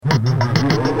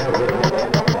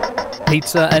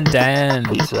Pizza and Dan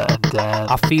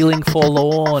are feeling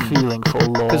forlorn.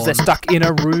 Because they're stuck in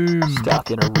a room.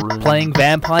 Playing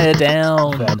Vampire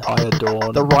Down.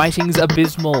 The writing's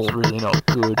abysmal. It's really not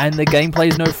good. And the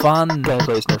gameplay's no fun. But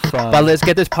But let's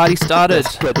get this party started.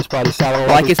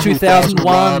 Like it's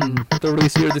 2001. The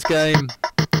release year of this game.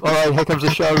 Alright, here comes the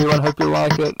show, everyone. Hope you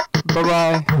like it.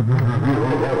 Bye-bye.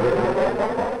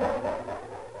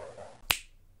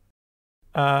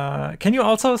 Can you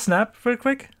also snap real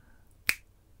quick?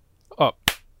 Oh.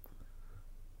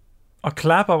 Or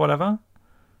clap or whatever?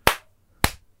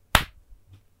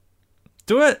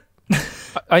 Do it!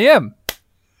 I am.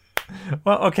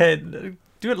 Well, okay.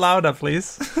 Do it louder,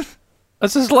 please.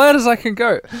 That's as loud as I can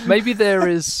go. Maybe there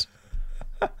is...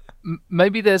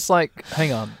 Maybe there's like...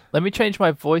 Hang on. Let me change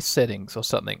my voice settings or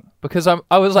something. Because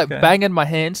I was like banging my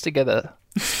hands together.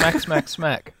 Smack, smack,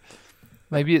 smack.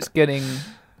 Maybe it's getting...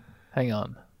 Hang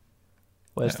on.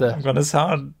 Where's the... I'm gonna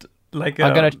sound like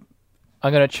I'm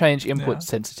gonna change input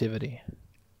sensitivity.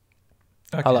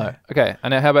 Okay. Hello. Okay.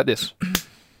 And now how about this?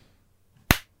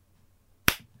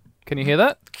 Can you hear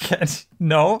that?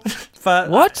 No. But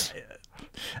What?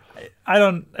 I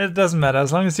don't... It doesn't matter.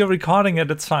 As long as you're recording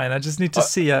it, it's fine. I just need to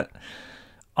see it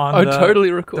on totally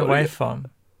the recording waveform.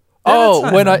 Oh,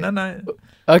 that's when fine. I...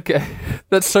 Okay.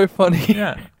 That's so funny.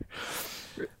 Yeah.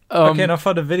 Okay, now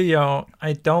for the video,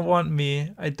 I don't want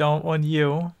me, I don't want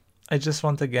you, I just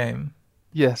want the game.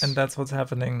 Yes. And that's what's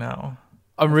happening now.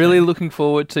 I'm really looking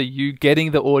forward to you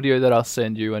getting the audio that I'll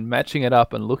send you and matching it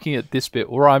up and looking at this bit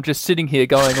where I'm just sitting here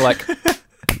going like...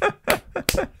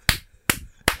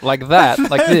 like that,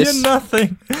 like this. I heard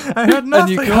nothing. I heard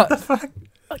nothing. What the fuck?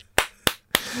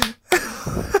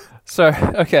 So,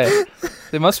 okay.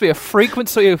 There must be a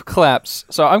frequency of claps.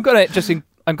 So I'm gonna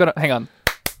hang on.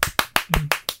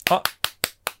 Oh.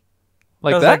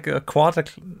 Like that? Like a quarter.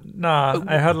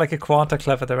 I heard like a quarter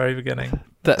clap at the very beginning.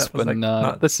 That's that banana.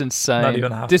 Like That's insane. Not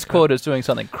even half. Discord is doing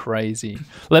something crazy.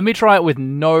 Let me try it with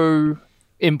no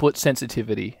input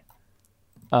sensitivity.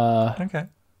 Okay.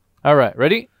 All right,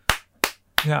 ready?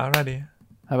 Yeah, ready.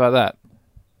 How about that?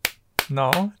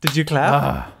 No. Did you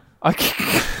clap?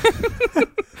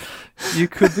 You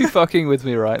could be fucking with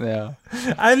me right now.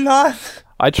 I'm not.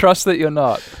 I trust that you're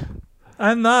not.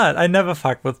 I'm not. I never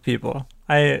fuck with people.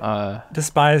 I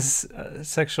despise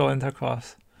sexual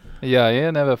intercourse.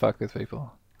 Yeah, never fuck with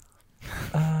people.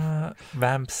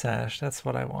 Vamp Sesh, that's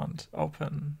what I want.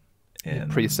 Open. The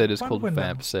preset is called window.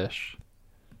 Vamp Sesh.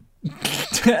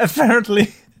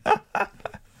 Apparently.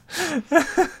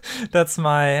 That's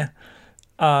my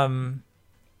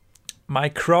my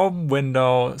Chrome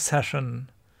window session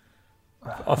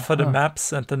for the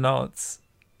maps and the notes.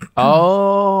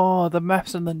 Oh, the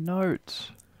maps and the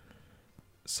notes.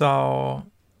 So,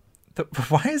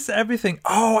 why is everything...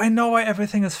 Oh, I know why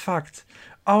everything is fucked.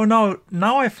 Oh, no.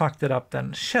 Now I fucked it up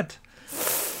then. Shit.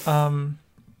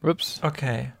 Whoops.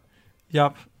 Okay.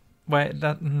 Yup. Wait,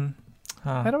 that...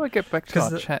 How do I get back to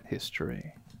our chat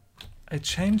history? I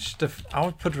changed the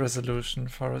output resolution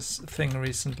for a thing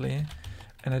recently.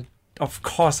 And of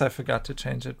course I forgot to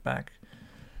change it back.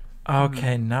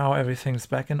 Okay, now everything's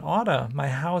back in order. My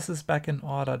house is back in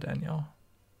order, Daniel.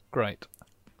 Great.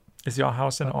 Is your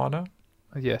house in order?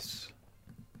 Yes.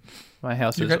 My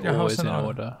house is always in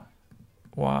order.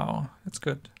 Wow, that's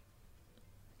good.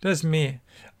 There's me.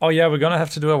 Oh yeah, we're gonna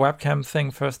have to do a webcam thing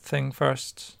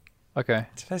first. Okay.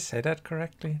 Did I say that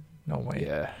correctly? No way.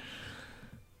 Yeah.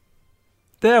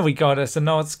 There we go. There's the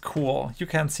notes. Cool. You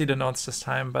can't see the notes this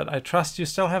time, but I trust you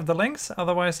still have the links.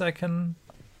 Otherwise, I can...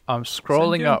 I'm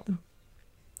scrolling up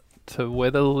to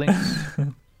where the links...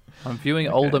 I'm viewing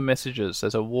older messages.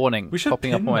 There's a warning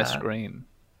popping up on my screen.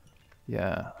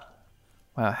 Yeah.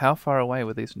 Wow, how far away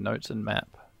were these notes and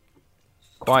map?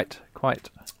 Quite.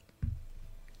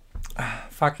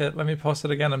 Fuck it. Let me post it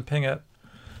again and ping it.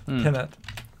 Pin it.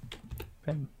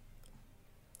 Pin.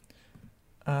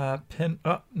 Pin.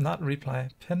 Oh, not reply.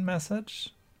 Pin message.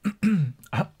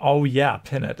 Oh yeah,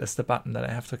 pin it is the button that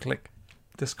I have to click.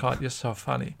 Discord, you're so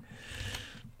funny.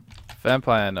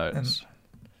 Vampire notes.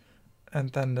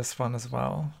 And then this one as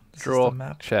well. This Draw is the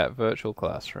map. chat virtual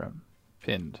classroom.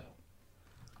 Pinned.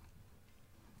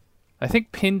 I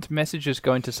think pinned messages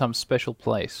go into some special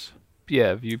place.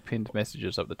 Yeah, view pinned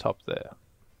messages up the top there.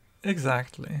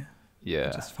 Exactly. Yeah.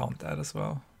 I just found that as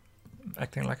well.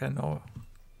 Acting like I know.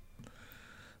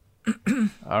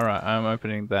 Alright, I'm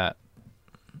opening that.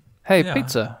 Hey,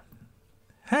 pizza.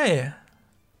 Hey.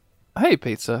 Hey,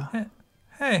 pizza.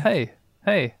 Hey.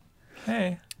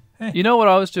 Hey. You know what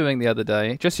I was doing the other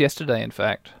day? Just yesterday, in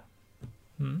fact.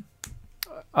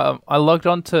 I logged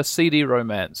on to CD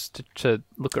Romance to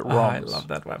look at ROMs. I love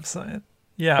that website.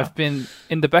 Yeah. I've been,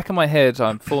 in the back of my head,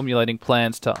 I'm formulating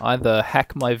plans to either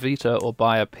hack my Vita or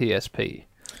buy a PSP.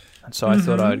 And so I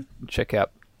thought I'd check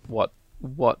out what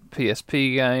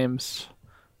PSP games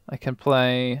I can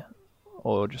play,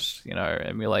 or just,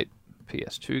 emulate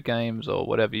PS2 games or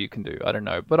whatever you can do. I don't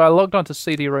know. But I logged on to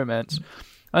CD Romance,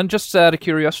 and just out of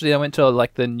curiosity, I went to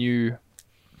like the new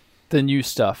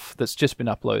stuff that's just been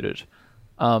uploaded.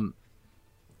 I'm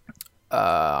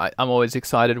always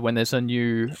excited when there's a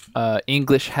new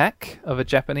English hack of a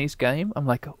Japanese game. I'm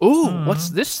like, ooh, what's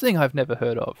this thing I've never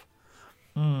heard of?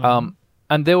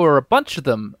 And there were a bunch of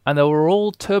them, and they were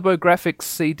all TurboGrafx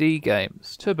CD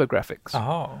games. TurboGrafx.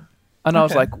 Oh. And I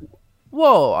was like,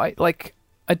 whoa, I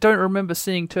don't remember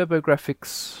seeing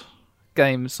TurboGrafx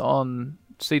games on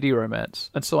CD Romance.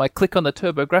 And so I click on the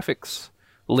TurboGrafx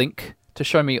link to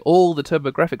show me all the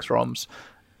TurboGrafx ROMs,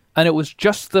 and it was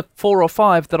just the 4 or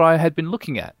 5 that I had been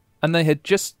looking at. And they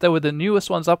were the newest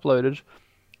ones uploaded.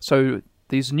 So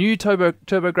these new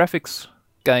TurboGrafx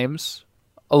games,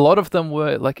 a lot of them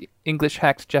were like English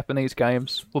hacked Japanese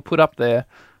games, were put up there.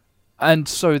 And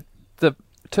so the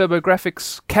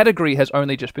TurboGrafx category has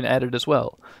only just been added as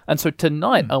well. And so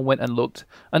tonight I went and looked,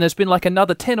 and there's been like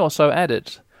another 10 or so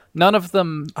added. None of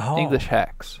them English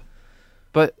hacks.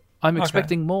 But I'm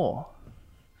expecting more.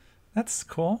 That's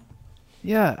cool.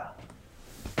 Yeah.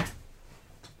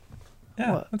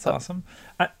 Yeah, that's awesome.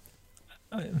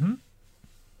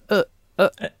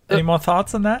 Any more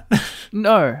thoughts on that?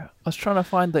 No. I was trying to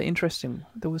find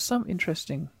there was some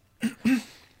interesting...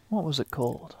 What was it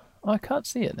called? Oh, I can't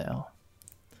see it now.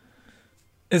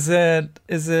 Is it?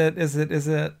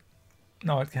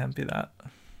 No, it can't be that.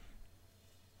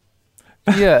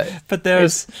 Yeah. But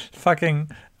there's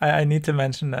fucking... I need to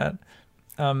mention that.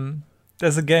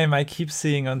 There's a game I keep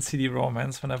seeing on CD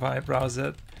Romance whenever I browse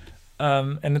it.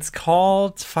 And it's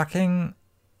called fucking...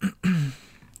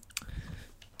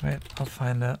 Wait, I'll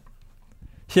find it.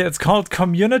 Here, it's called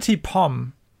Community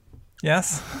Pom.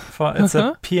 Yes? It's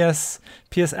a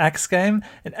PSX game.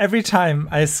 And every time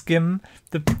I skim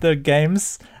the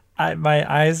games,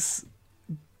 my eyes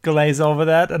glaze over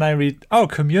that and I read,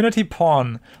 community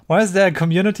porn. Why is there a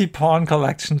community porn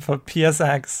collection for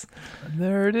PSX?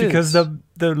 There it is. Because the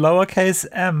lowercase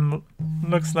m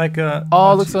looks like a...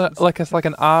 Oh, it looks like it's like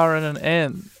an R and an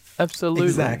N. Absolutely.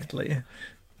 Exactly.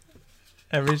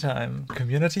 Every time.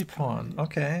 Community porn.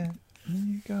 Okay. There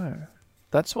you go.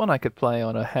 That's one I could play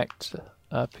on a hacked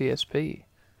PSP.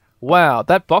 Wow,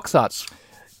 that box art's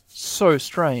so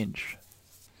strange.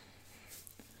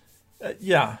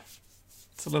 Yeah.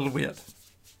 It's a little weird.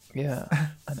 Yeah,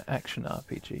 an action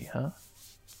RPG, huh?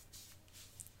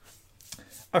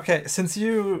 Okay, since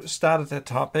you started that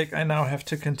topic, I now have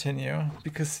to continue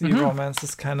because CD Romance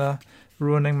is kind of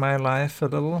ruining my life a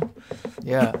little.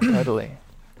 Yeah, totally.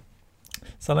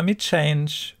 So let me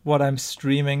change what I'm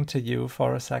streaming to you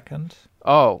for a second.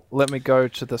 Oh, let me go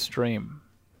to the stream.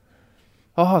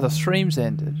 Oh, the stream's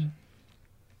ended.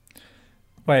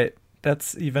 Wait,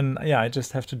 that's even... Yeah, I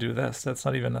just have to do this. That's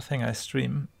not even a thing I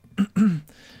stream. And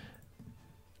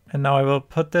now I will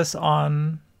put this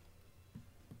on...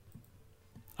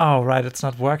 Oh, right, it's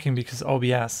not working because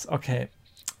OBS. Okay.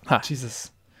 Huh.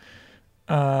 Jesus.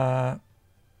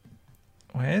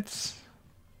 Wait.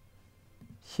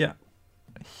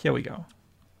 Here we go.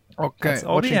 Okay,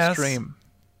 watching stream.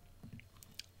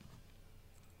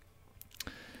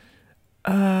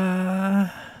 No.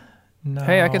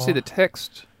 Hey, I can see the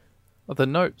text of the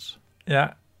notes.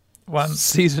 Yeah.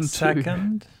 Season 2.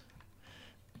 Second.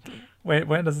 Wait,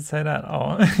 where does it say that?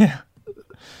 Oh, yeah.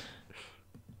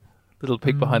 Little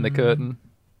peek behind the curtain.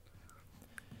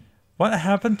 What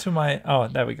happened to my... Oh,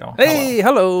 there we go. Hey,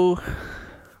 hello.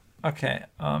 Okay,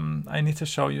 I need to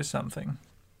show you something.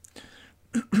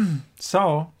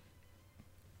 So,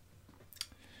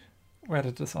 where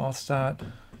did this all start?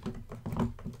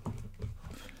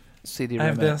 CD I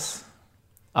have Romance. this.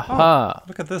 Aha. Oh,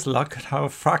 look at this. Look at how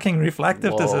fucking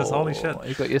reflective this is. Holy shit.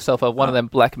 You got yourself one of them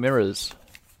black mirrors.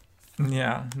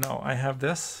 Yeah, no, I have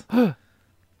this.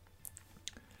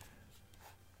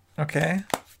 Okay.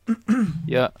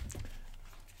 Yeah.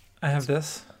 I have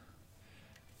this.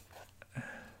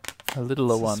 A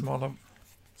littler It's one.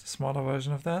 It's a smaller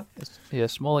version of that.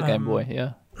 Smaller Game Boy,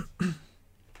 yeah.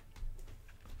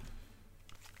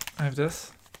 I have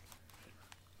this.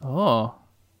 Oh.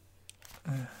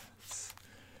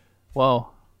 Wow.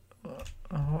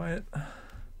 Oh, wait.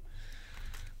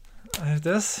 I have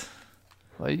this.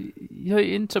 Well, you're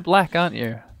into black, aren't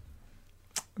you?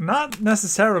 Not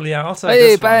necessarily. I also have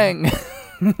Hey, this bang!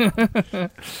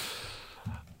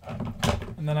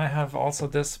 one. And then I have also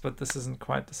this, but this isn't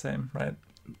quite the same, right?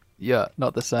 Yeah,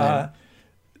 not the same.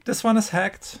 This one is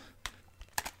hacked.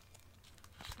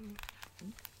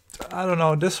 I don't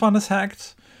know. This one is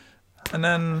hacked. And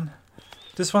then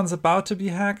this one's about to be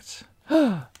hacked.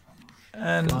 And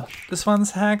this one's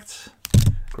hacked.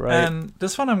 Great. And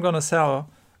this one I'm going to sell.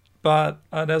 But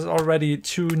there's already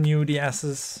 2 new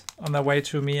DSs on their way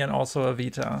to me and also a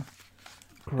Vita.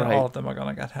 Great. And all of them are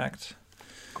going to get hacked.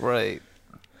 Great.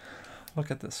 Look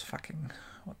at this fucking...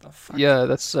 What the fuck? Yeah,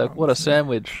 that's what a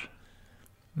sandwich.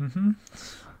 Mm-hmm.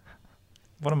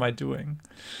 What am I doing?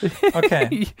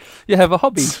 Okay. You have a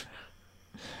hobby.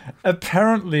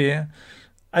 Apparently,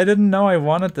 I didn't know I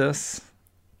wanted this.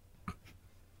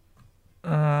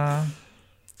 Okay,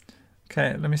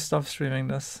 let me stop streaming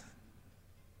this.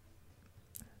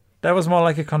 That was more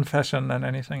like a confession than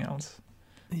anything else.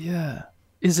 Yeah.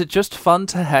 Is it just fun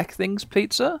to hack things,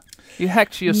 Pizza? You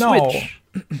hacked your Switch.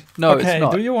 No, okay, it's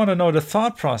not. Do you want to know the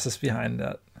thought process behind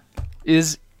that?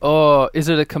 Is it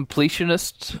a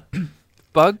completionist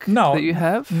bug that you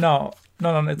have? No,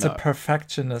 it's a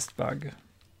perfectionist bug.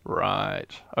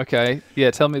 Right. Okay.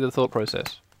 Yeah, tell me the thought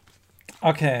process.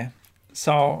 Okay,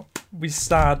 so we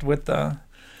start with the...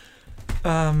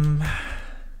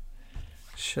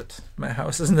 Shit, my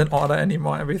house isn't in order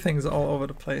anymore. Everything's all over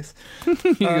the place.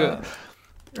 You got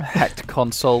hacked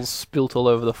consoles spilt all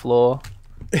over the floor.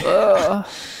 I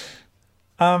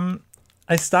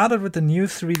started with the new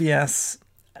 3DS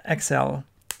XL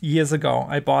years ago.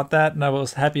 I bought that and I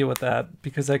was happy with that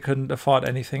because I couldn't afford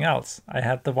anything else. I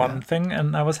had the one thing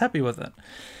and I was happy with it.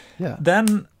 Yeah.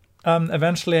 Then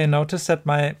eventually I noticed that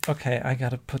I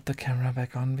gotta put the camera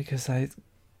back on because I'm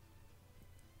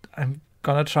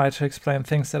gonna try to explain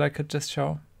things that I could just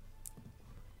show.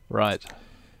 Right.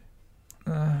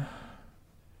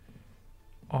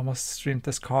 Almost streamed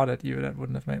this card at you. That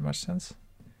wouldn't have made much sense.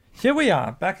 Here we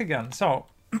are, back again. So,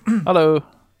 hello.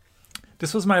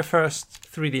 This was my first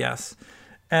 3DS,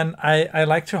 and I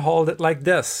like to hold it like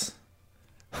this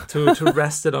to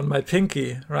rest it on my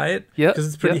pinky, right? Yeah. Because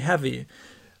it's pretty heavy.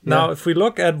 Now, if we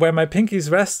look at where my pinky's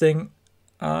resting,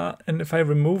 and if I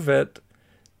remove it,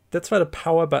 that's where the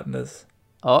power button is.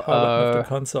 Power button of the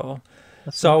console.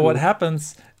 So what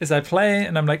happens is I play,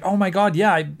 and I'm like, oh my god,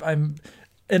 yeah, I'm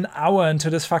an hour into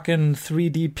this fucking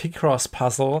 3D Picross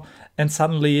puzzle, and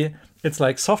suddenly it's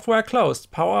like software closed,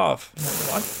 power off. I'm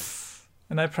like, what?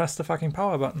 And I press the fucking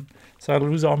power button. So I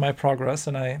lose all my progress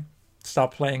and I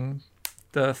stop playing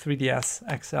the 3DS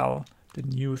XL, the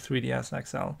new 3DS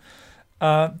XL.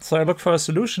 So I look for a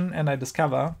solution and I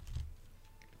discover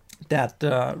that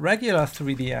the regular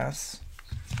 3DS,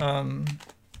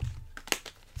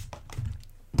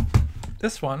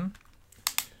 this one,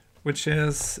 which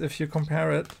is, if you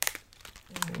compare it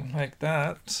like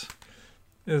that,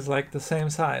 is like the same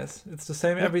size. It's the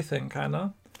same everything, kind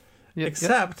of.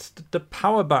 Except the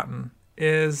power button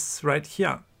is right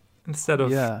here instead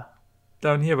of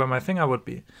down here where my finger would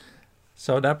be.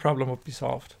 So that problem would be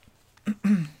solved.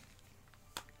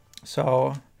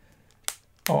 So,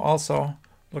 also,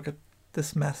 look at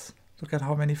this mess. Look at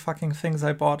how many fucking things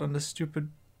I bought on this stupid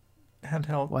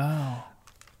handheld. Wow.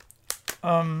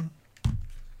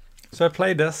 So I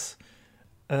play this.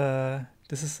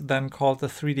 This is then called the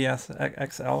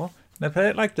 3DS XL. And I play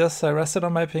it like this. I rest it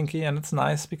on my pinky, and it's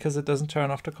nice because it doesn't turn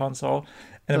off the console.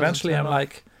 And eventually I'm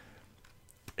like,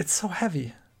 it's so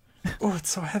heavy. Oh,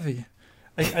 it's so heavy.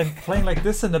 I'm playing like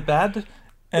this in the bed,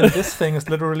 and this thing is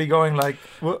literally going like,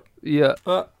 and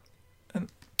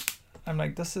I'm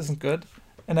like, this isn't good.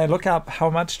 And I look up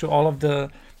how much do all of the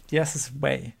DSs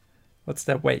weigh. What's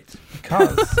their weight?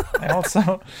 Because I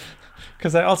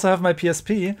also have my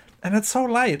PSP, and it's so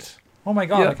light. Oh my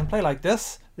god, I can play like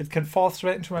this. It can fall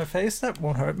straight into my face. That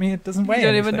won't hurt me. It doesn't weigh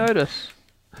anything. You don't even notice.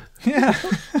 Yeah.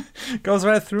 Goes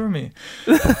right through me.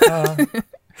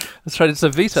 That's right, it's a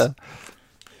Vita.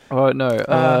 Oh,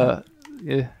 no.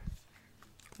 Yeah.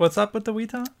 What's up with the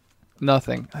Vita?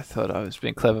 Nothing. I thought I was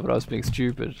being clever, but I was being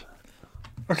stupid.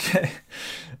 Okay.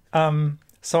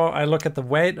 So I look at the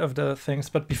weight of the things,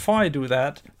 but before I do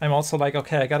that, I'm also like,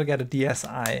 okay, I gotta get a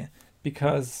DSi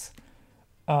because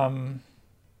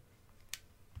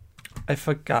I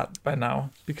forgot by now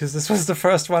because this was the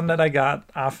first one that I got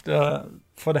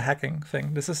for the hacking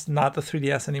thing. This is not the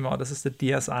 3DS anymore. This is the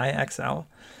DSi XL.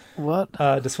 What?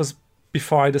 This was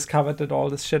before I discovered that all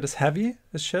this shit is heavy.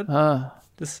 This shit.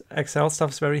 This XL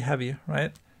stuff is very heavy,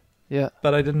 right? Yeah.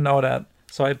 But I didn't know that.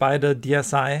 So I buy the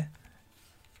DSi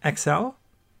XL.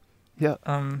 Yeah.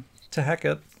 To hack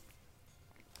it.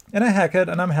 And I hack it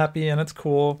and I'm happy and it's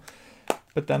cool.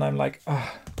 But then I'm like,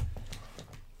 oh,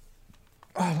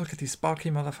 look at these bulky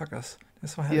motherfuckers.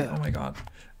 It's so heavy. Yeah. Oh my god.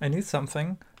 I need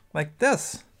something like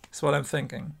this. Is what I'm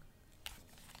thinking.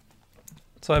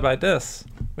 So I buy this,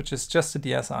 which is just a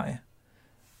DSi.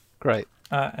 Great.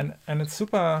 And it's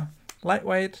super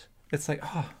lightweight. It's like,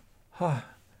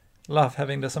 love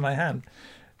having this in my hand.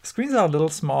 Screens are a little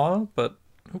small, but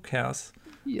who cares?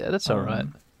 Yeah, that's all right.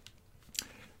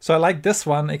 So I like this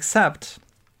one, except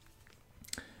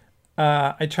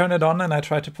I turn it on and I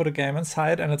try to put a game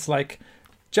inside, and it's like,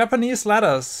 Japanese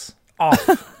letters off.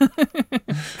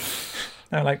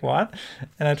 I'm like, what?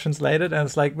 And I translate it, and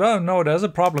it's like, well, no, there's a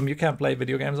problem. You can't play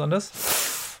video games on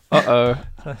this. Uh-oh.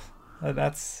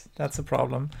 That's a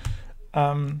problem.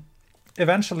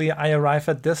 Eventually, I arrive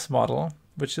at this model,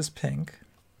 which is pink,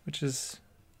 which is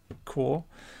cool.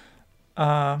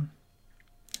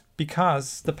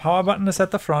 Because the power button is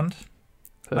at the front,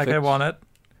 like I want it.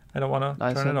 I don't want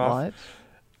to turn it off. Light.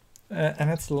 And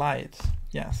it's light,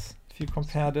 yes. If you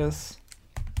compare this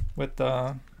with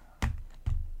the...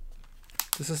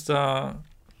 This is the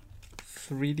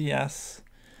 3DS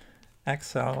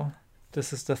XL.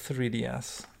 This is the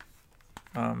 3DS.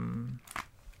 How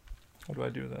do I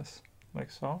do this?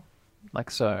 Like so? Like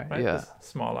so, Right? yeah. It's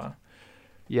smaller.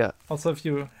 Yeah. Also, if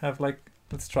you have like...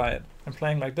 Let's try it. I'm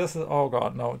playing like this. Oh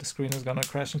god, no. The screen is gonna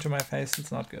crash into my face.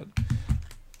 It's not good.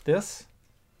 This?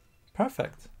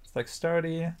 Perfect. It's like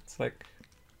sturdy. It's like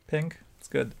pink. It's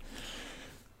good.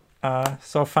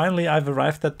 So finally I've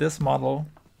arrived at this model.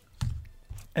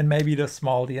 And maybe the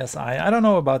small DSi. I don't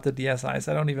know about the DSi's.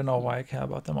 I don't even know why I care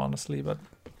about them, honestly, but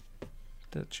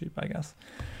they're cheap, I guess.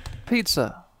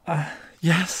 Pizza.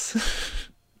 Yes.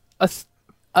 A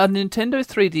Nintendo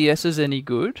 3DS is any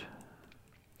good?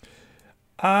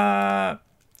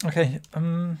 Okay.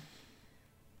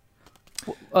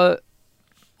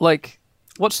 Like,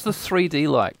 what's the 3D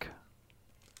like?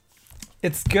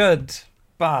 It's good,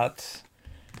 but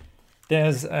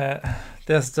there's the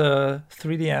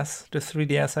 3DS, the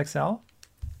 3DS XL,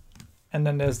 and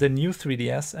then there's the new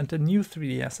 3DS and the new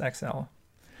 3DS XL.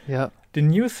 Yeah. The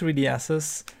new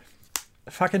 3DSs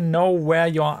fucking know where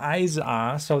your eyes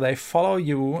are, so they follow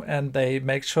you and they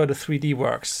make sure the 3D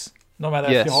works. No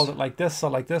matter if you hold it like this or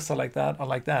like this or like that or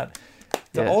like that.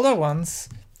 The older ones,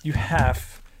 you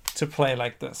have to play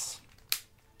like this.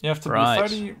 You have to be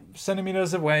 30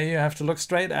 centimeters away. You have to look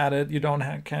straight at it. You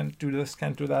can't do this,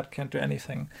 can't do that, can't do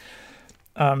anything.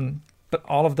 But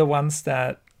all of the ones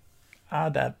that are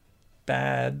that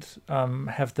bad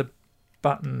have the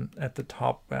button at the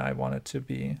top where I want it to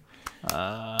be.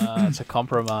 It's a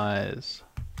compromise.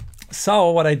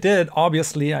 So what I did,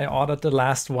 obviously, I ordered the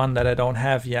last one that I don't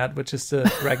have yet, which is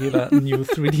the regular new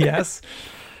 3DS,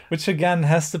 which again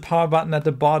has the power button at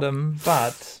the bottom,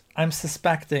 but I'm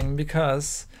suspecting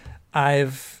because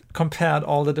I've compared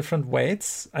all the different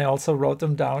weights. I also wrote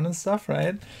them down and stuff,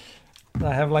 right?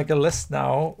 I have like a list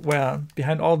now where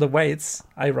behind all the weights,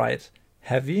 I write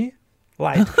heavy,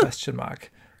 light, question mark,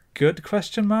 good,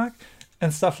 question mark,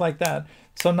 and stuff like that.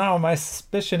 So now my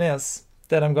suspicion is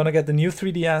that I'm going to get the new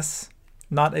 3DS,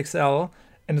 not XL,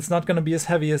 and it's not going to be as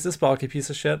heavy as this bulky piece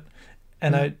of shit.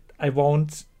 And I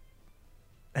won't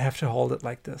have to hold it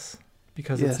like this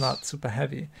because it's not super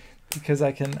heavy. Because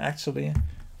I can actually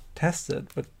test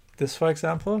it. But this, for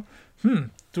example,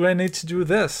 do I need to do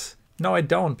this? No, I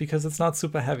don't, because it's not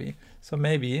super heavy. So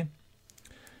maybe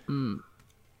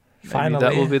finally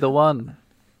that will be the one.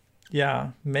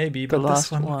 Yeah, maybe. The but last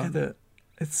this one, one. look at it.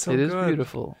 It's so It good. is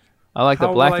beautiful. I like How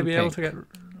the black will I and be able pink. to get,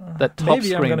 That top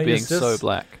maybe I'm screen gonna being use this. so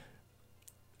black.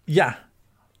 Yeah.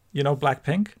 You know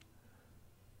Blackpink?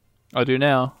 I do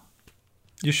now.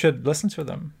 You should listen to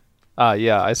them.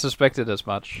 Yeah, I suspected as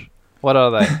much. What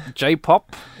are they?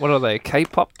 J-pop? What are they?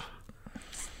 K-pop?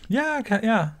 Yeah, okay,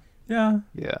 yeah. Yeah.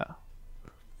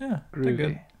 They're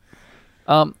good.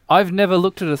 Groovy. I've never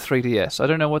looked at a 3DS. I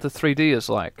don't know what the 3D is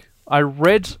like. I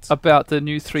read about the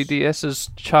new 3DS's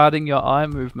charting your eye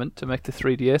movement to make the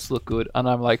 3DS look good, and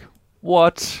I'm like,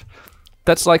 what?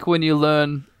 That's like when you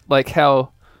learn like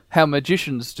how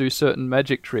magicians do certain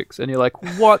magic tricks, and you're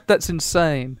like, what? That's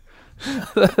insane.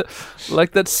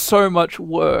 Like, that's so much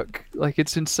work. Like,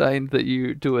 it's insane that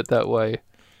you do it that way.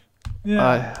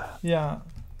 Yeah.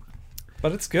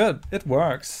 But it's good. It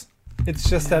works. It's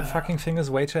just that fucking thing is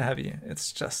way too heavy.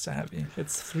 It's just too heavy.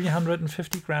 It's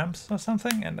 350 grams or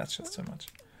something, and that's just too much.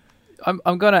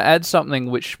 I'm going to add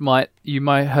something which you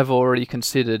might have already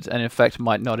considered, and in fact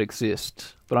might not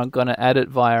exist. But I'm going to add it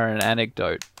via an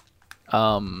anecdote.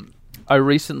 I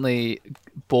recently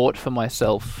bought for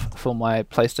myself, for my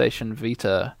PlayStation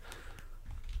Vita,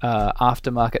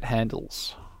 aftermarket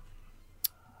handles.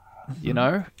 You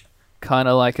know? Kind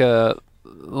of like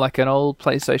like an old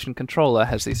PlayStation controller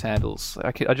has these handles.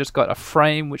 I just got a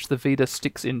frame which the Vita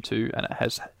sticks into, and it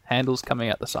has handles coming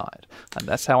out the side, and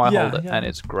that's how I hold it, and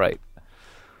it's great.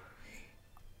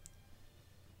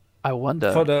 I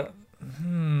wonder. For the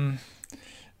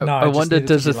I wonder,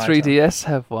 does the 3DS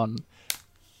have one?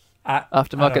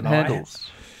 Aftermarket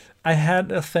handles. I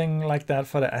had a thing like that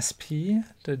for the SP,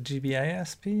 the GBA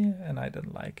SP, and I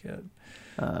didn't like it.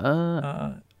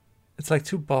 It's like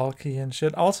too bulky and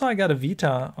shit. Also, I got a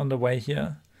Vita on the way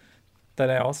here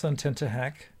that I also intend to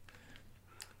hack.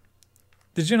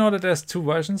 Did you know that there's 2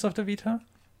 versions of the Vita?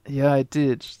 Yeah, I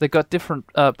did. They got different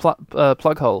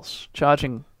plug holes,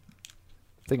 charging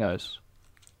thingos.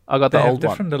 I got the old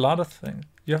one. A lot of things.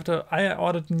 You have to. I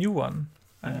ordered a new one.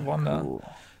 I wonder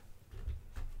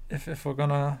if we're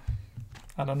gonna,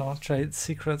 I don't know, trade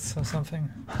secrets or something.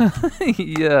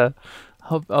 Yeah.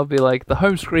 I'll be like, the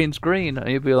home screen's green, and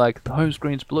you'll be like, the home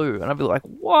screen's blue, and I'll be like,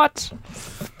 what?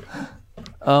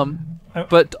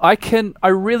 But I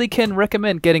really can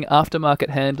recommend getting aftermarket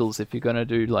handles if you're gonna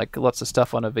do like lots of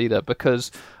stuff on a Vita,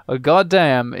 because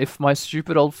goddamn, if my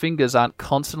stupid old fingers aren't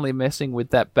constantly messing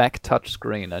with that back touch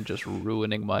screen and just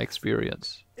ruining my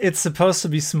experience. It's supposed to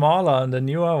be smaller on the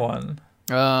newer one.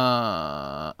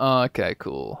 Okay,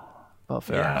 cool. Well,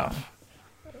 fair enough.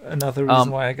 Another reason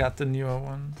why I got the newer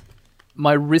one.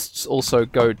 My wrists also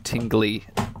go tingly.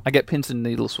 I get pins and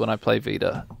needles when I play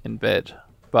Vita in bed,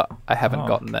 but I haven't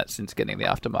gotten that since getting the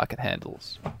aftermarket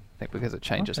handles. I think because it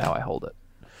changes how I hold it.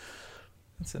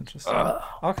 That's interesting.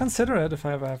 I'll consider it if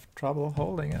I ever have trouble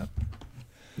holding it.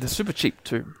 They're super cheap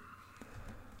too.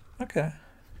 Okay.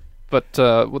 But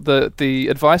the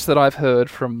advice that I've heard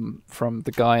from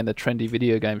the guy in the trendy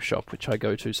video game shop, which I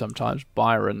go to sometimes,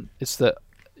 Byron, is that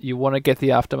you want to get the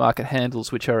aftermarket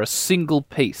handles, which are a single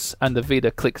piece, and the Vita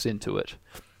clicks into it.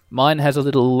 Mine has a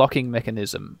little locking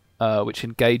mechanism, which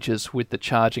engages with the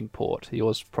charging port.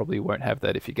 Yours probably won't have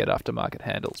that if you get aftermarket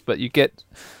handles. But you get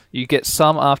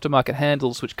some aftermarket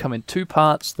handles which come in 2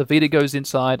 parts. The Vita goes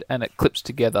inside, and it clips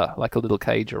together like a little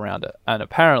cage around it. And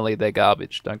apparently they're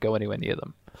garbage. Don't go anywhere near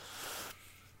them.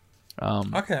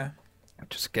 Okay.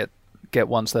 Just get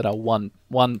ones that are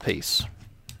one piece.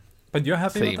 But you're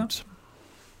happy themed. with them?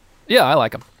 Yeah, I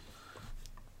like them.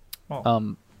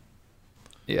 Oh.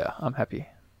 Yeah, I'm happy.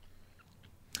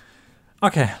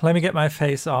 Okay, let me get my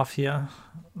face off here.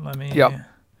 Let me. Yep.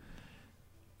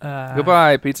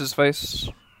 Goodbye, Pizza's face.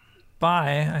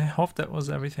 Bye. I hope that was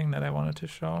everything that I wanted to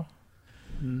show.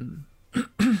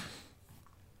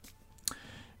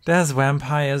 There's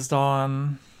Vampire's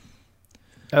Dawn.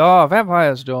 Oh,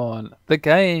 Vampire's Dawn. The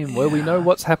game where we know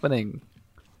what's happening.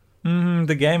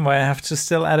 The game where I have to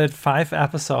still edit 5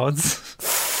 episodes.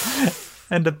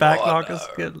 And the backlog is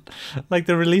good. Like,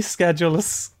 the release schedule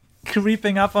is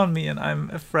creeping up on me, and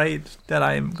I'm afraid that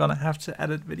I'm gonna have to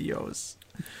edit videos.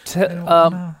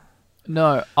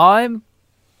 No, I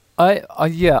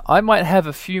might have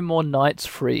a few more nights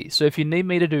free. So if you need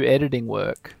me to do editing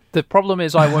work, the problem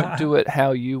is I won't do it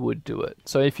how you would do it.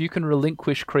 So if you can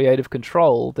relinquish creative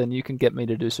control, then you can get me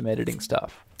to do some editing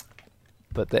stuff.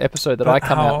 But the episode that I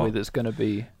come out with is going to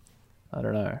be, I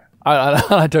don't know.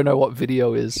 I don't know what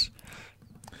video is.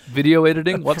 Video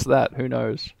editing? What's that? Who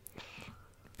knows?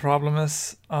 Problem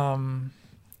is, where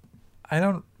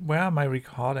are my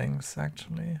recordings,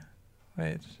 actually?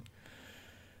 Wait.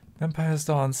 Vampire's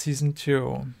Dawn Season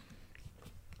 2.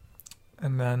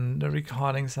 And then the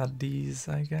recordings are these,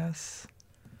 I guess.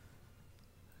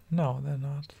 No, they're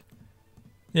not.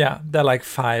 Yeah, they're like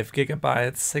 5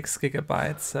 gigabytes, 6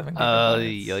 gigabytes, 7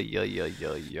 gigabytes.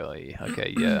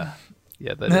 Okay, yeah.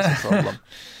 Yeah, that is a problem.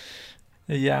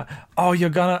 Yeah. Oh,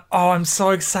 I'm so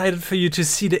excited for you to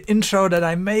see the intro that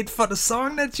I made for the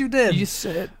song that you did. You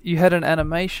said you had an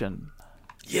animation.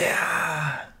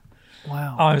 Yeah.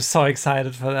 Wow. Oh, I'm so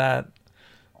excited for that.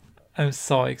 It's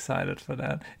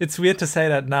weird to say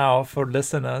that now for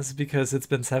listeners because it's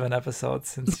been 7 episodes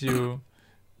since you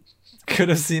could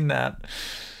have seen that.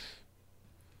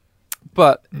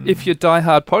 But if you're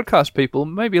diehard podcast people,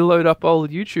 maybe load up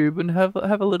old YouTube and have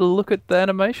a little look at the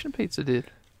animation Pizza did.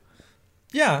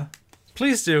 Yeah,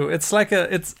 please do. It's like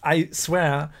I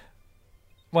swear,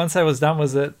 once I was done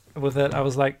with it, I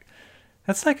was like,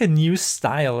 that's like a new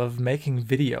style of making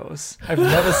videos. I've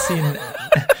never seen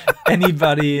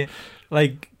anybody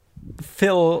like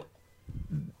fill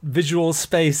visual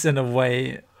space in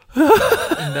that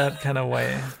kind of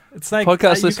way. It's like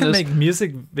podcast you can make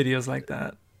music videos like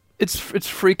that. It's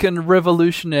freaking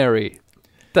revolutionary.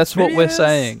 That's what we're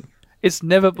saying. It's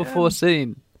never before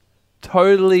seen.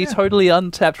 Totally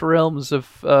untapped realms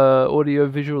of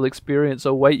audio-visual experience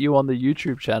await you on the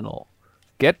YouTube channel.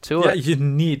 Get to it. Yeah, you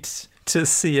need to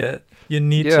see it. You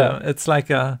need to. It's like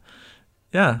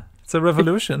it's a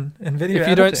revolution in video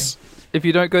editing. If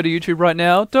you don't go to YouTube right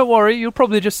now, don't worry, you'll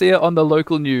probably just see it on the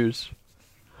local news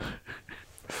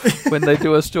when they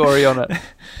do a story on it.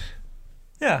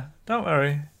 Yeah, don't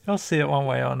worry. You'll see it one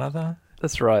way or another.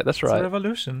 That's right. It's a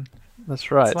revolution.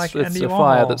 That's right. It's like it's Andy a Warhol.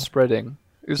 fire that's spreading.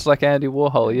 It's like Andy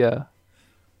Warhol, yeah.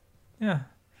 Yeah.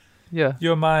 Yeah.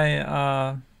 You're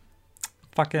my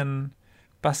fucking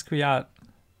Basquiat.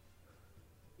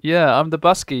 Yeah, I'm the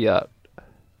Basquiat.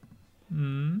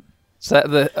 Is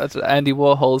that Andy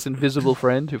Warhol's invisible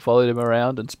friend who followed him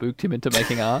around and spooked him into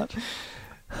making art?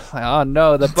 Like, oh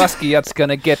no, the Basquiat's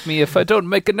gonna get me if I don't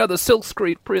make another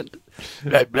silkscreen print.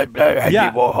 Blah, blah, blah, Andy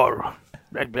Warhol.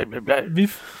 Blah, blah, blah, blah.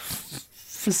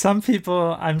 For some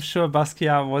people, I'm sure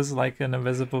Basquiat was like an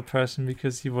invisible person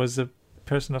because he was a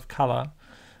person of color,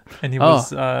 and he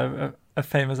was a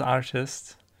famous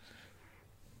artist.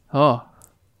 Oh.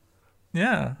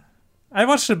 Yeah. I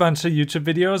watched a bunch of YouTube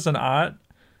videos on art.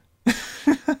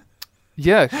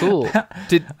 Yeah, cool.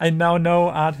 I now know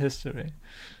art history.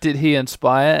 Did he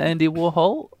inspire Andy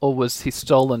Warhol, or was he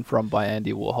stolen from by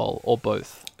Andy Warhol, or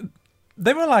both?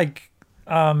 They were like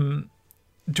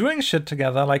doing shit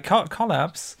together, like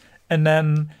collabs, and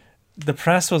then the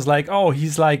press was like, "Oh,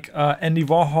 he's like Andy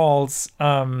Warhol's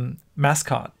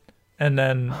mascot," and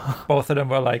then both of them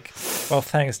were like, "Well,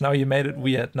 thanks. Now you made it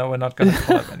weird. No, we're not gonna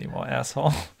collab anymore,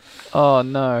 asshole." Oh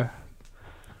no.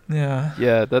 Yeah.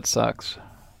 Yeah, that sucks.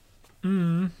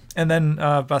 And then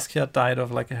Basquiat died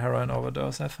of like a heroin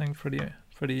overdose, I think,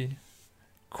 pretty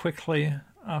quickly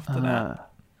after that.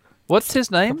 What's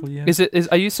his name?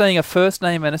 Are you saying a first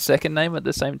name and a second name at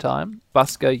the same time?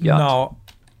 Basquiat? No.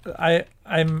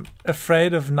 I'm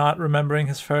afraid of not remembering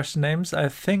his first names. I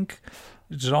think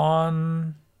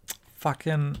Jean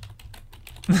fucking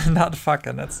not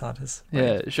fucking, that's not his name.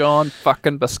 Yeah, Jean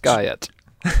fucking Basquiat.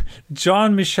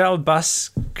 Jean-Michel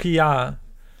Basquiat.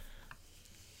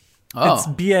 Oh. It's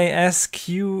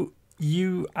Basquiat.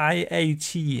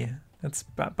 That's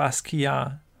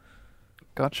Basquiat.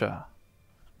 Gotcha.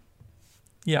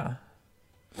 Yeah.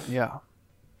 Yeah.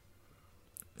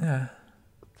 Yeah.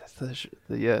 The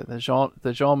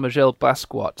Jean-Michel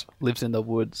Basquiat lives in the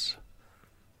woods.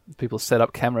 People set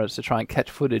up cameras to try and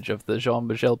catch footage of the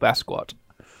Jean-Michel Basquiat.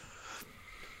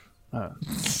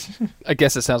 I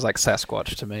guess it sounds like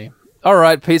Sasquatch to me. All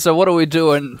right, Pizza, what are we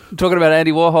doing? Talking about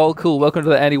Andy Warhol? Cool. Welcome to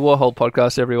the Andy Warhol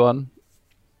podcast, everyone.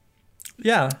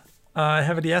 Yeah. I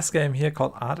have a DS game here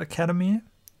called Art Academy.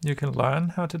 You can learn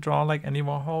how to draw like Andy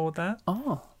Warhol with that.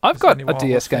 Oh, I've got a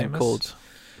DS game called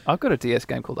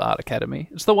Art Academy.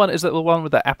 Is it the one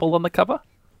with the apple on the cover?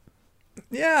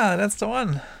 Yeah, that's the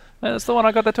one. Yeah, that's the one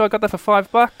I got that too. I got that for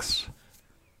 $5.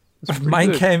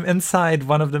 Mine came inside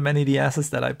one of the many DSs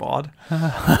that I bought.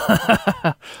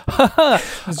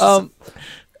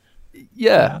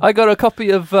 Yeah, I got a copy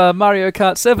of Mario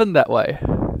Kart 7 that way.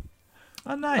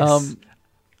 Oh, nice.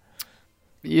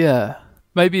 Yeah.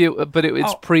 Maybe but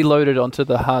it's preloaded onto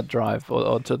the hard drive or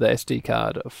onto the SD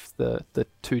card of the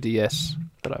 2DS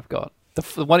that I've got.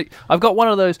 The one I've got one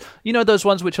of those, you know, those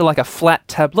ones which are like a flat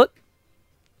tablet,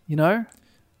 you know?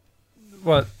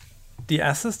 What?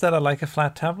 DSs that are like a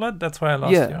flat tablet? That's where I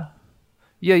lost you.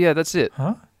 Yeah, that's it.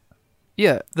 Huh?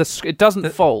 Yeah, it doesn't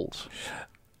fold.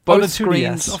 Both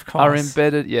screens of course. are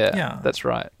embedded. Yeah, that's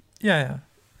right. Yeah.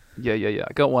 I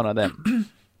got one of them.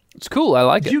 It's cool. I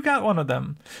like it. You got one of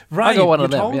them, right? I got one of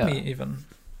them. You told yeah. me even.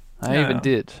 I even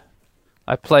did.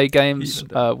 I play games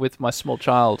with my small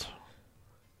child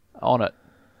on it.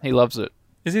 He loves it.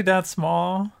 Is he that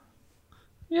small?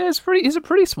 Yeah, he's a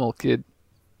pretty small kid.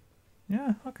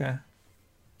 Yeah. Okay.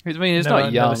 I mean, he's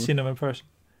not young. Never seen him in person.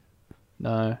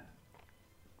 No.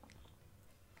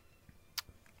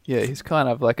 Yeah, he's kind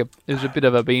of like he's a bit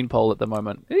of a beanpole at the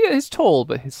moment. Yeah, he's tall,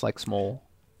 but he's like small.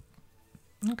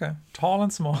 Okay. Tall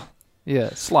and small. Yeah,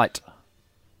 slight.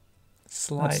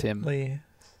 Slightly. That's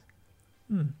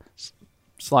him.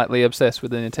 Slightly obsessed with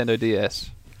the Nintendo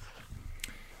DS.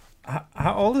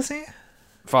 How old is he?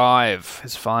 5.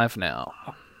 He's 5 now.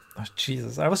 Oh,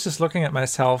 Jesus. I was just looking at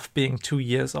myself being 2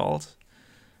 years old.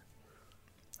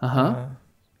 Uh-huh.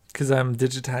 Because I'm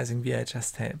digitizing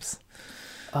VHS tapes.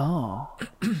 Oh.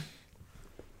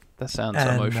 That sounds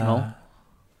emotional.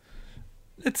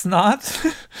 It's not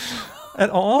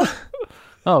at all.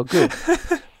 Oh, good.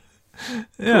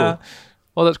 Yeah. Cool.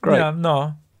 Well, that's great. Yeah,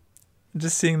 no.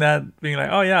 Just seeing that, being like,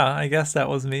 oh yeah, I guess that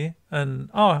was me. And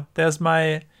oh, there's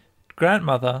my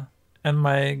grandmother and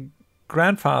my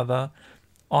grandfather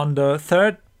on the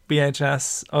third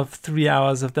VHS of 3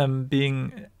 hours of them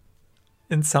being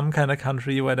in some kind of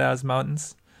country where there's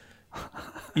mountains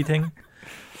eating.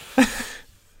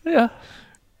 Yeah.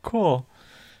 Cool.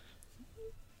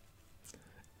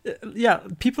 Yeah,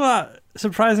 people are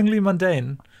surprisingly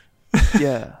mundane.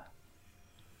 Yeah.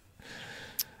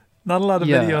 Not a lot of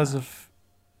videos of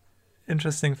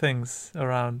interesting things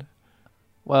around.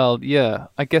 Well, yeah.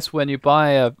 I guess when you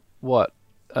buy a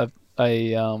whatever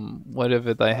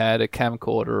they had, a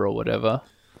camcorder or whatever,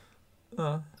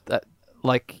 that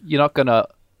like you're not gonna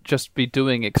just be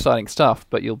doing exciting stuff,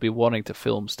 but you'll be wanting to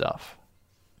film stuff.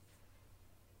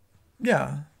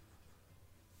 Yeah.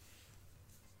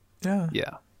 Yeah.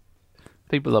 Yeah.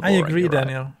 People are boring. I agree, right.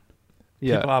 Daniel.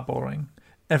 Yeah. People are boring.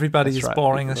 Everybody is right.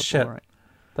 boring People as are shit. boring.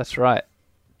 That's right.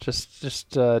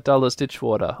 Just dull as ditch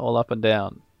water, all up and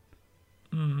down.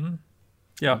 Mm-hmm.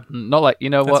 Yeah. Not like, you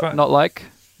know That's what? right.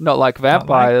 Not like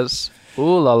vampires.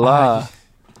 Ooh la la.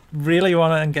 Really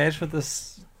want to engage with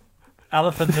this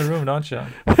elephant in the room, don't you?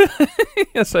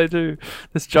 Yes, I do.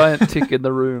 This giant tick in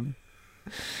the room.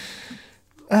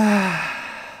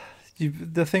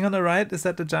 The thing on the right, is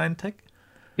that the giant tick?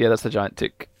 Yeah, that's the giant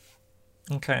tick.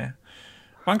 Okay.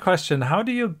 One question. How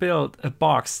do you build a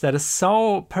box that is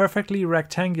so perfectly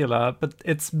rectangular, but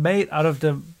it's made out of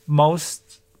the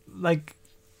most, like,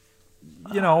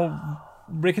 you know,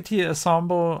 rickety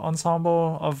ensemble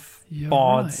of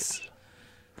boards? Right.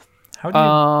 How do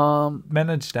you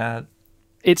manage that?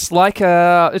 It's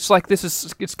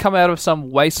come out of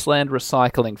some wasteland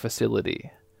recycling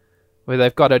facility where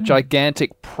they've got a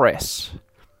gigantic press.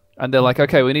 And they're like,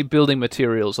 okay, we need building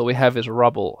materials. All we have is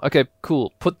rubble. Okay,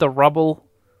 cool. Put the rubble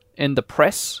in the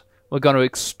press. We're going to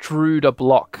extrude a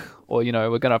block, or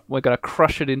we're gonna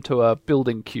crush it into a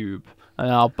building cube,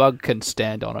 and our bug can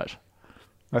stand on it.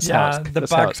 That's how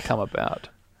it's come about.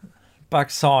 Bug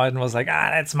saw it and was like,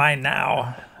 that's mine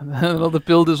now. And then all the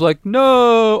builders like,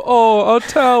 no, our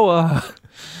tower.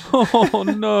 Oh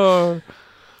no.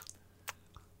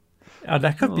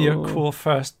 That could be a cool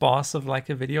first boss of like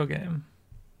a video game.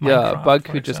 Yeah, a Minecraft, bug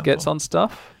for who just example. gets on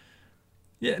stuff.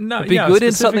 Yeah, no, It'd be good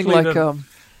in something like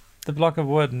the block of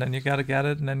wood, and then you gotta get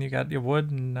it, and then you got your wood,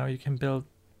 and now you can build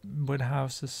wood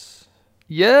houses.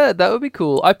 Yeah, that would be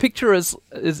cool. I picture as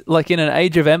like in an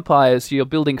Age of Empires, you're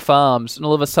building farms, and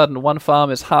all of a sudden one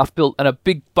farm is half built, and a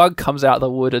big bug comes out of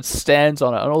the wood and stands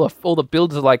on it, and all the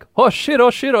builders are like, oh shit,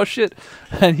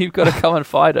 and you've got to come and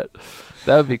fight it.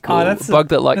 That would be cool. A bug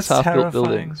that likes half-built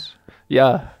buildings.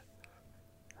 Yeah.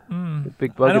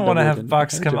 Big bug. I don't want to have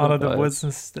bugs come out of the woods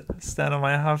and stand on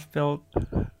my half-built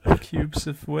cubes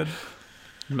of wood.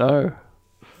 No.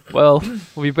 Well,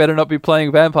 we better not be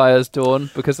playing vampires, Dawn,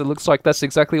 because it looks like that's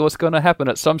exactly what's going to happen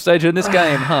at some stage in this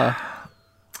game, huh?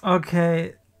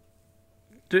 Okay.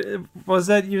 Was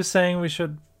that you saying we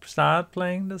should start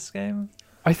playing this game?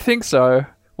 I think so.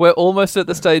 We're almost at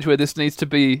the stage where this needs to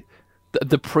be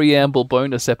the preamble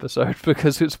bonus episode,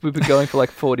 because we've been going for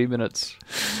like 40 minutes.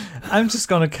 I'm just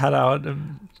going to cut out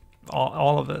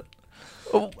all of it.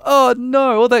 Oh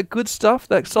no, all that good stuff,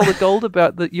 that solid gold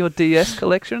about your DS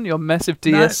collection, your massive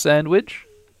DS sandwich.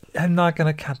 I'm not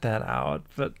going to cut that out,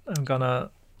 but I'm going to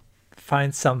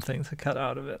find something to cut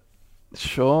out of it.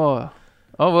 Sure.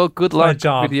 Oh, well, good luck,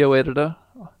 video editor.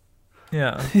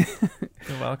 Yeah.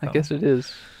 You're welcome. I guess it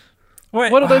is.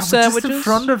 Wait, what are those sandwiches? Just in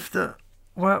front of the...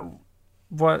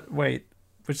 What? Wait,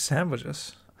 which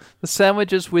sandwiches? The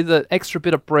sandwiches with an extra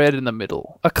bit of bread in the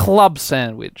middle. A club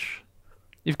sandwich.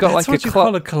 You've got That's like what you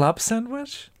call a club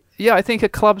sandwich? Yeah, I think a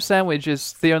club sandwich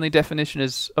is the only definition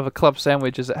of a club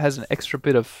sandwich is it has an extra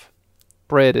bit of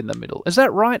bread in the middle. Is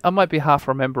that right? I might be half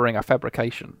remembering a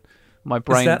fabrication. My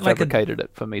brain fabricated it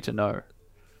for me to know.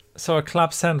 So a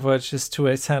club sandwich is to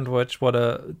a sandwich what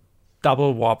a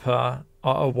double Whopper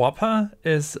or a Whopper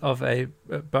is of a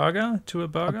burger to a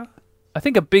burger? I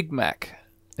think a Big Mac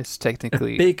is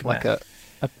technically a Big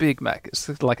Mac.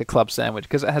 It's like a club sandwich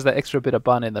because it has that extra bit of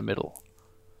bun in the middle.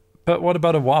 But what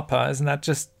about a Whopper? Isn't that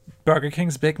just Burger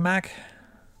King's Big Mac?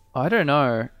 I don't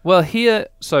know. Well, here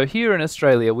in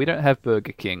Australia, we don't have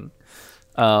Burger King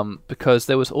because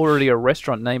there was already a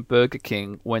restaurant named Burger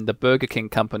King when the Burger King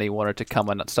company wanted to come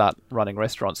and start running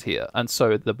restaurants here. And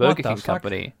so the Burger King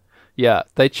company,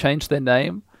 they changed their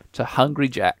name to Hungry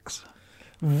Jack's.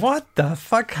 What the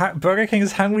fuck? Burger King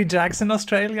is Hungry Jack's in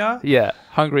Australia? Yeah,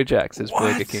 Hungry Jack's is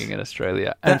Burger King in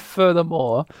Australia. And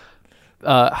furthermore...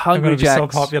 Hungry Jack's. I'm going to be so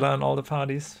popular in all the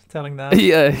parties telling that.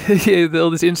 Yeah, all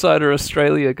this insider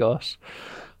Australia goss.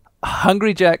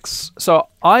 Hungry Jack's. So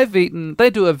I've eaten.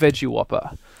 They do a veggie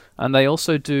Whopper, and they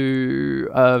also do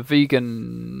a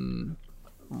vegan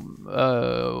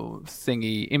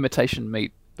thingy, imitation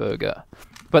meat burger.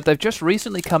 But they've just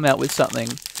recently come out with something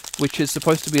which is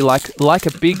supposed to be like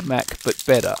a Big Mac but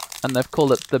better, and they've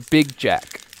called it the Big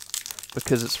Jack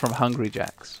because it's from Hungry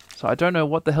Jack's. So I don't know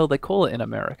what the hell they call it in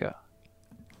America.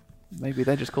 Maybe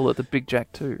they just call it the Big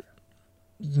Jack too.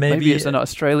 Maybe it's an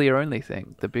Australia-only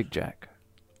thing, the Big Jack.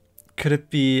 Could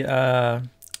it be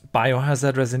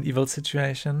Biohazard Resident Evil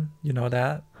situation? You know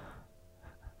that?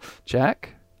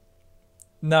 Jack?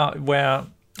 No,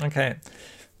 okay.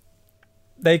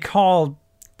 They call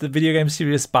the video game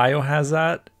series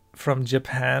Biohazard from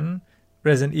Japan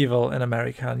Resident Evil in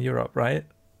America and Europe, right?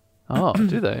 Oh,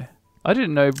 do they? I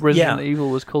didn't know Resident Evil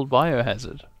was called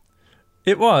Biohazard.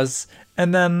 It was.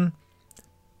 And then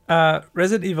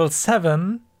Resident Evil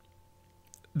 7,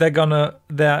 they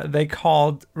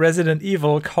called Resident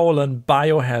Evil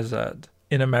Biohazard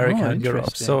in America and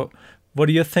Europe. So what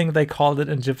do you think they called it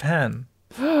in Japan?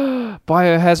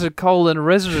 Biohazard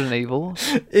Resident Evil.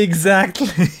 Exactly.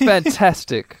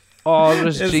 Fantastic. Oh,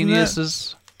 those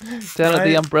geniuses down at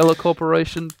the Umbrella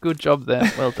Corporation. Good job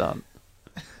there. Well done.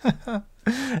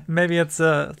 Maybe it's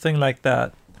a thing like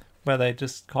that where they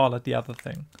just call it the other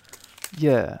thing.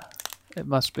 Yeah, it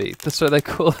must be. So they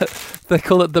call it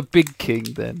the Big King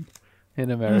then in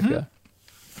America.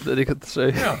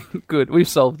 Good. We've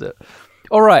solved it.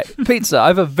 All right, Pizza. I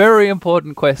have a very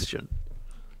important question.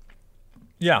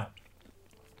 Yeah.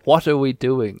 What are we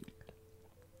doing?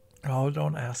 Oh,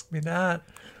 don't ask me that.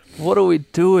 What are we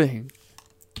doing?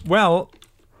 Well,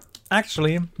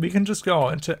 actually, we can just go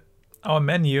into our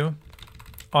menu,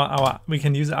 we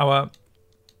can use our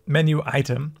menu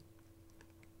item.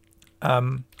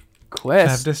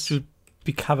 Quests. Have this to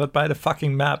be covered by the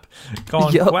fucking map. Go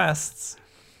on quests,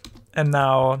 and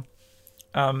now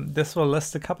this will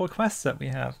list a couple quests that we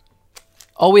have.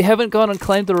 Oh, we haven't gone and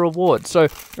claimed the reward. So,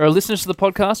 our listeners to the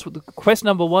podcast, quest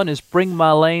number 1 is bring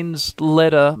Marlena's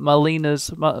letter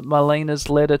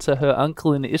to her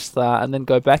uncle in Isthar, and then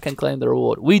go back and claim the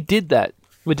reward. We did that.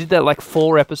 We did that like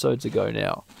 4 episodes ago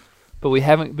now, but we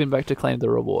haven't been back to claim the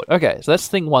reward. Okay, so that's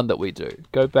thing 1 that we do.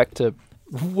 Go back to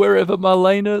wherever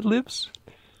Marlena lives.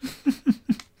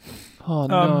 Oh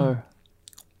no!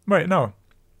 Wait, no.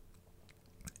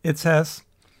 It says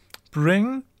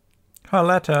bring her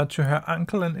letter to her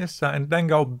uncle in Isthar and then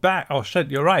go back. Oh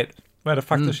shit, you're right. Where the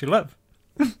fuck does she live?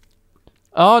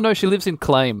 Oh no, she lives in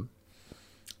Claim.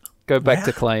 Go back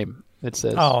to Claim, it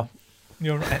says. Oh,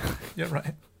 you're right. You're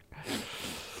right.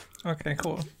 Okay,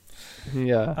 cool.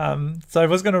 Yeah. So I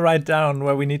was going to write down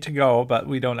where we need to go, but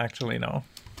we don't actually know.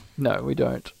 No, we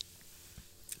don't.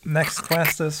 Next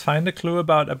quest is find a clue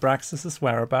about Abraxas'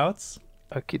 whereabouts.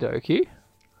 Okie dokie.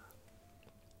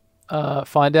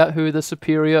 Find out who the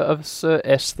superior of Sir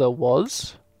Esther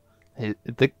was.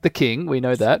 The king, we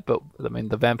know that, but I mean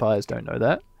the vampires don't know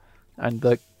that. And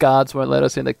the guards won't let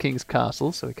us in the king's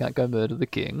castle, so we can't go murder the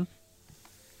king.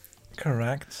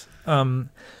 Correct.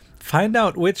 Find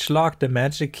out which lock the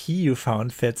magic key you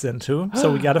found fits into.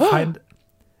 So we gotta find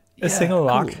a single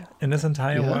lock in this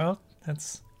entire world.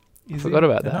 That's easy. Forgot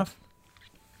about that.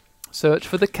 Search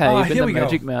for the cave in the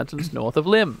Magic Mountains north of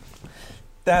Lim.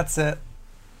 That's it.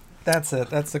 That's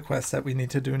the quest that we need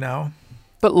to do now.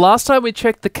 But last time we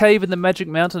checked the cave in the Magic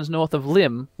Mountains north of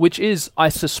Lim, which is, I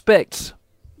suspect,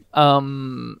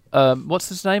 what's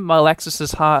his name?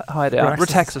 Mylaxis's hideout.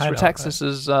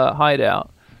 Retaxis's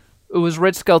hideout. It was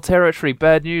Red Skull territory.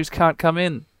 Bad news, can't come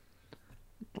in.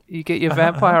 You get your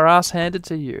vampire ass handed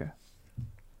to you.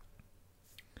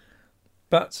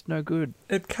 But it's no good.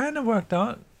 It kind of worked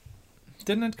out.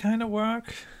 Didn't it kind of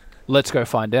work? Let's go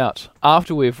find out.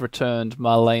 After we've returned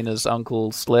Marlena's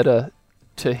uncle's letter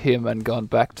to him and gone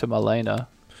back to Marlena.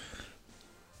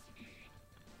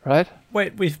 Right?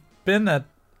 Wait, we've been at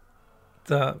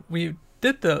we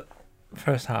did the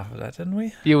first half of that, didn't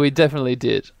we? Yeah, we definitely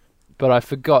did. But I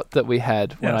forgot that we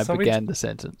had when I began the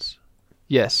sentence.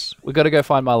 Yes, we got to go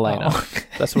find Marlena. Oh, okay.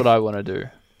 That's what I want to do.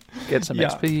 Get some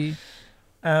XP.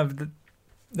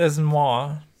 There's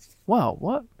more. Wow,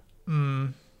 what?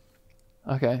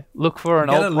 Okay, look for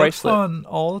an old bracelet. Look for an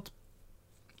old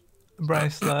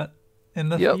bracelet in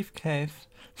the thief cave.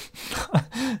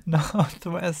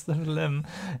 Northwest of Lim,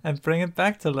 and bring it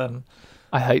back to Lim.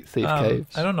 I hate thief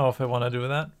caves. I don't know if I want to do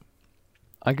that.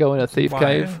 I go in a thief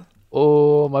cave.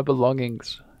 Oh, my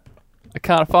belongings. I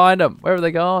can't find them. Where have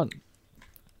they gone?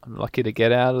 I'm lucky to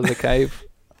get out of the cave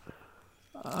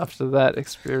after that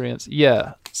experience.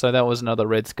 Yeah, so that was another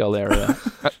Red Skull area.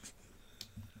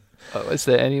 Is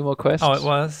there any more quests? Oh, it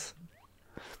was.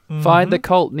 Find the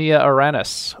cult near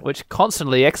Uranus, which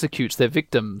constantly executes their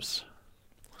victims.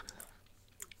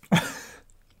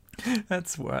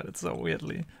 That's worded so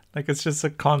weirdly. Like it's just a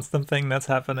constant thing that's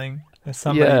happening. There's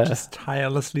somebody just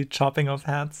tirelessly chopping off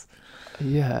heads.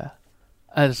 Yeah.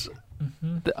 I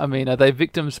mean, are they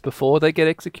victims before they get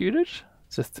executed?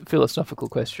 It's a philosophical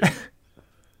question.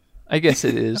 I guess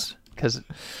it is, because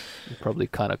you're probably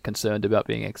kind of concerned about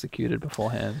being executed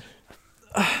beforehand.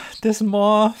 There's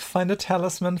more. Find a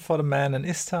talisman for the man in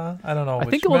Istar. I don't know I which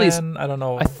think all man. these. I don't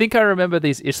know. I think I remember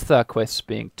these Isthar quests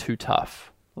being too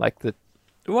tough. Like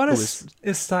What is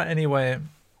Istar anyway?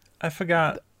 I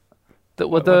forgot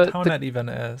what town that even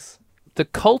is. The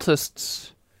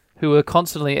cultists who were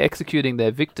constantly executing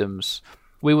their victims,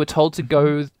 we were told to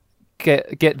go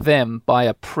get them by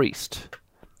a priest,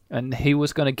 and he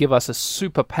was going to give us a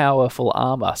super powerful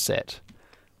armor set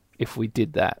if we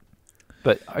did that.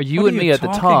 But you and me at the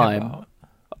time,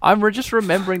 I'm just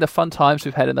remembering the fun times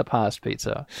we've had in the past,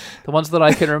 Pizza. The ones that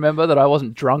I can remember that I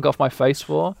wasn't drunk off my face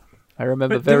for, I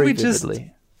remember very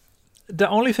vividly. The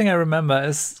only thing I remember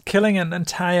is killing an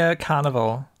entire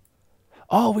carnival.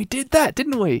 Oh, we did that,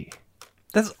 didn't we?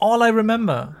 That's all I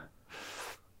remember.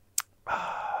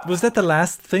 Was that the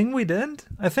last thing we did?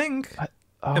 I think it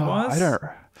was. I don't know.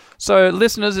 So,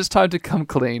 listeners, it's time to come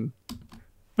clean.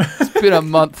 It's been a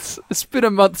month. It's been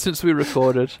a month since we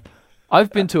recorded.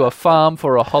 I've been to a farm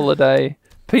for a holiday.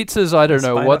 Pizza's, I don't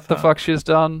know what the fuck she's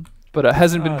done, but it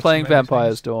hasn't been playing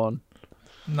Vampire's Dawn.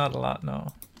 Not a lot,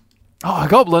 no. Oh, a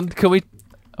goblin.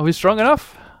 Are we strong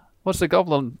enough? What's the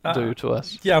goblin do to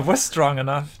us? Yeah, we're strong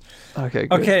enough. Okay,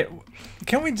 good. Okay,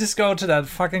 can we just go to that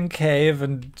fucking cave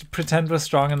and pretend we're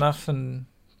strong enough and...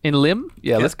 In Lim?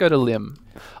 Yeah, let's go to Lim.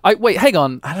 Wait, hang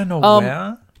on. I don't know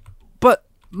where. But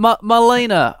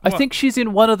Marlena, I think she's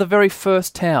in one of the very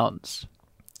first towns.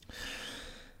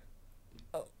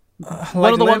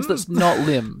 One of the ones that's not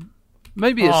Lim.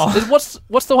 Maybe it's...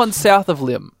 What's the one south of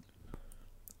Lim?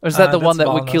 Or is that the one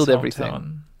that we killed everything?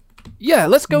 Hometown. Yeah,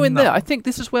 let's go in there. I think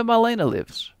this is where Marlena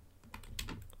lives.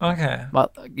 Okay.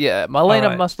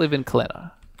 Marlena must live in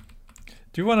Klenna.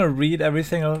 Do you want to read every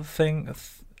single thing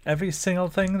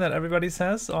that everybody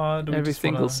says, or do we every just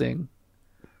single thing?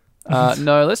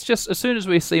 No, let's just, as soon as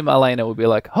we see Marlena, we'll be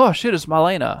like, oh shit, it's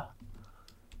Marlena.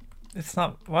 It's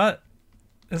not, what?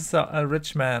 It's a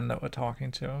rich man that we're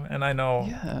talking to, and I know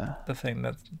the thing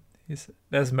that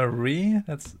there's Marie.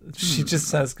 She just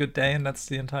says good day, and that's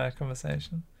the entire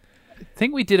conversation. I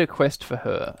think we did a quest for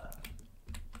her.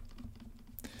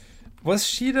 Was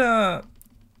she the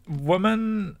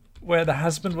woman where the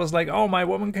husband was like, "Oh, my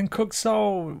woman can cook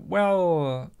so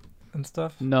well," and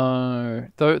stuff? No,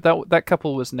 that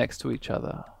couple was next to each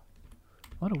other.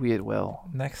 What a weird well.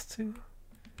 Next to?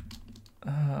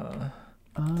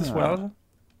 This well?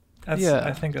 That's,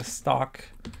 I think, a stock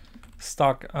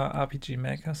RPG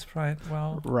Maker sprite.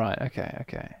 Well, right.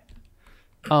 Okay.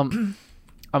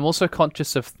 I'm also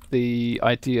conscious of the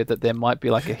idea that there might be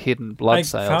like a hidden blood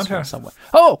salesman somewhere.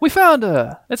 Oh, we found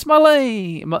her! It's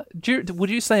Marlene. Would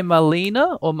you say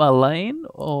Marlena or Marlene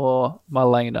or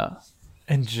Marlena?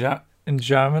 In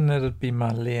German, it'd be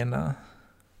Marlena.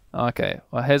 Okay,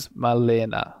 well, here's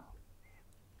Marlena.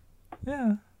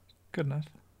 Yeah, good enough.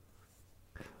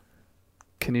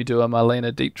 Can you do a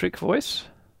Marlena Dietrich voice?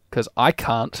 Because I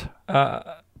can't.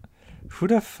 Who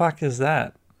the fuck is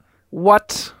that?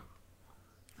 What?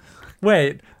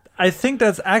 Wait, I think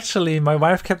that's actually, my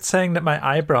wife kept saying that my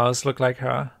eyebrows look like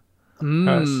her.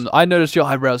 I noticed your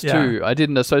eyebrows too. I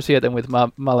didn't associate them with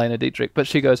Marlena Dietrich, but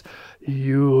she goes,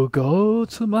 "You go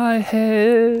to my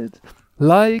head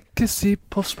like a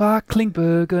sip of sparkling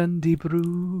burgundy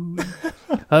brew,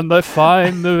 and I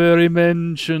find the very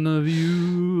mention of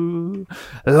you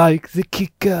like the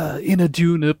kicker in a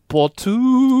Dune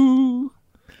Porto."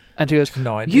 And she goes,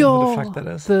 "No idea who the fuck that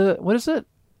is." What is it?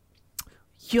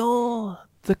 "You're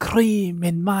the cream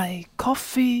in my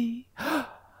coffee.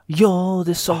 You're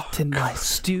the salt in my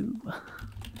stew.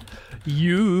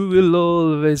 You will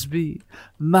always be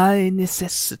my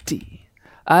necessity.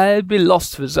 I'd be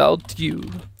lost without you.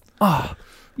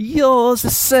 You're the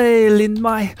sail in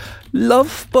my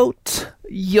love boat.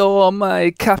 You're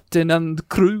my captain and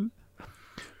crew.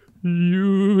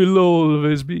 You will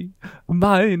always be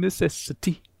my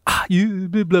necessity. You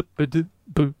be blah, blah, blah,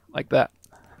 blah," like that.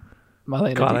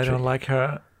 Marlena God, Dietrich. I don't like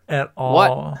her at all.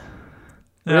 What?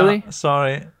 Yeah, Really?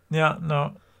 Sorry. Yeah,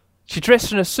 no. She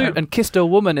dressed in a suit and kissed a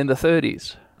woman in the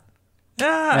 30s.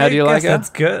 Yeah, How do you like her? That's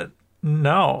good.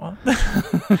 No.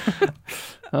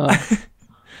 No,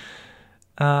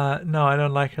 I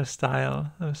don't like her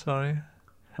style. I'm sorry.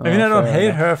 I mean, I don't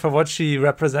hate her for what she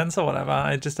represents or whatever.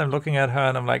 I'm looking at her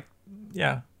and I'm like,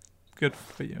 yeah, good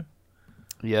for you.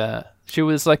 Yeah. She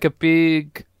was like a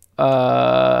big, one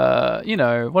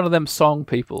of them song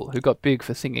people who got big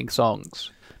for singing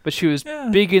songs. But she was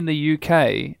big in the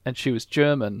UK and she was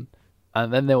German.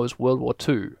 And then there was World War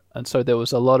II. And so there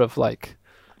was a lot of like,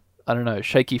 I don't know,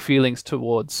 shaky feelings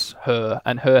towards her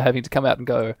and her having to come out and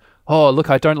go, "Oh, look,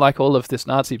 I don't like all of this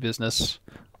Nazi business.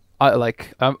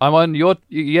 I'm on your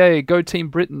yay, go Team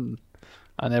Britain,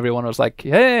 and everyone was like,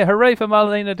 hey, hooray for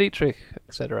Marlene Dietrich,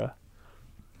 etc.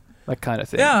 That kind of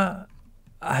thing. Yeah,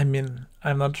 I mean,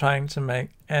 I'm not trying to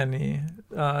make any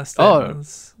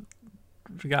statements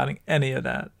regarding any of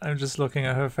that. I'm just looking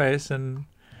at her face and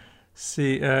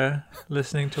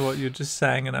listening to what you just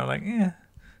sang, and I'm like, yeah.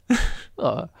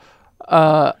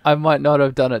 I might not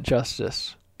have done it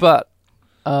justice, but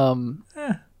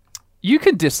you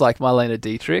can dislike Marlene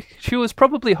Dietrich. She was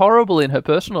probably horrible in her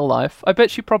personal life. I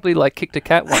bet she probably kicked a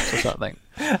cat once or something.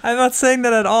 I'm not saying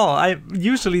that at all. I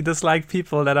usually dislike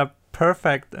people that are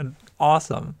perfect and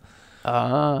awesome.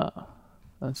 Ah,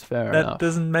 that's fair enough. That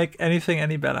doesn't make anything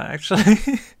any better, actually.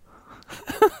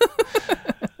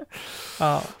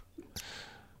 What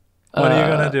are you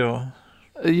gonna do?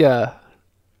 Yeah,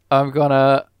 I'm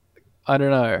gonna, I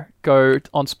don't know, go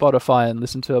on Spotify and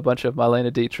listen to a bunch of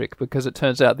Marlene Dietrich, because it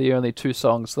turns out the only 2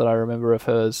 songs that I remember of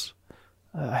hers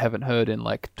I haven't heard in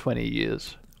 20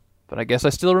 years. But I guess I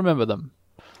still remember them.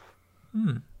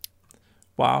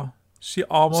 Wow. She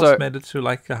almost made it to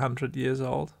 100 years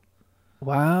old.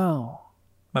 Wow.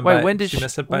 Wait, when did she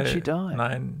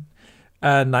die?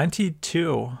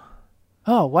 92.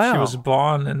 Oh, wow. She was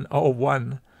born in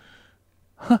 01.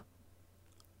 Huh.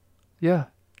 Yeah.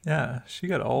 Yeah, she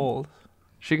got old.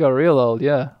 She got real old,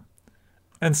 yeah.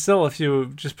 And still, if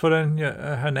you just put in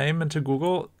her name into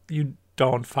Google, you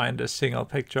don't find a single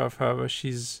picture of her where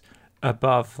she's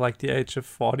above the age of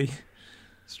 40.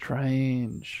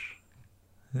 Strange.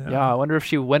 Yeah, I wonder if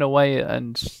she went away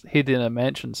and hid in a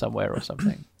mansion somewhere or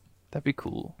something. That'd be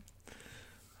cool.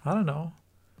 I don't know.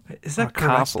 Is that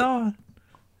correct though?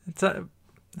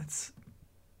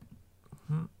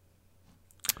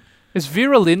 Is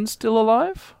Vera Lynn still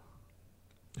alive?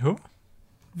 Who?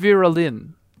 Vera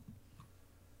Lynn.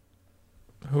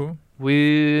 Who?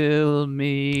 We'll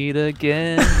meet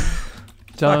again.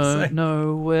 Don't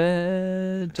know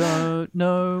where, don't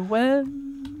know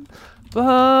when,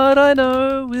 but I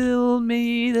know we'll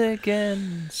meet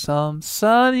again some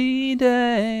sunny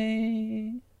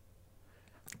day.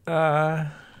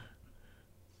 Yeah,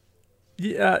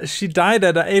 she died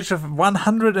at the age of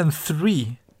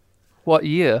 103. What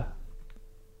year?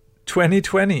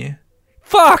 2020.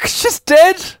 Fuck, she's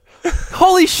dead!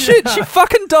 Holy shit, she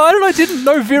fucking died and I didn't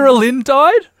know Vera Lynn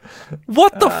died?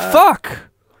 What the fuck?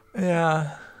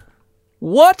 Yeah.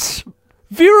 What?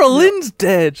 Vera Lynn's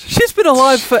dead. She's been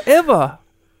alive forever.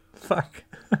 Fuck.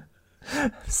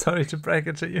 Sorry to break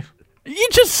it to you. You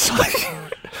just...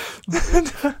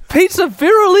 Pizza,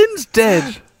 Vera Lynn's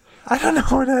dead. I don't know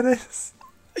what that is.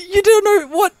 You don't know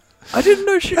what? I didn't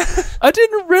know she... I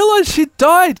didn't realize she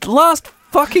died last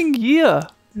fucking year.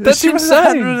 That's she was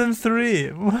insane.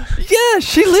 103. Yeah,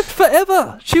 she lived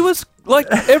forever. She was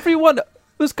everyone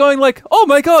was going oh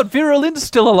my god, Vera Lynn's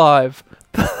still alive.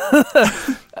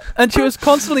 And she was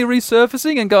constantly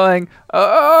resurfacing and going,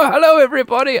 oh, hello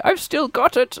everybody, I've still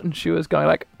got it. And she was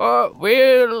going oh,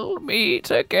 we'll meet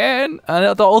again.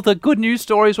 And all the good news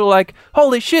stories were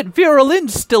holy shit, Vera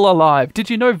Lynn's still alive. Did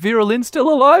you know Vera Lynn's still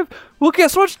alive? Well,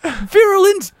 guess what? Vera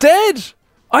Lynn's dead.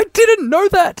 I didn't know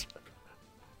that.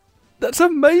 That's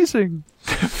amazing.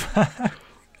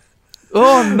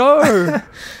 Oh no.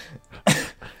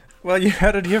 Well, you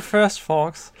heard it here first,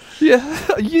 folks.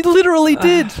 Yeah, you literally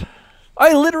did.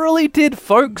 I literally did,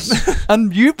 folks.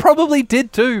 And you probably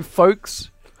did too,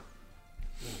 folks.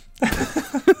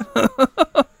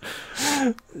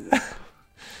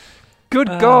 Good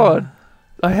God.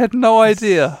 I had no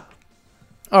idea.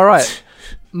 All right.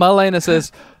 Marlena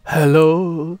says,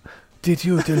 hello. Did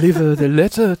you deliver the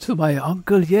letter to my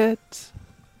uncle yet?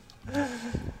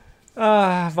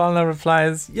 Valna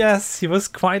replies, yes, he was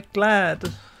quite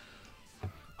glad.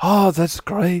 Oh, that's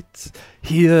great.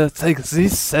 Here, take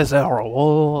this as a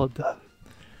reward.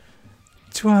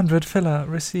 200 filler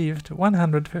received,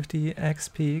 150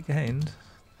 XP gained.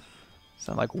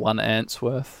 Sound like 1 ant's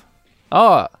worth.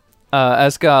 Oh,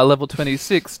 Asgar level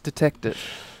 26 detected.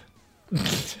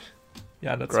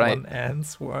 Yeah, that's great. 1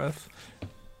 ant's worth.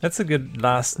 That's a good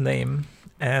last name,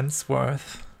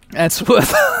 Answorth.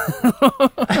 Answorth.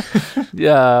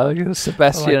 Yeah, like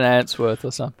Sebastian Answorth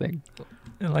or something.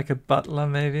 Like a butler,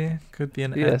 maybe. Could be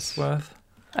an Answorth.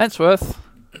 Answorth.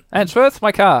 Answorth,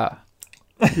 my car.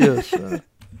 Yes.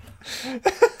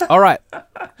 All right.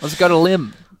 Let's go to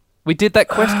Lim. We did that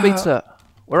quest pizza.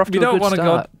 We're off to a good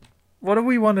start. What do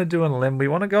we want to do in Lim? We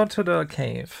want to go to the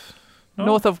cave. No?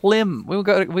 North of Lim. We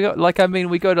go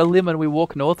to Lim and we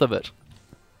walk north of it.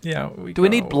 Yeah. Do we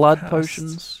need blood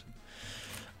potions?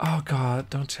 Oh God!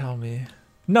 Don't tell me.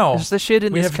 No. Is the shit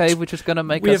in this cave which is gonna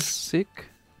make us sick?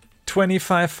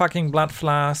 25 fucking blood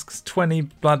flasks, 20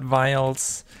 blood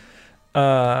vials,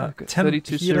 Okay, 10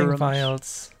 32 healing serums.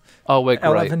 vials, Oh, we're great.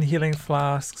 11 healing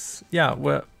flasks. Yeah,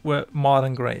 we're more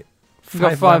than great. We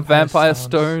got 5 vampire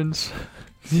stones.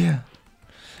 Yeah.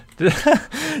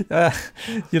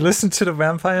 You listen to the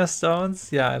vampire stones?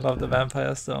 Yeah, I love the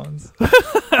vampire stones.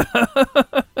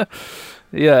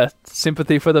 Yeah,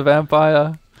 sympathy for the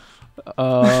vampire.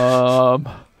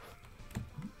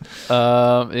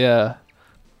 Yeah.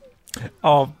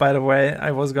 Oh, by the way,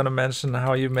 I was gonna mention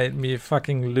how you made me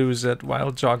fucking lose it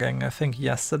while jogging, I think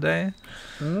yesterday.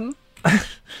 Hmm?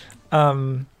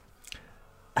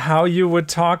 How you were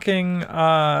talking,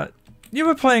 you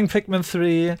were playing Pikmin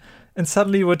 3, and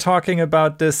suddenly you were talking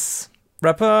about this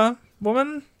rapper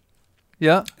woman,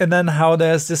 Yeah. and then how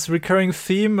there's this recurring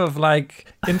theme of like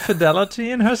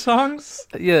infidelity in her songs.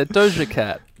 Yeah, Doja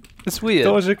Cat. It's weird.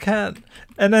 Doja Cat.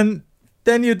 And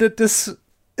then you did this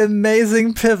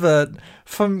amazing pivot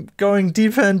from going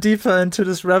deeper and deeper into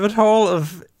this rabbit hole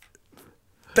of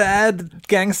bad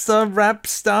gangster rap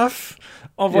stuff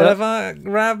or whatever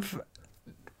rap,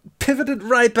 pivoted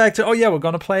right back to, oh yeah, we're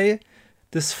gonna play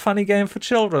this funny game for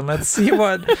children. Let's see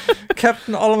what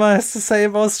Captain Oliver has to say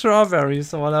about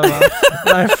strawberries or whatever. And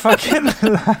I fucking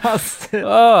lost it.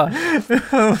 Oh,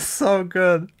 It was so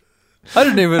good. I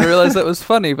didn't even realize that was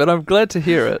funny, but I'm glad to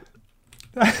hear it.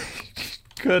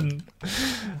 Couldn't.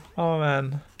 Oh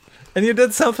man. And you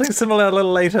did something similar a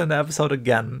little later in the episode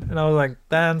again. And I was like,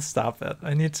 Dan, stop it.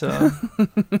 I need to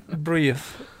breathe.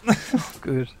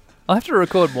 Good. I'll have to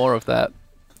record more of that.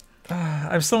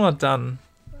 I'm still not done.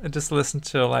 I just listened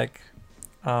to like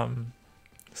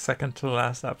second to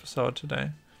last episode today.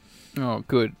 Oh,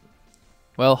 good.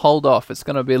 Well, hold off. It's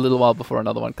going to be a little while before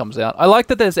another one comes out. I like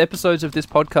that there's episodes of this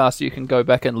podcast you can go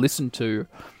back and listen to.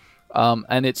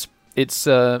 And it's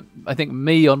I think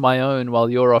me on my own while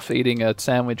you're off eating a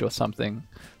sandwich or something,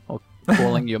 or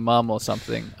calling your mum or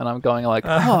something, and I'm going like,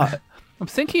 I'm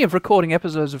thinking of recording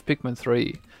episodes of Pikmin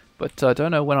 3, but I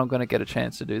don't know when I'm going to get a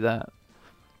chance to do that.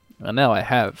 And now I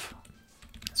have.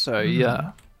 So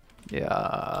yeah,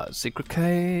 Secret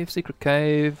Cave.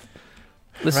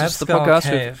 Listen to the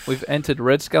podcast. We've entered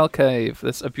Red Skull Cave.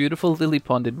 There's a beautiful lily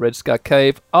pond in Red Skull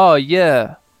Cave. Oh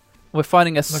yeah, we're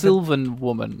finding a Sylvan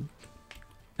woman.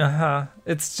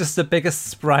 It's just the biggest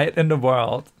sprite in the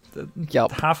world.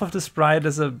 Yep. Half of the sprite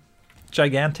is a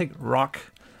gigantic rock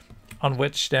on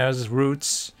which there's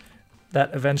roots that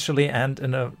eventually end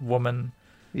in a woman.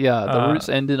 Yeah, the roots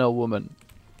end in a woman.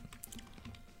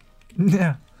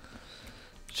 Yeah.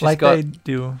 They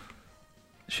do.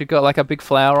 She got like a big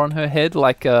flower on her head,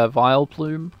 like a vial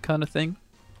plume kind of thing.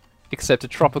 Except a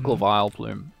tropical vial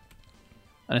plume.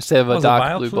 And instead of a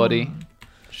dark blue body,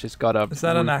 she's got a Is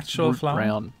that an actual flower?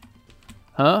 Round.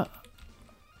 Huh?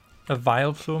 A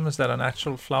vial plume? Is that an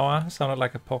actual flower? Sounded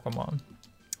like a Pokemon.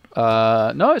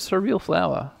 No, it's a real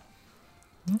flower.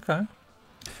 Okay.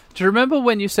 Do you remember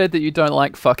when you said that you don't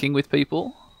like fucking with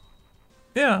people?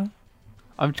 Yeah.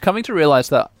 I'm coming to realize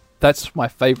that that's my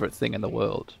favorite thing in the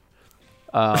world.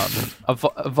 A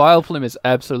Vileplume is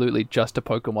absolutely just a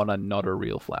Pokemon and not a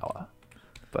real flower.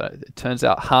 But it turns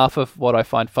out half of what I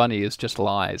find funny is just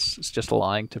lies. It's just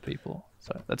lying to people.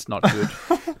 So that's not good.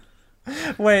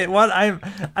 Wait, what? I'm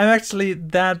actually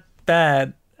that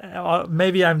bad. Or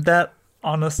maybe I'm that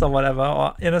honest or whatever,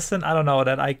 or innocent. I don't know,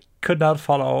 that I could not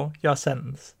follow your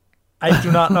sentence. I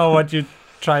do not know what you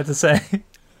tried to say.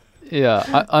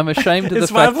 Yeah, I'm ashamed of the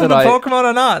Is fact that Vileplume a Pokemon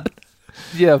or not?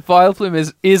 Yeah,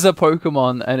 Vileplume is a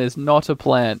Pokemon and is not a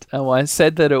plant. And when I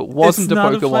said that it wasn't a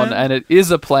Pokemon and it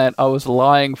is a plant, I was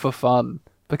lying for fun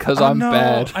because I'm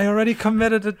bad. I already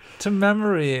committed it to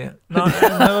memory. No,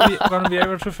 I'm never going to be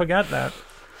able to forget that.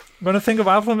 I'm going to think of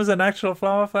Vileplume as an actual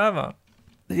flower forever.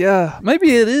 Yeah,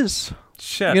 maybe it is.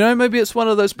 Shit. You know, maybe it's one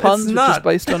of those puns which is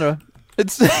based on a...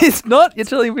 It's not? You're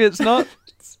telling me it's not?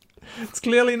 It's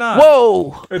clearly not.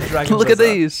 Whoa! Look at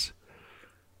these.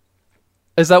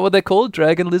 Is that what they're called?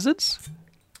 Dragon lizards?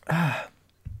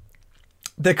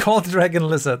 They're called dragon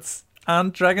lizards.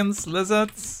 Aren't dragons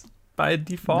lizards by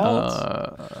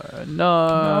default?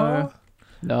 No.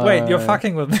 Wait, you're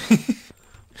fucking with me.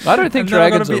 I don't think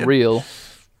dragons are real.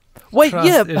 Wait,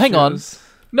 yeah, hang on.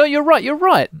 No, you're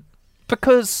right.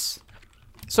 Because...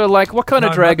 So, like, what kind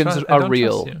of dragons are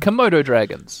real? Komodo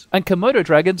dragons. And Komodo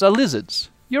dragons are lizards.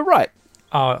 You're right.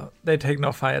 Oh, they take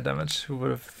no fire damage. Who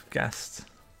would have guessed?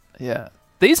 Yeah.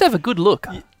 These have a good look.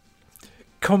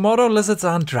 Komodo lizards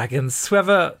aren't dragons.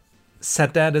 Whoever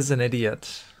said that is an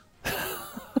idiot.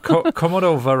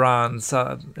 Komodo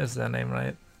varans is their name,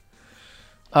 right?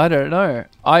 I don't know.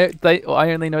 I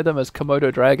only know them as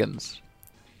Komodo dragons.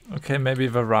 Okay, maybe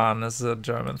varan is a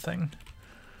German thing.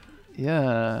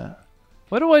 Yeah.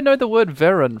 Where do I know the word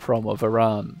Varen from, or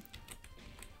Varan?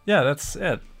 Yeah, that's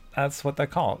it. That's what they're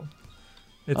called.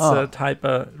 It's a type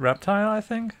of reptile, I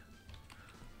think.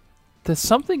 There's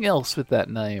something else with that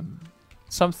name.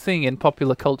 Something in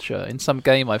popular culture, in some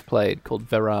game I've played called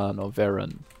Veran or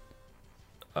Varen.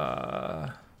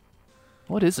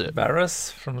 What is it?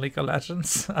 Varus from League of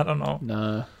Legends? I don't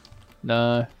know.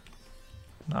 No.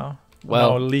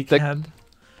 Well, no, League head?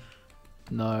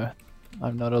 No,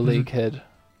 I'm not a League head.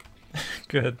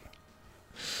 Good.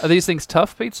 Are these things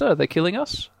tough, Pizza? Are they killing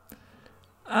us?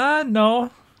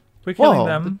 No. We're killing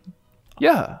them.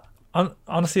 Yeah.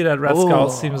 Honestly, that Red Skull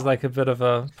seems like a bit of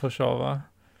a pushover.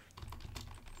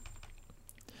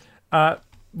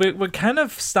 We're kind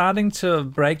of starting to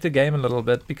break the game a little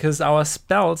bit because our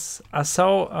spells are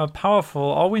so powerful.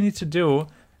 All we need to do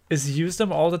is use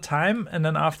them all the time, and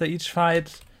then after each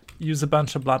fight, use a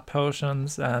bunch of blood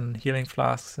potions and healing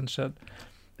flasks and shit.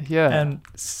 Yeah. And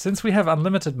since we have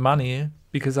unlimited money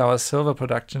because our silver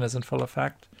production is in full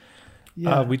effect,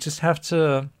 we just have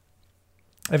to.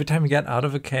 Every time we get out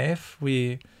of a cave,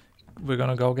 we're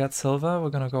gonna go get silver. We're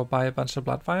gonna go buy a bunch of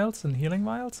blood vials and healing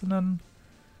vials, and then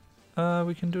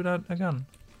we can do that again.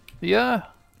 Yeah.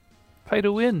 Pay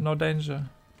to win. No danger.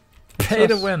 Pay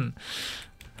to win.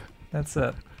 That's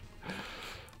it.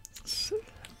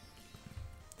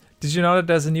 Did you know that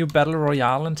there's a new battle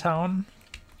royale in town?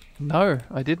 No,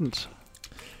 I didn't.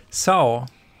 So,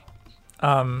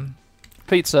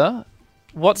 Pizza,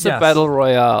 what's a battle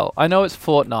royale? I know it's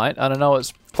Fortnite, and I know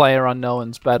it's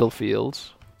PlayerUnknown's Battlefield.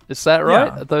 Is that right?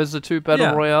 Yeah. Are those the two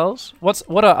battle royales? What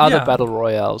are other battle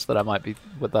royales that I might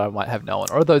have known,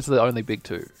 or are those the only big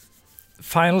two?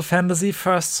 Final Fantasy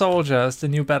First Soldier is the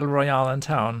new battle royale in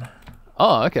town.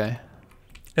 Oh, okay.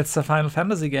 It's a Final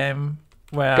Fantasy game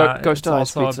where Ghost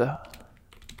Eyes Pizza.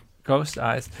 Ghost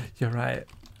Eyes. You're right.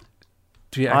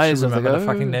 Do you actually remember the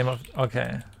fucking name of?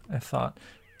 Okay, I thought.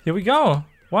 Here we go.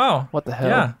 Wow. What the hell?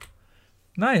 Yeah.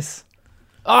 Nice.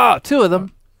 Two of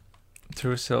them.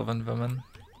 Two Sylvan women.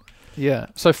 Yeah.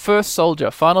 So First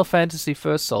Soldier, Final Fantasy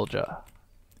First Soldier.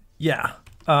 Yeah.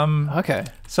 Okay.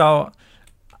 So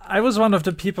I was one of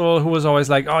the people who was always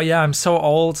like, oh yeah, I'm so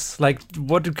old. Like,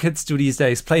 what do kids do these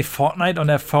days? Play Fortnite on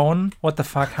their phone? What the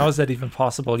fuck? How is that even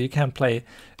possible? You can't play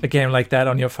a game like that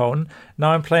on your phone.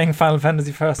 Now I'm playing Final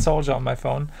Fantasy First Soldier on my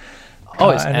phone. Oh,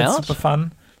 it's and out? It's super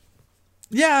fun.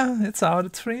 Yeah, it's out.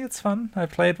 It's free. It's fun. I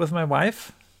play it with my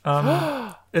wife.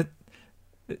 It's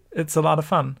a lot of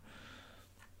fun.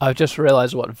 I've just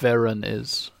realized what Varen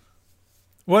is.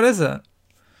 What is it?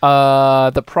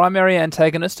 The primary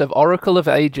antagonist of Oracle of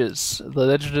Ages, the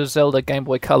Legend of Zelda Game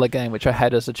Boy Color game, which I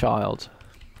had as a child.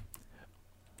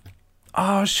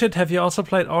 Oh shit, have you also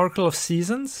played Oracle of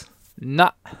Seasons?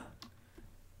 Nah.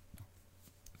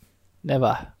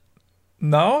 Never.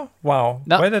 No? Wow.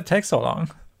 No. Why did it take so long?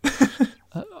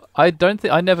 I don't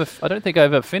think I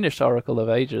ever finished Oracle of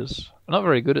Ages. I'm not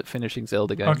very good at finishing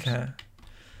Zelda games. Okay.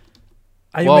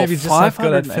 Are you maybe just not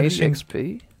good at finishing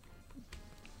XP?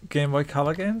 Game Boy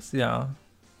Color games? Yeah.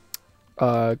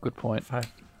 Good point. 5.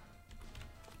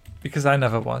 Because I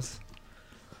never was.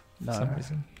 No. For some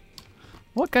reason.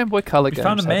 What Game Boy Color games? We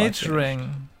found a mage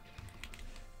ring.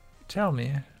 Tell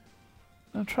me.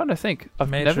 I'm trying to think. I've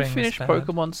never finished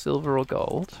Pokemon Silver or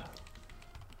Gold.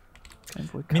 Game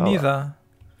Boy Color. Me neither.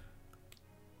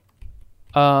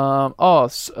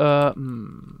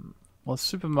 Well,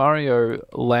 Super Mario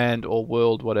Land or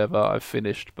World, whatever, I've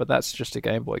finished, but that's just a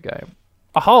Game Boy game.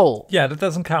 A hole! Yeah, that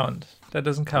doesn't count.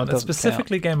 It's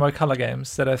specifically Game Boy Color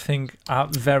games that I think are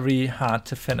very hard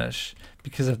to finish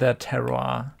because of their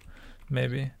terroir,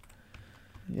 maybe.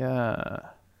 Yeah.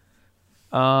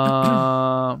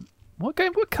 What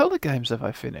Game Boy Color games have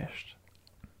I finished?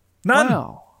 None!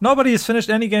 Wow. Nobody has finished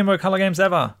any Game Boy Color games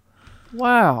ever.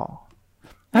 Wow.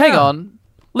 Hang on.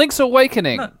 Link's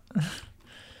Awakening. No.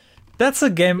 That's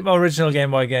a original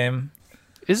Game Boy game.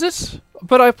 Is it?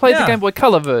 But I played the Game Boy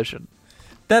Color version.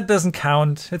 That doesn't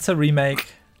count. It's a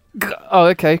remake. Oh,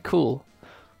 okay, cool.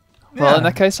 Well, in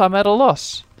that case, I'm at a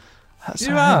loss.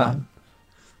 You are.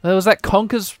 There was that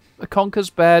Conker's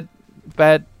Bad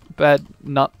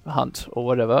Nut Hunt or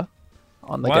whatever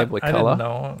on the Game Boy Color. I didn't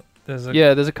know.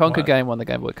 There's a Conker game on the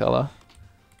Game Boy Color.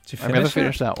 Did you finish I never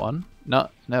finished that one. No,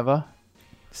 never.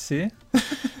 See?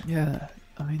 Yeah,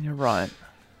 I mean, you're right.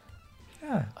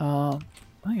 Yeah. Hang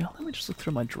on, let me just look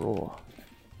through my drawer.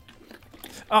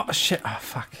 Oh, shit. Oh,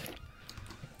 fuck.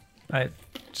 I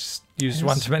just used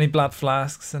one too many blood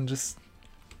flasks and just...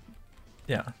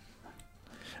 Yeah.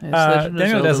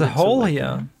 Daniel, there's a hole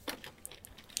here.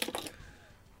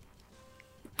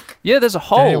 Yeah, there's a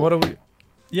hole. Daniel, what are we...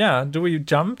 Yeah, do we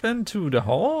jump into the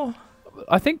hole?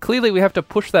 I think clearly we have to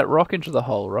push that rock into the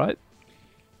hole, right?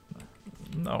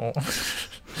 No.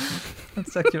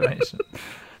 That's accurate.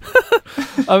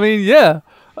 I mean, yeah.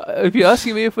 If you're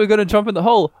asking me if we're going to jump in the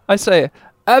hole, I say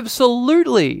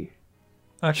absolutely.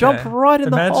 Okay. Jump right in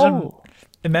the hole.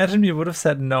 Imagine you would have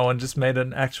said no and just made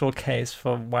an actual case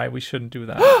for why we shouldn't do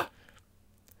that.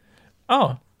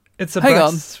 Oh, it's a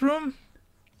bathroom?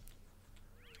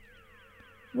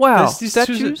 Wow,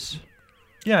 statues?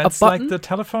 Yeah, it's like the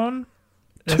telephone.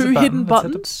 There's 2 hidden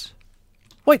buttons?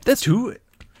 Wait, there's... 2?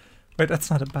 Wait,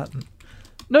 that's not a button.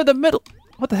 No, the middle...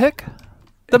 What the heck?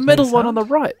 The middle one on the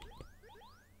right.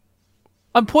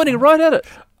 I'm pointing right at it.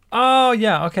 Oh,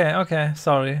 yeah, okay.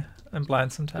 Sorry, I'm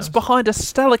blind sometimes. It's behind a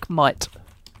stalagmite.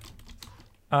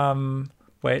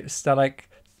 Wait,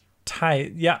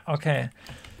 stalactite. Yeah, okay.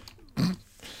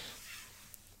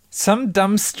 Some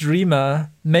dumb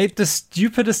streamer made the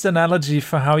stupidest analogy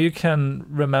for how you can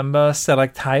remember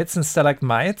stalactites and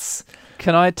stalagmites.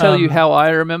 Can I tell you how I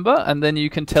remember? And then you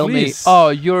can tell me,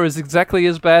 you're exactly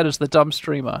as bad as the dumb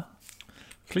streamer.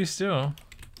 Please do.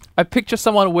 I picture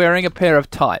someone wearing a pair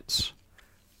of tights,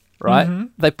 right? Mm-hmm.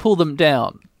 They pull them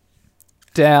down,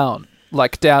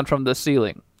 like down from the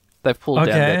ceiling. They've pulled down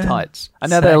their tights.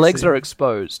 And now their legs are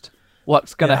exposed.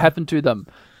 What's going to happen to them?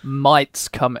 Mites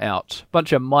come out.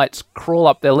 Bunch of mites crawl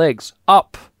up their legs.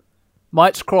 Up.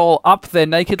 Mites crawl up their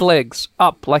naked legs.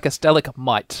 Up like a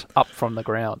stalagmite. Up from the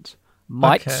ground.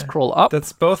 Mites crawl up.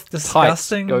 That's both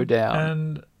disgusting go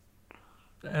down.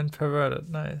 and perverted.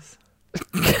 Nice.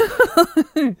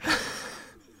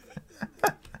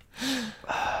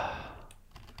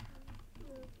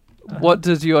 What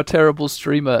does your terrible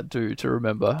streamer do to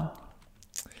remember?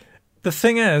 The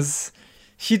thing is,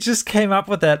 he just came up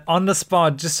with that on the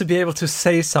spot just to be able to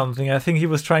say something. I think he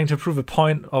was trying to prove a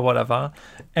point or whatever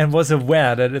and was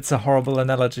aware that it's a horrible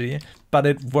analogy, but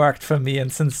it worked for me,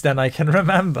 and since then I can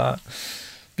remember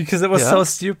because it was so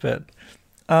stupid.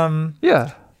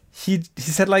 He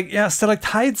said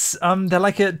stalactites, they're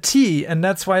like a T, and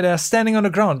that's why they're standing on the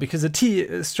ground, because a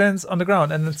T stands on the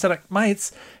ground, and the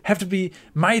stalagmites have to be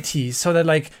mighty, so they're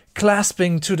like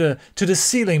clasping to the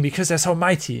ceiling because they're so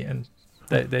mighty. And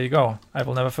there you go. I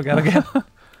will never forget again.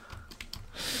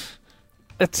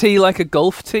 A T like a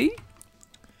golf tee?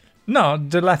 No,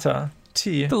 the letter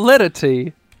T. The letter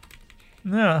T.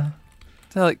 Yeah.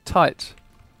 They're like tight.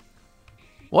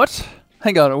 What?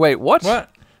 Hang on, wait, what? What?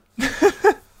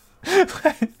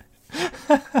 I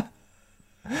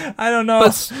don't know.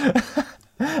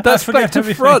 That's back to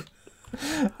front.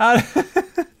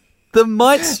 The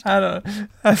mites.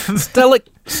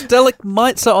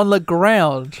 Stalagmites are on the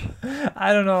ground.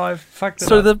 I don't know. I fucked it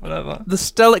so up. Whatever. The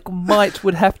stalagmite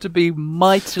would have to be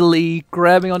mightily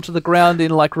grabbing onto the ground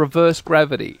in like reverse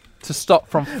gravity to stop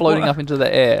from floating up into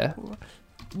the air.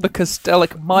 Because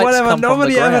stalagmites come from the ground.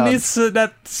 Nobody ever needs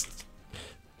to.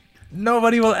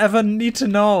 Nobody will ever need to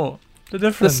know the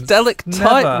difference. The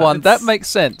stalactite one, that makes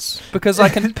sense. Because I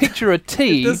can picture a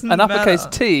T, an uppercase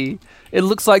T. It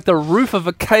looks like the roof of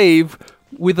a cave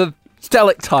with a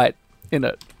stalactite in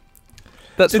it.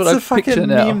 That's what I picture now. It's a fucking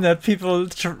meme that people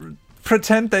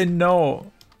pretend they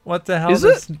know what the hell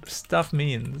this stuff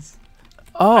means.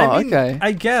 Oh, okay.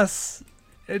 I guess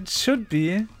it should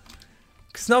be.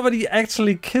 Because nobody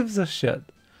actually gives a shit.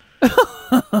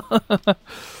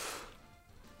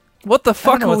 What the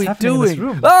fuck are we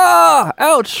doing? Ah!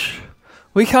 Ouch!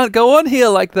 We can't go on here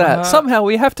like that. Somehow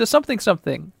we have to something.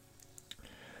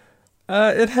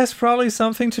 It has probably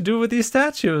something to do with these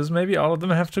statues. Maybe all of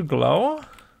them have to glow?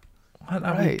 What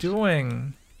are we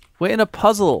doing? We're in a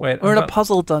puzzle. We're in a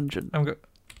puzzle dungeon.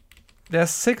 There's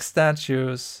 6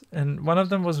 statues, and one of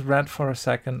them was red for a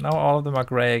second. Now all of them are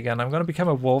gray again. I'm going to become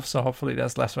a wolf, so hopefully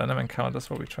there's less random encounters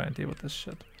while we try and deal with this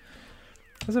shit.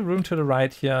 There's a room to the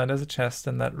right here, and there's a chest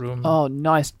in that room. Oh,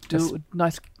 nice, dude.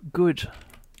 Nice, good.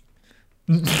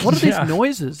 What are these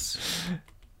noises?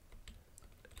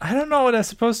 I don't know. They're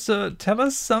supposed to tell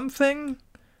us something.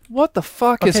 What the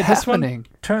fuck is happening?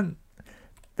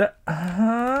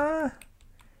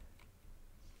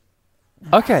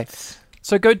 Okay,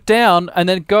 so go down and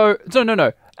then go.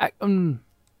 No.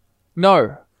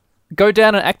 No. Go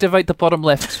down and activate the bottom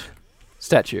left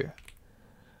statue.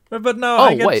 But no,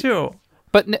 I get you.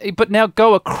 But now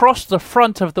go across the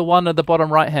front of the one at the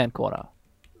bottom right-hand corner.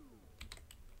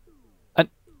 And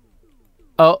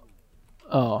oh.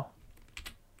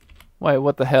 Wait,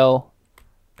 what the hell?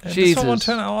 Jesus. Does someone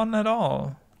turn on at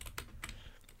all?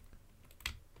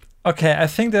 Okay, I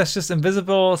think there's just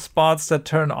invisible spots that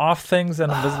turn off things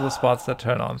and invisible spots that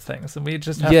turn on things, and we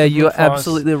just have to you're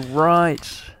absolutely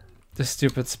right. The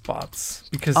stupid spots,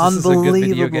 because this is a good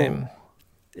video game.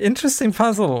 Interesting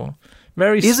puzzle.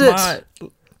 Very smart.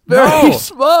 Very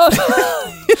smart.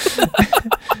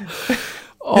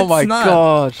 Oh my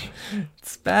god.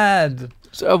 It's bad.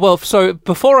 So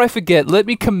before I forget, let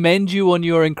me commend you on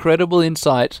your incredible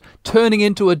insight. Turning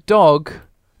into a dog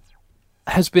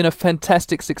has been a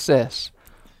fantastic success.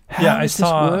 How is this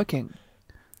working?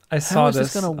 I saw How is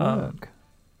this going to work?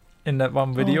 In that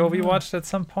one video we watched at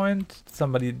some point.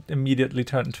 Somebody immediately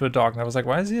turned into a dog, and I was like,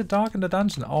 why is he a dog in the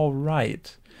dungeon? Oh,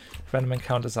 right. Random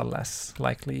encounters are less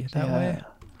likely that way.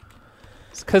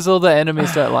 It's because all the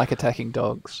enemies don't like attacking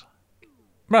dogs.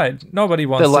 Right. Nobody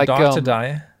wants the dog to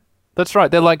die. That's right.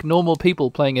 They're like normal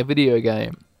people playing a video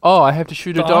game. Oh, I have to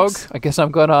shoot a dog? I guess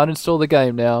I'm going to uninstall the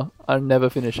game now. I'll never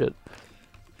finish it.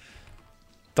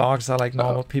 Dogs are like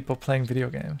normal people playing video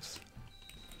games.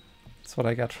 That's what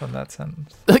I got from that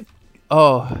sentence.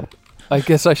 Oh, I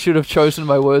guess I should have chosen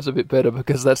my words a bit better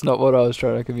because that's not what I was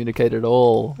trying to communicate at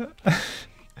all.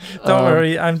 Don't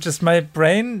worry. I'm just my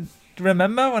brain.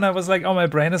 Remember when I was like, oh, my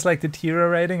brain is like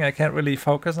deteriorating. I can't really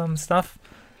focus on stuff.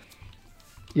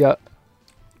 Yeah.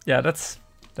 Yeah, that's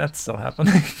still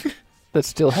happening. That's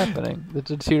still happening. The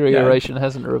deterioration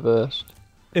hasn't reversed.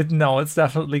 It's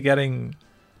definitely getting...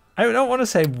 I don't want to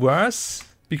say worse,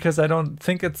 because I don't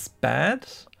think it's bad.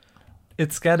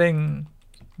 It's getting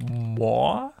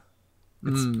more.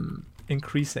 It's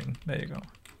increasing. There you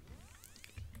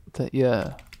go.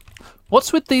 Yeah.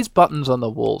 What's with these buttons on the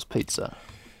walls, Pizza?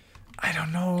 I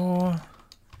don't know.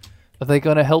 Are they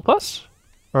going to help us?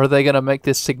 Or are they going to make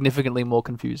this significantly more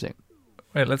confusing?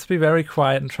 Wait, let's be very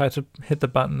quiet and try to hit the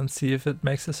button and see if it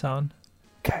makes a sound.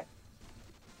 Okay.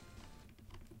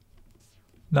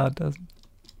 No, it doesn't.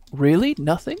 Really?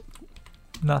 Nothing?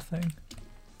 Nothing.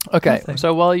 Okay, Nothing.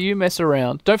 So while you mess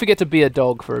around, don't forget to be a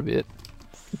dog for a bit.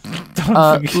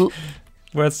 Don't forget.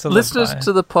 Words to live listeners by.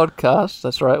 to the podcast,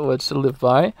 that's right, words to live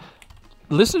by.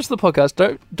 Listeners to the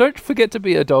podcast, don't forget to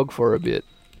be a dog for a bit.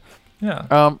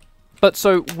 Yeah. But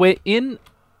so we're in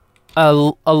a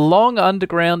long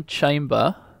underground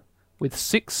chamber with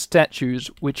 6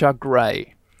 statues which are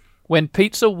grey. When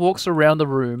Pizza walks around the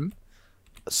room,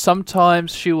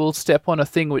 sometimes she will step on a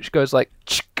thing which goes like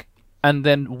chick, and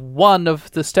then one of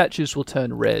the statues will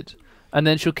turn red. And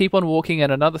then she'll keep on walking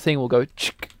and another thing will go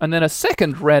chick, and then a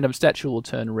second random statue will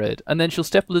turn red. And then she'll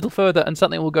step a little further and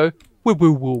something will go woo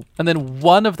woo woo. And then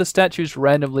one of the statues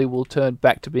randomly will turn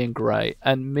back to being grey,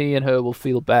 and me and her will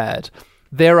feel bad.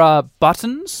 There are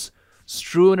buttons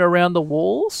strewn around the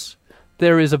walls.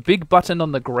 There is a big button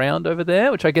on the ground over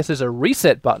there, which I guess is a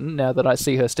reset button now that I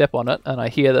see her step on it and I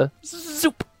hear the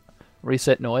zoop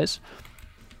reset noise.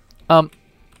 Oh,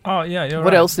 yeah, you're right.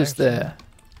 What else is there?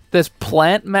 There's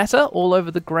plant matter all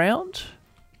over the ground.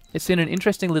 It's in an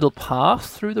interesting little path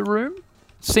through the room.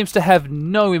 Seems to have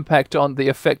no impact on the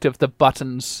effect of the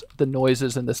buttons, the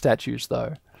noises, and the statues,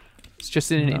 though. It's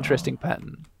just in an interesting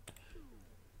pattern.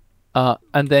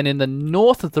 And then in the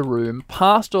north of the room,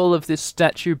 past all of this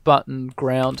statue button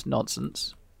ground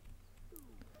nonsense,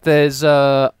 there's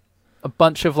a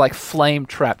bunch of like flame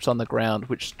traps on the ground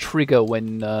which trigger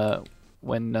when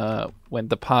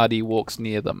the party walks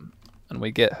near them and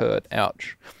we get hurt.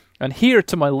 Ouch. And here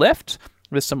to my left,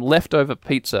 there's some leftover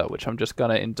pizza which I'm just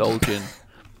gonna indulge in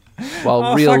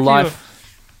while real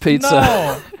life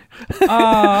pizza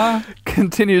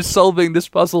continues solving this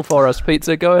puzzle for us.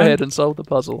 Pizza, go ahead and solve the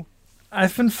puzzle.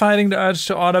 I've been fighting the urge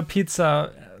to order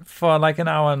pizza for like an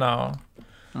hour now.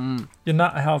 You're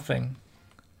not helping.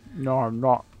 No, I'm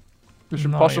not. It's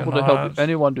impossible to help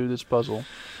anyone do this puzzle.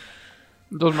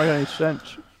 It doesn't make any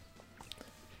sense.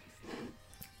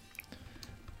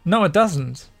 No, it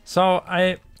doesn't. So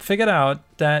I figured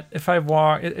out that if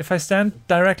I stand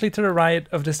directly to the right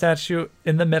of the statue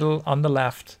in the middle on the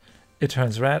left, it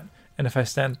turns red. And if I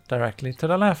stand directly to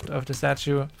the left of the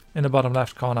statue in the bottom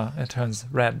left corner, it turns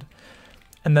red.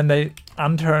 And then they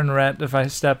unturn red if I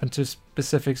step into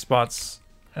specific spots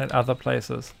at other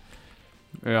places.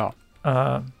 Yeah.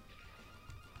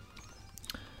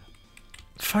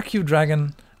 Fuck you,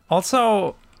 dragon.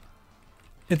 Also,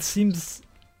 it seems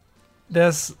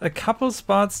there's a couple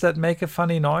spots that make a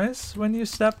funny noise when you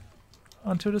step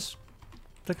onto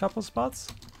the couple spots.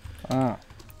 I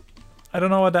don't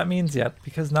know what that means yet,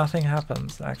 because nothing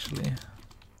happens, actually,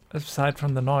 aside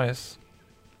from the noise.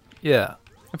 Yeah.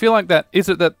 I feel like that... Is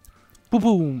it that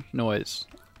boom noise?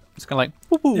 It's kind of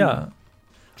like boom. Yeah.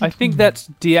 I think that's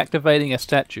deactivating a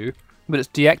statue, but it's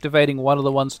deactivating one of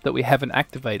the ones that we haven't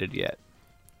activated yet.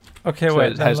 Okay, so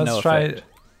wait, then let's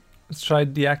try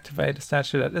deactivate a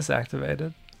statue that is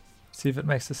activated. See if it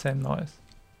makes the same noise.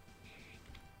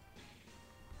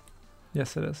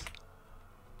 Yes, it is.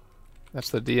 That's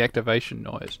the deactivation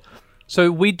noise.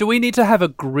 So do we need to have a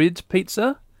grid,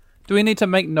 Pizza? Do we need to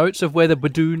make notes of where the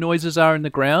badoo noises are in the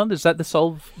ground? Is that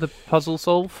the puzzle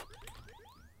solve?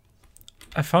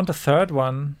 I found a third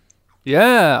one.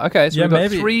 Yeah. Okay. So Yeah, we've got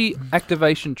maybe. 3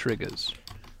 activation triggers.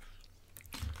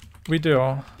 We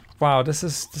do. Wow,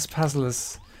 this puzzle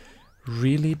is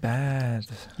really bad.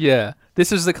 Yeah.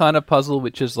 This is the kind of puzzle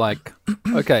which is like,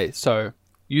 okay, so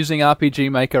using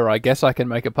RPG Maker, I guess I can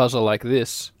make a puzzle like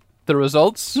this. The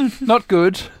results, not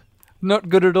good. Not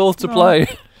good at all to play.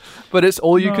 But it's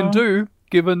all you can do,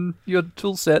 given your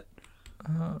tool set.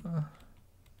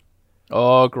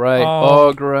 Oh, great.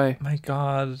 Oh, great. My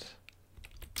God.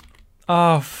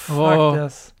 Oh, fuck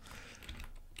this.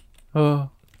 Oh.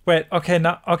 Wait, okay,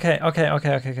 now, okay.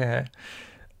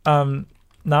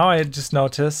 Now I just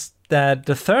noticed that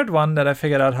the third one that I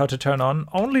figured out how to turn on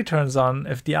only turns on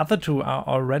if the other 2 are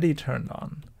already turned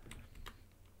on.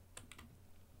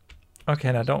 Okay,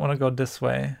 and I don't want to go this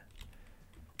way.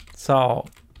 So,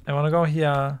 I want to go here,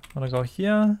 I want to go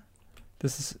here.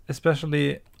 This is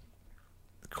especially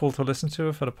cool to listen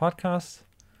to for the podcast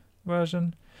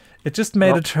version. It just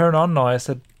made a turn on noise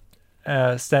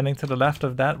at standing to the left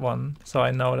of that one, so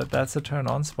I know that that's a turn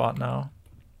on spot now.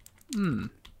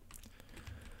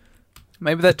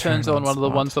 Maybe that turns on one of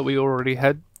the ones that we already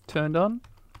had turned on?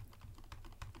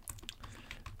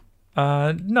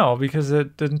 No, because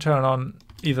it didn't turn on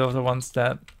either of the ones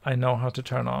that I know how to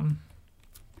turn on.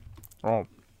 Oh.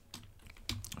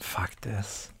 Fuck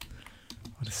this.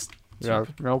 What a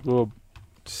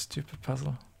stupid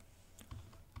puzzle.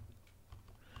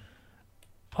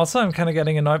 Also, I'm kind of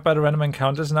getting annoyed by the random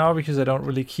encounters now because I don't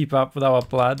really keep up with our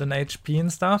blood and HP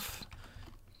and stuff.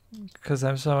 Because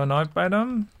I'm so annoyed by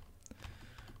them.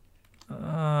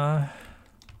 Yeah,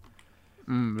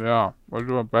 we're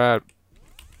doing bad.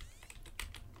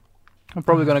 I'm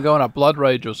probably going to go on a blood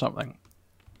rage or something.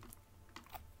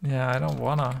 Yeah, I don't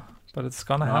wanna, but it's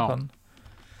gonna happen.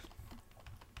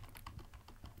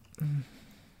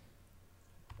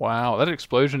 Wow, that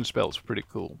explosion spell's pretty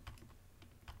cool.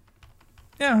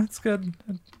 Yeah, it's good.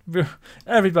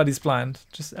 Everybody's blind.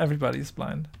 Just everybody's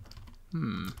blind.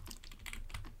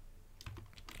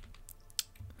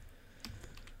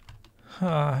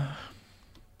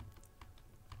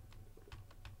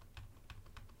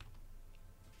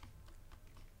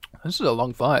 This is a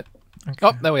long fight. Okay.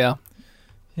 Oh, there we are.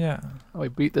 Yeah. Oh, we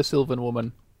beat the Sylvan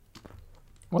woman.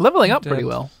 We're leveling up pretty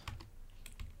well.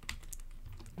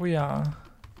 We are.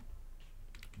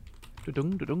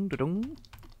 Da-dung, da-dung, da-dung.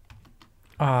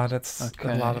 Ah, that's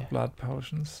Okay. a lot of blood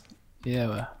potions.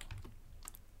 Yeah.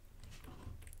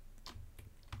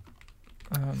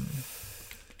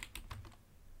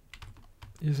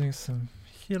 Using some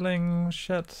healing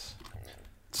shit.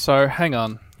 So, hang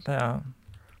on. There.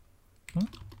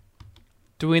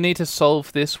 Do we need to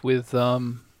solve this with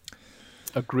a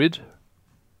grid?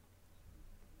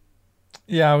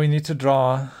 Yeah, we need to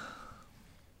draw.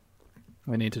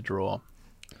 We need to draw.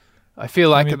 I feel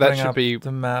like Let me that bring should up be...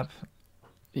 the map.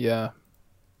 Yeah.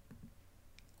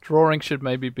 Drawing should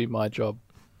maybe be my job.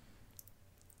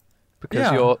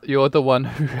 Because you're the one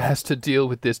who has to deal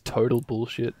with this total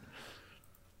bullshit.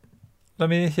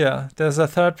 There's a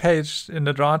third page in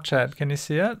the draw chat. Can you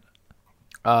see it?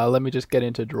 Let me just get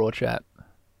into draw chat.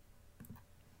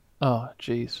 Oh,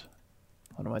 jeez.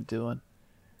 What am I doing?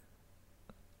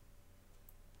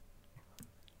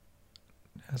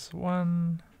 There's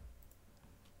one.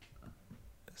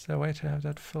 Is there a way to have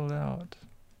that filled out?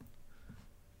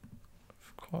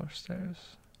 Of course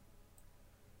there's.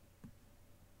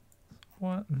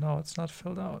 What? No, it's not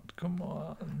filled out. Come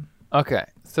on. Okay,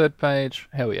 third page.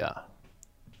 Here we are.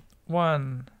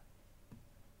 1,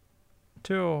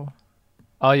 2.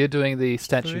 Oh, you're doing the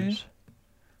statues. 3.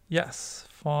 Yes.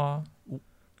 4,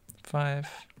 5.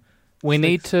 We 6.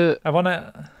 need to. I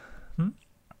wanna.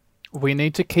 We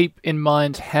need to keep in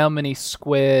mind how many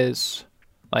squares,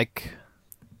 like,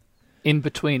 in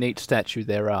between each statue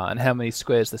there are, and how many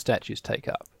squares the statues take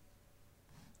up.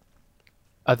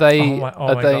 Are they? Oh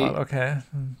my God! Okay,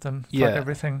 then fuck Yeah.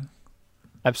 everything.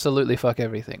 Absolutely fuck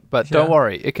everything. But don't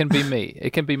worry, it can be me.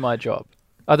 It can be my job.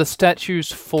 Are the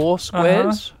statues 4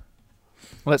 squares?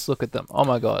 Let's look at them. Oh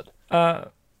my god. 1.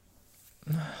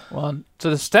 So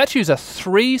the statues are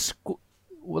 3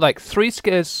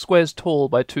 squares tall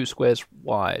by 2 squares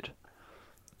wide.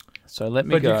 So let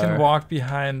me go. But you can walk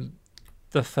behind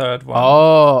the third one.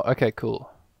 Oh, okay,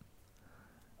 cool.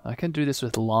 I can do this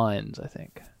with lines, I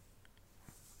think.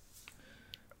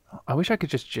 I wish I could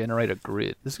just generate a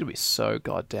grid. This is going to be so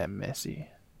goddamn messy.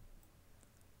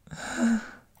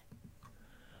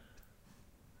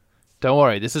 Don't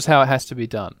worry, this is how it has to be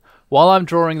done. While I'm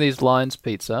drawing these lines,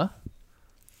 Pizza,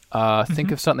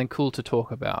 think of something cool to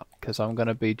talk about, because I'm going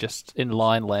to be just in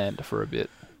line land for a bit.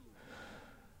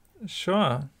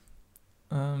 Sure.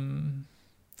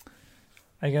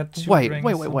 I got 2 Wait. drinks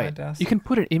on my desk. You can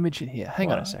put an image in here.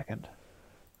 Hang on a second.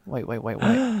 Wait.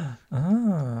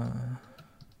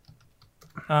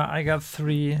 I got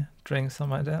 3 drinks on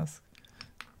my desk.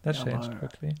 That changed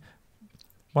quickly.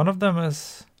 One of them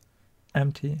is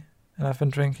empty, and I've been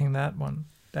drinking that one.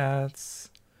 That's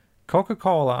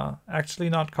Coca-Cola. Actually,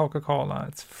 not Coca-Cola.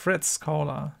 It's Fritz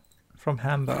Cola from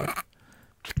Hamburg.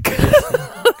 Good.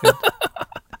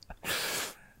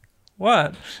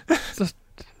 What?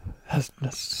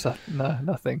 No,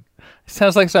 nothing. It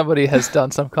sounds like somebody has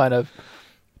done some kind of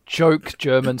joke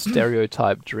German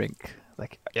stereotype drink.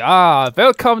 Like,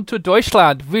 welcome to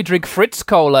Deutschland. We drink Fritz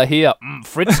Cola here.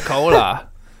 Fritz Cola.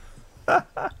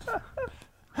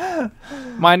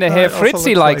 Meine Herr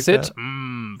Fritzi likes it.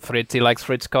 Fritzi likes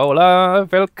Fritz Cola.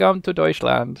 Welcome to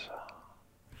Deutschland.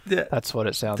 Yeah, that's what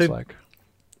it sounds like.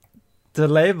 The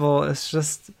label is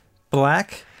just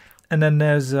black, and then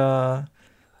there's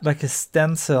like a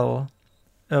stencil,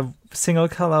 a single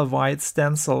color white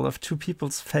stencil of 2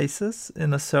 people's faces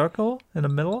in a circle in the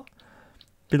middle.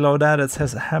 Below that it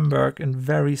says Hamburg in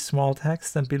very small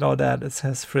text, and below that it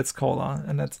says Fritz Cola,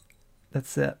 and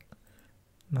that's it.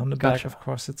 And on the back, of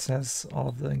course, it says all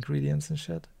of the ingredients and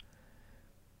shit.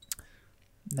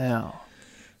 Now,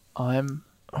 I'm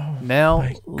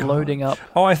loading up.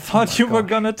 Oh, I thought you were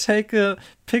gonna take a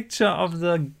picture of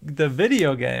the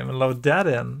video game and load that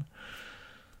in.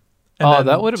 And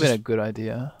that would have been a good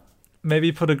idea.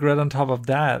 Maybe put a grid on top of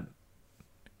that.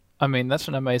 I mean, that's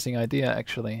an amazing idea,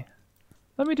 actually.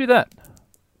 Let me do that.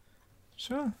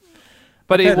 Sure.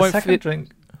 But it won't fit.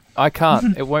 Drink. I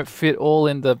can't. It won't fit all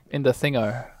in the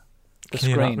thingo. The Can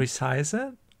screen. you not resize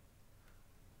it?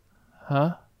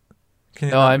 Huh? Can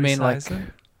you no, not I mean resize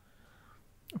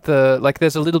it?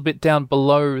 There's a little bit down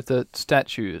below the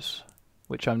statues,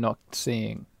 which I'm not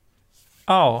seeing.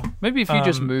 Oh. Maybe if you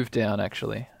just move down,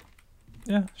 actually.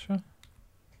 Yeah, sure.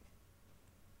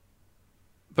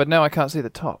 But now I can't see the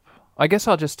top. I guess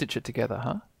I'll just stitch it together,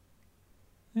 huh?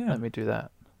 Yeah. Let me do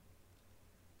that.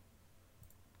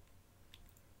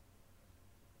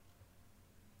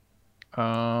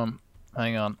 Hang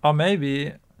on. Or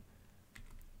maybe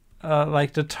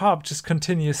like the top just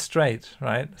continues straight,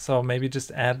 right? So maybe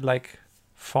just add like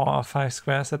 4 or 5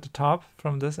 squares at the top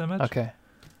from this image. Okay.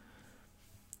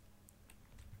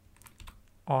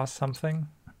 Or something.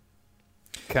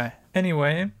 Okay.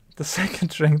 Anyway, the second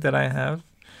drink that I have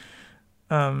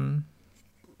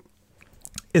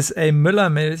is a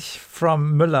Müllermilch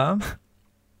from Müller.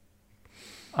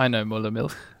 I know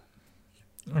Müllermilch.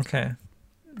 Okay.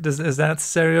 Is that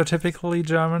stereotypically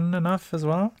German enough as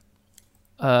well?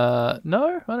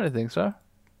 No, I don't think so.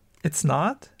 It's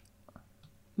not?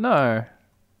 No.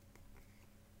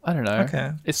 I don't know.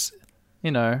 Okay. It's,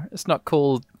 it's not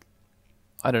called,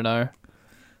 I don't know.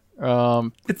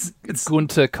 It's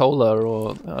Gunter Cola,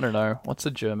 or I don't know. What's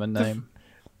a German name?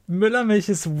 Müllermilch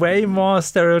is way more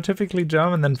stereotypically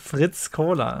German than Fritz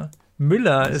Cola.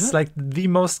 Müller is like the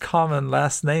most common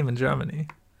last name in Germany.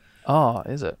 Oh,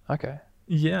 is it? Okay.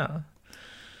 Yeah.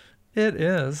 It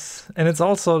is. And it's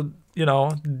also,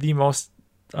 the most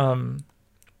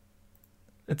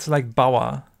it's like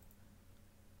Bauer.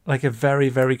 Like a very,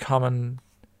 very common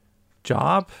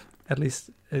job. At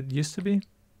least it used to be.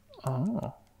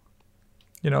 Oh.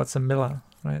 It's a miller,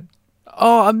 right?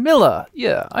 Oh, a miller.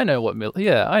 Yeah, I know what miller.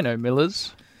 Yeah, I know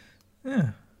millers.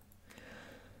 Yeah.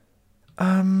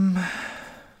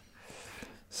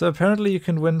 So apparently you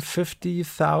can win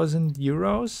 50,000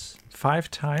 euros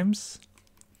 5 times.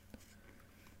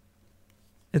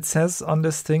 It says on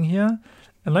this thing here.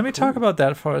 And let me talk about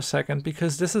that for a second,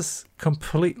 because this is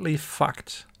completely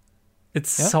fucked.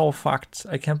 It's so fucked.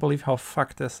 I can't believe how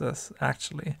fucked this is,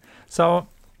 actually. So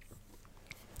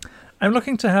I'm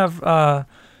looking to have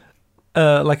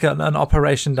like an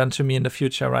operation done to me in the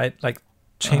future, right? Like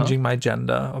changing my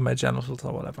gender or my genitals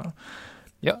or whatever.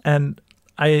 Yeah. And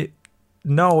I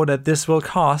know that this will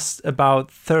cost about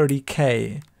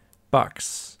 30K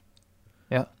bucks.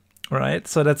 Yeah. Right?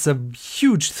 So that's a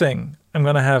huge thing. I'm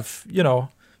going to have,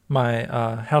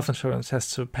 my health insurance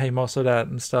has to pay most of that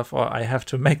and stuff, or I have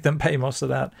to make them pay most of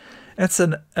that. It's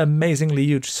an amazingly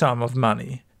huge sum of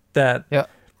money that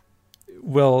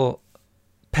will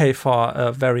pay for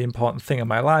a very important thing in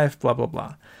my life, blah, blah,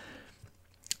 blah.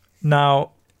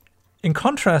 Now, in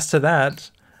contrast to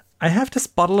that, I have this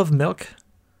bottle of milk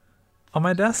on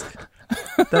my desk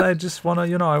that I just want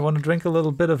to, I want to drink a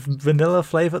little bit of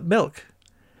vanilla-flavored milk.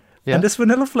 Yeah. And this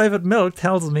vanilla-flavored milk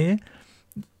tells me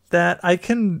that I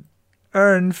can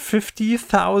earn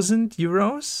 50,000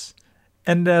 euros,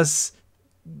 and there's,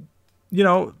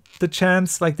 the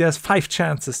chance, like there's 5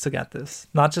 chances to get this,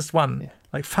 not just one. Yeah.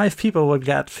 Like 5 people will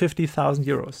get 50,000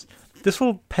 euros. this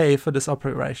will pay for this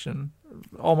operation,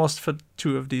 almost for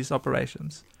 2 of these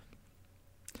operations.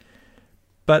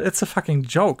 But it's a fucking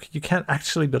joke. You can't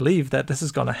actually believe that this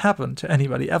is gonna happen to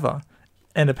anybody ever.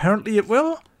 And apparently it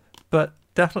will, but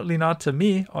definitely not to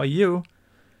me or you.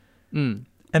 And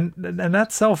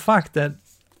that's so fucked that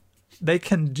they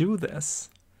can do this.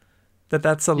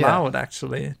 That's allowed,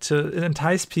 actually, to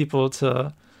entice people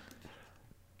to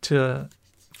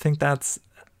think that's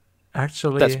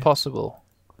possible.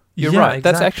 You're right. Exactly.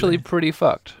 That's actually pretty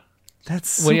fucked.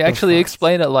 That's when you actually fucked.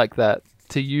 Explain it like that.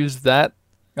 To use that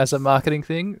as a marketing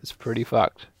thing, it's pretty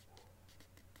fucked.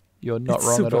 You're not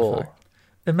wrong at all. Fucked.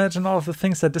 Imagine all of the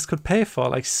things that this could pay for,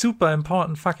 like super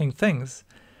important fucking things.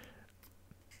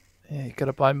 Yeah, you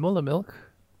gotta buy Muller milk.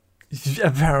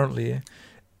 Apparently.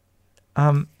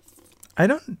 I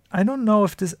don't know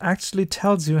if this actually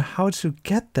tells you how to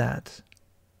get that.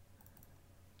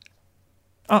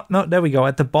 Oh, no, there we go.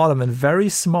 At the bottom, in very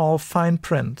small fine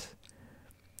print,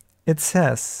 it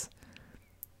says,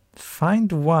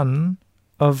 find one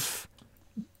of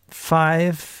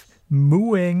 5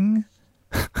 mooing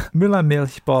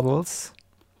Müllermilch bottles.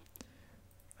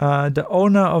 The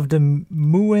owner of the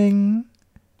mooing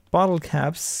bottle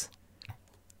caps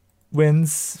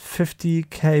wins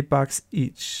 $50,000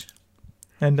 each.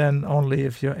 And then only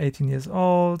if you're 18 years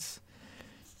old.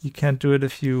 You can't do it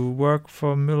if you work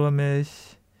for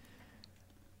Müllermilch.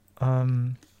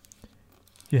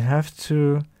 You have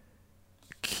to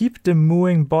keep the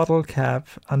mooing bottle cap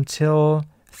until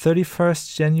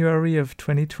 31st January of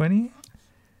 2020.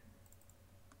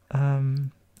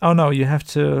 Oh no, you have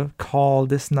to call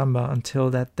this number until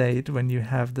that date when you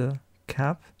have the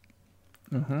cap.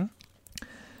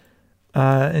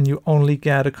 And you only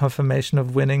get a confirmation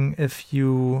of winning if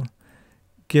you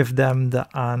give them the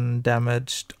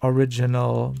undamaged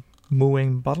original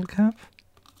mooing bottle cap.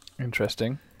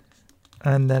 Interesting.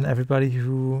 And then everybody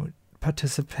who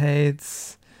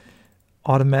participates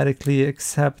automatically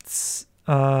accepts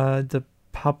the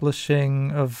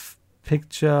publishing of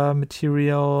picture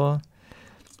material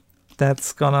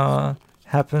that's gonna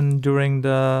happen during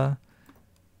the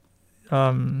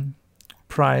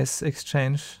price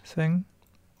exchange thing.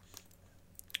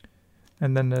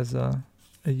 And then there's a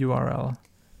URL.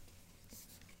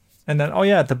 And then,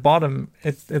 at the bottom,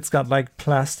 it's got like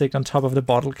plastic on top of the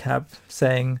bottle cap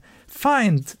saying,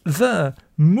 find the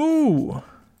moo.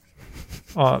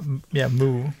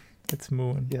 Moo. It's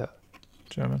moo in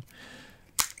German.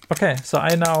 Okay, so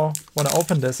I now want to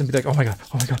open this and be like, oh my god.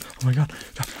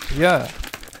 Yeah.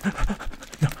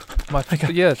 No.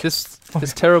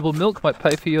 This terrible milk might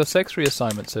pay for your sex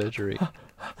reassignment surgery.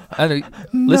 And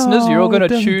listeners, you're all going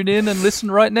to tune in and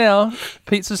listen right now.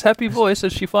 Pizza's happy voice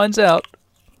as she finds out.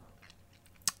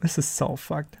 This is so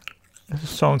fucked. This is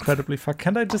so incredibly fucked.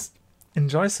 Can't I just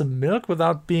enjoy some milk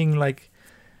without being like,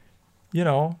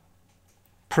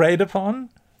 preyed upon?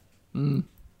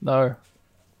 No.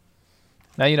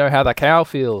 Now you know how the cow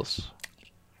feels.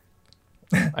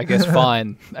 I guess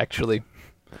fine, actually.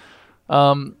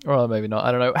 Or maybe not.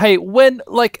 I don't know. Hey, when,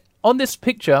 on this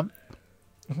picture,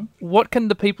 what can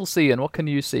the people see and what can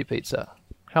you see, Pizza?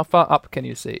 How far up can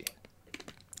you see?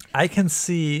 I can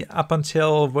see up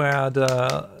until where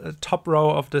the top row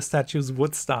of the statues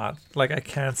would start. Like, I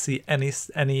can't see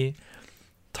any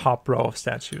top row of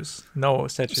statues. No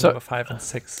statue number 5 and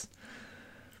 6.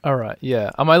 All right,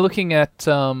 yeah. Am I looking at...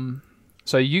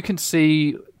 so you can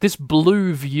see this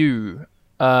blue view,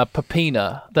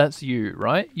 Papina, that's you,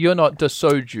 right? You're not the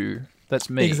Soju, that's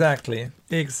me. Exactly,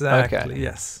 okay.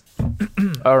 Yes.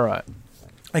 All right.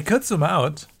 I could zoom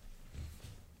out.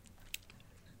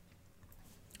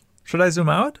 Should I zoom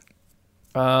out?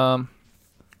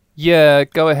 Yeah,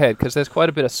 go ahead, because there's quite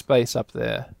a bit of space up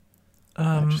there.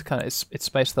 Just kind of, it's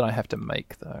space that I have to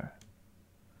make, though,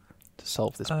 to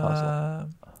solve this puzzle.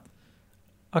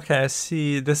 Okay, I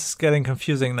see. This is getting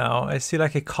confusing now. I see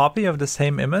like a copy of the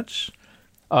same image.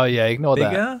 Oh yeah, ignore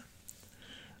bigger.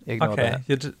 That. Ignore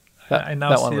that. I now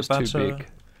that see one was a bunch too of... big.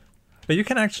 But you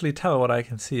can actually tell what I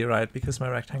can see, right? Because my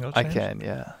rectangle changed. I can,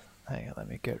 yeah. Hang on, let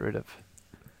me get rid of...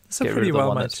 It's a pretty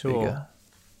well made tool.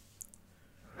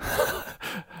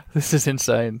 This is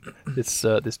insane.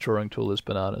 This drawing tool is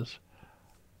bananas.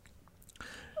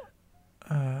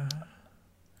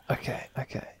 Okay.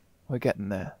 We're getting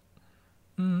there.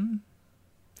 We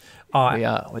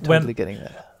are. We're totally getting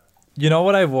there. You know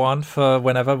what I want for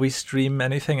whenever we stream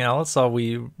anything else or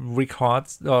we record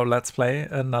or let's play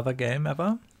another game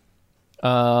ever?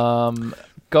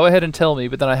 Go ahead and tell me,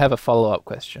 but then I have a follow-up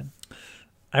question.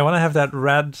 I want to have that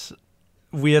red,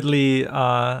 weirdly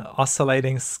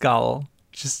oscillating skull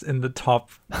just in the top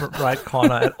right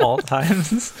corner at all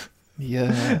times.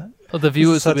 Yeah. Or the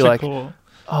viewers will be like, cool.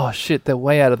 oh shit, they're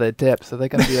way out of their depth. Are they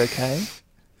going to be okay?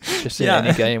 Just in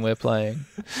any game we're playing.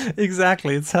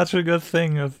 Exactly. It's such a good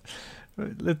thing.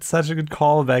 It's such a good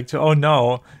callback to, oh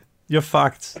no, you're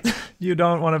fucked. You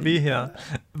don't want to be here.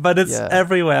 But it's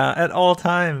everywhere at all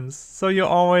times. So you're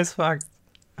always fucked.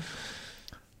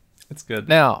 It's good.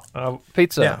 Now,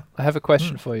 Pizza, I have a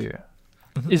question for you.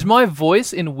 Is my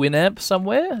voice in Winamp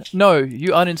somewhere? No, you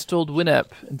uninstalled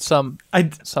Winamp in some I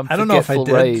don't know if I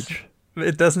did. Rage.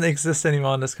 It doesn't exist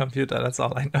anymore on this computer. That's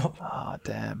all I know. Ah,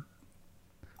 damn.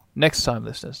 Next time,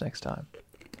 listeners, next time.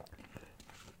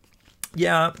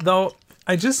 Yeah, though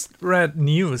I just read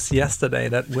news yesterday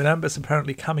that Winamp is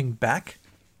apparently coming back.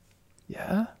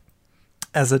 Yeah?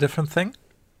 As a different thing.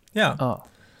 Yeah. Oh,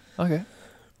 okay.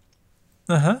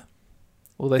 Uh-huh.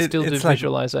 Will they still do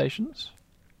visualizations?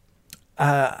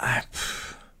 I'd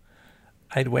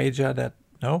wager that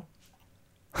no.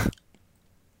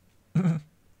 I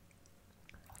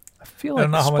feel like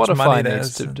Spotify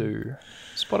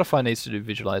needs to do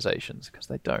visualizations because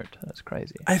they don't. That's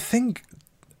crazy. I think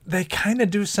they kind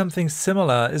of do something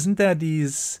similar. Isn't there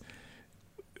these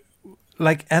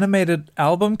like animated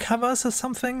album covers or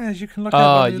something that you can look at?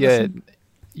 Oh, yeah.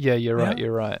 Yeah, you're right.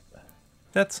 You're right.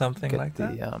 That's something like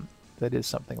that. That is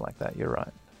something like that. You're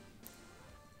right.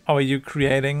 Oh, are you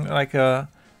creating like a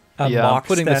mock I'm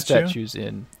putting statue? the statues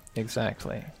in.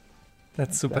 Exactly.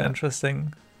 That's super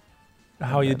interesting.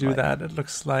 How you do that. It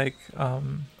looks like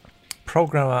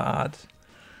programmer art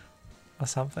or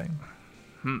something.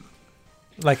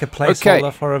 Like a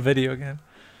placeholder for a video game.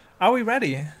 Are we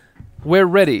ready? We're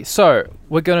ready. So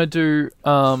we're gonna do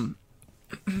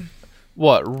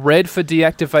what? Red for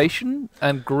deactivation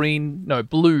and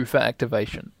blue for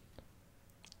activation.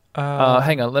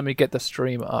 Hang on, let me get the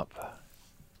stream up.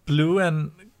 But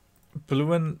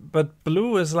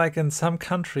blue is like in some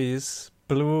countries,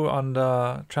 blue on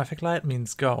the traffic light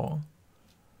means go.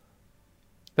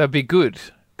 That'd be good,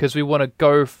 because we want to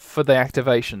go for the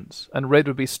activations. And red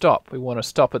would be stop. We want to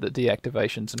stop at the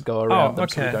deactivations and go around them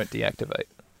so we don't deactivate.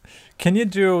 Can you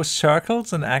do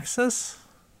circles and axes?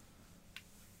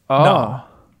 Oh. No.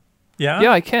 Yeah?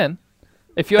 Yeah, I can.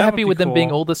 If you're happy with them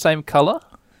being all the same color,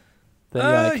 then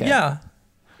I can. Yeah.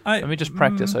 Let me just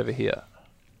practice over here.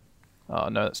 Oh,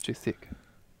 no, that's too thick.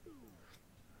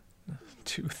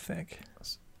 Too thick.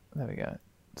 There we go.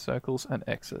 Circles and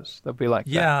X's. They'll be like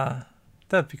that. Yeah,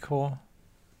 that'd be cool.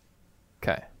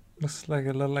 Okay. Looks like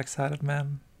a little excited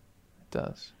man. It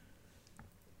does.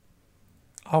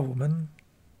 A woman.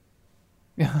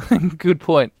 Good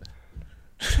point.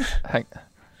 hang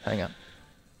on.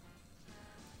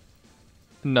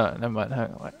 No, never mind.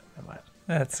 Hang on, wait. Never mind.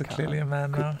 That's clearly a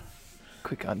man now.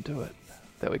 Quick undo it.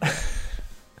 There we go.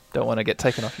 Don't want to get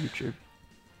taken off YouTube.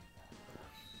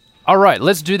 All right,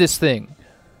 let's do this thing.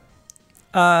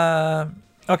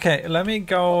 Okay, let me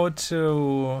go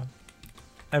to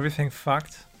everything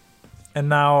fucked. And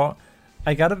now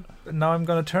I'm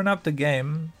gonna turn up the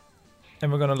game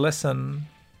and we're gonna listen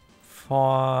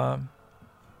for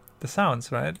the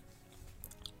sounds, right?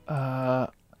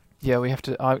 Yeah, we have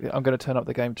to. I'm gonna turn up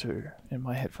the game too in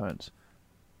my headphones.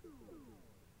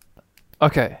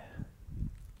 Okay.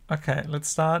 Okay, let's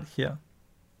start here.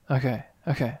 Okay.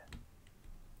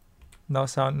 No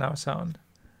sound, no sound.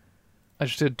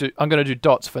 I'm gonna do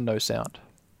dots for no sound.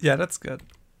 Yeah, that's good.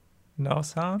 No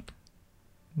sound.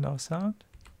 No sound.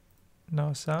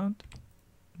 No sound.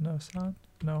 No sound.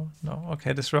 No.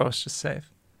 Okay, this row is just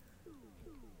safe.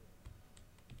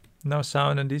 No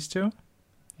sound in these two?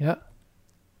 Yeah.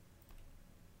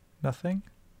 Nothing?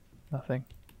 Nothing.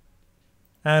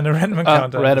 And a random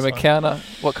encounter. Random encounter.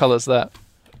 What color is that?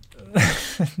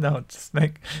 No, just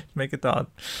make a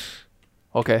dot.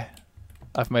 Okay.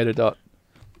 I've made a dot.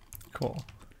 Cool.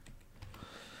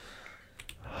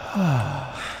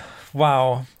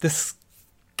 Wow. This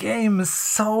game is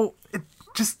so... It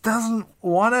just doesn't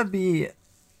want to be...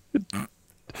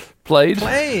 Played?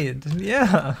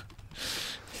 Yeah.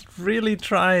 It really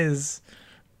tries.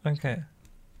 Okay.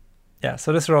 Yeah,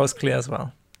 so this row is clear as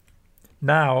well.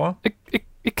 Now...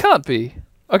 It can't be.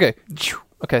 Okay.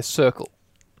 Okay, circle.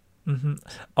 Mm-hmm.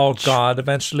 Oh god,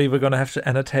 eventually we're going to have to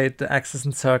annotate the axes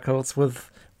and circles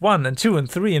with 1 and 2 and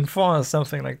 3 and 4 or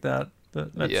something like that.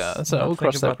 But we'll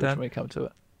cross that bridge when we come to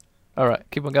it. Alright,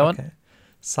 keep on going. Okay.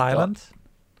 Silent.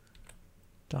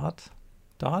 Dot.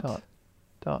 Dot. Dot.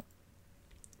 Dot.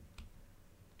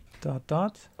 Dot.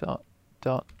 Dot. Dot.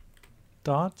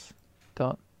 Dot.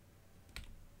 Dot.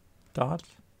 Dot.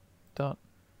 Dot.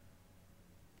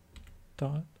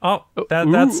 Dot. Oh,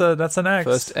 that's an X.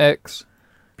 First X.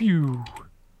 Pew.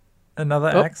 Another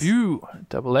X. Pew.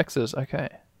 Double X's. Okay.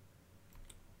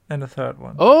 And a third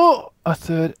one. Oh, a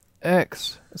third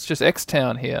X. It's just X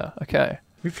Town here. Okay.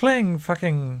 We playing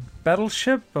fucking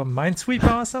Battleship or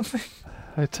Minesweeper or something?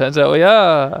 It turns out we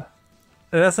are.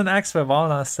 There's an X where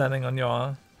Valna is standing on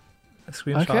your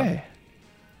screenshot. Okay.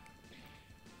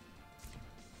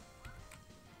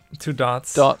 2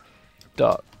 dots. Dot.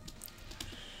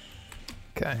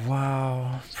 Okay.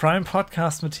 Wow. Prime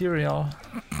podcast material.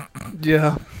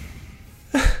 Yeah.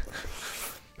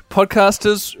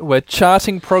 Podcasters, we're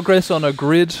charting progress on a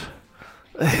grid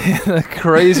in a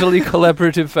crazily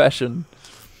collaborative fashion.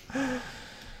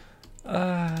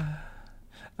 I'm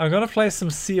gonna play some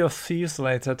Sea of Thieves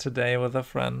later today with a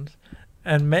friend.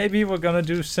 And maybe we're gonna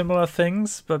do similar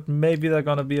things, but maybe they're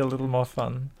gonna be a little more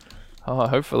fun. Oh,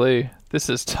 hopefully. This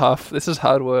is tough. This is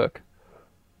hard work.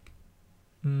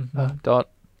 Mm-hmm. Dot.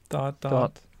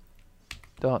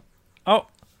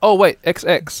 Oh, wait.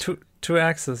 XX. Two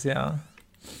X's, yeah.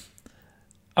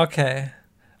 Okay.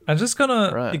 I'm just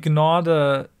gonna ignore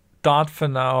the dot for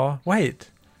now. Wait.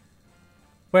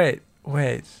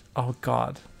 Oh,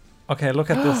 God. Okay, look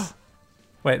at this.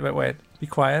 Wait. Be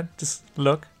quiet. Just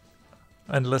look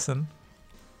and listen.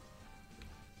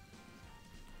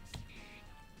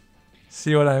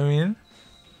 See what I mean?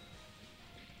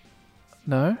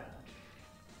 No?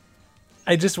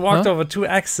 I just walked over 2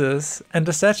 X's and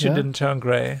the statue didn't turn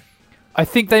grey. I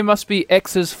think they must be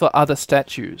X's for other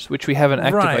statues, which we haven't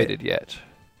activated yet.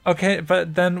 Okay,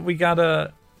 but then we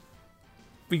gotta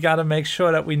make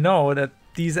sure that we know that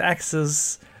these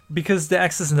X's, because the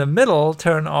X's in the middle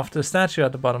turn off the statue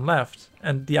at the bottom left,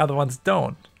 and the other ones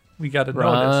don't. We gotta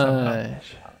know this somehow.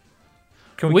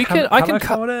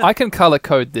 I can color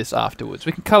code this afterwards.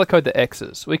 We can color code the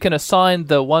X's. We can assign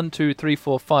the 1, 2, 3,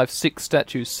 4, 5, 6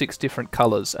 statues 6 different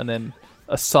colors, and then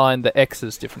assign the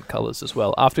X's different colors as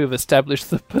well. After we've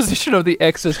established the position of the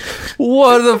X's,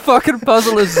 what the fucking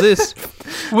puzzle is this?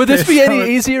 Would this be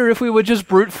any easier if we were just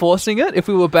brute forcing it? If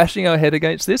we were bashing our head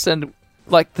against this and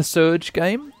like the Surge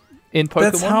game in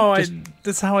Pokemon?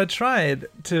 That's how I tried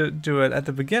to do it at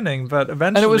the beginning, but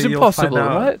eventually and it was impossible,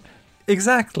 right?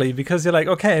 Exactly, because you're like,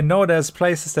 okay, I know there's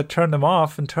places that turn them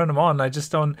off and turn them on. I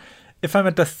just don't. If I'm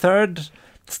at the 3rd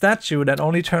statue that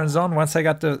only turns on once I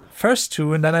got the first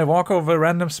 2, and then I walk over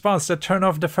random spots that turn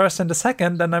off the 1st and the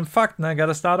 2nd, then I'm fucked and I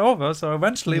gotta start over. So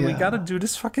eventually we gotta do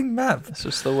this fucking map. It's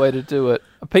just the way to do it.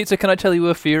 Pizza, can I tell you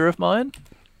a fear of mine?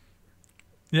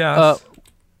 Yeah.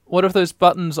 What if those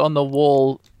buttons on the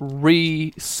wall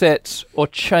reset or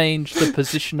change the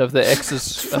position of the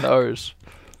X's and O's?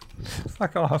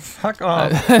 Fuck off.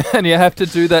 And you have to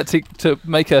do that to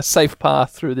make a safe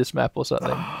path through this map or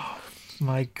something. Oh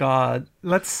my God.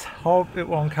 Let's hope it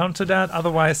won't come to that.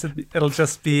 Otherwise, it'll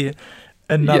just be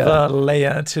another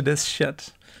layer to this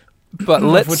shit. But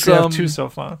let's which we have 2 so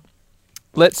far.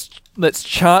 Let's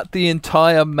chart the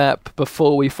entire map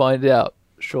before we find out,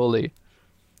 surely.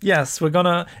 Yes,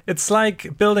 it's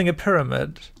like building a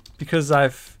pyramid, because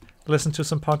I've listened to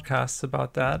some podcasts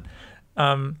about that.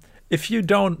 If you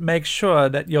don't make sure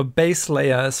that your base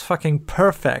layer is fucking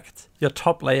perfect, your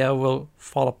top layer will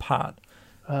fall apart.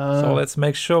 So let's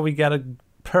make sure we get a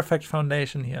perfect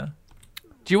foundation here.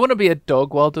 Do you want to be a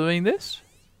dog while doing this?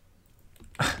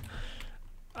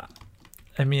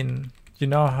 I mean, you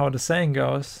know how the saying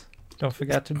goes. Don't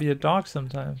forget to be a dog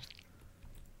sometimes.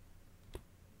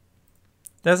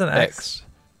 There's an X.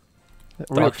 A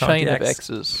real chain of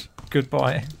X's. Good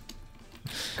boy.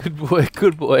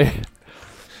 Good boy.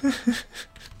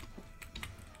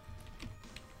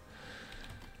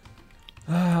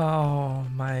 Oh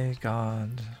my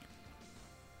God.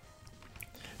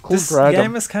 Cool this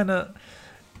game is kind of...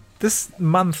 This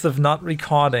month of not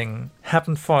recording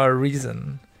happened for a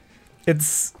reason.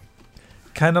 It's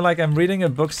kind of like I'm reading a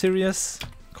book series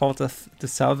called the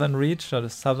Southern Reach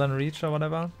or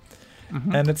whatever.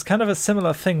 Mm-hmm. And it's kind of a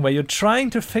similar thing where you're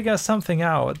trying to figure something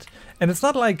out. And it's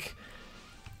not like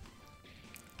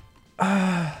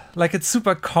it's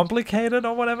super complicated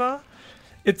or whatever.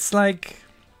 It's like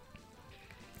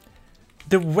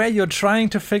the way you're trying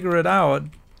to figure it out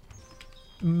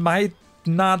might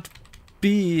not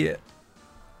be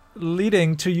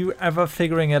leading to you ever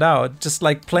figuring it out. Just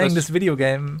like playing this video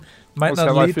game might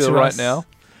not lead to right us now.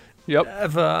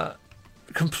 Ever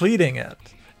completing it.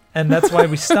 And that's why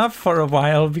we stopped for a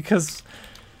while, because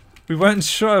we weren't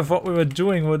sure if what we were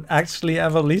doing would actually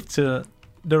ever lead to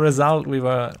the result we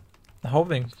were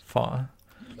hoping for.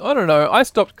 I don't know. I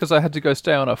stopped because I had to go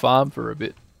stay on a farm for a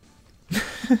bit.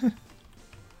 If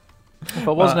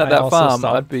I wasn't at that farm,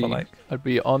 I'd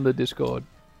be on the Discord.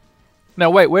 Now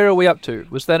wait, where are we up to?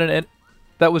 Was that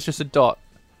that was just a dot?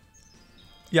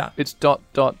 Yeah. It's dot.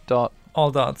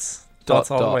 All dots. Dots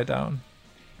all the way down.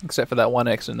 Except for that one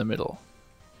X in the middle.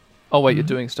 Oh wait, you're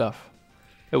doing stuff.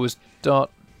 It was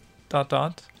dot.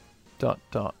 Dot.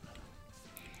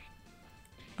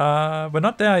 We're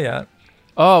not there yet.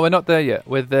 Oh, we're not there yet.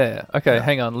 We're there. Okay, Yeah.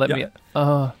 hang on. Let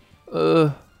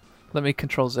me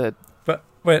Control Z. But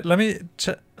wait, let me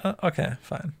check. Okay,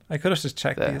 fine. I could have just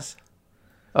checked There. these.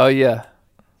 Oh yeah.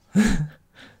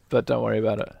 But don't worry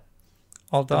about it.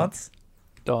 All dots.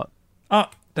 Dot. Oh,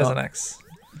 there's Dot. an X.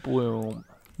 Boom.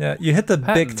 Yeah, you hit the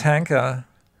big Pattern. tanker.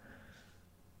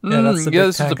 Yeah, that's the big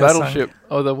this is the tanker battleship.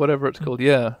 Oh, the whatever it's called.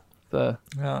 Yeah, the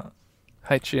Yeah.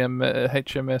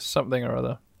 HMS something or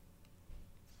other.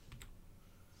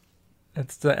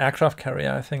 It's the aircraft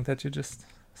carrier, I think, that you just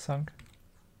sunk.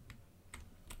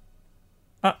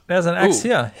 Ah, there's an X Ooh.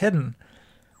 here, hidden.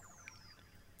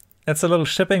 It's a little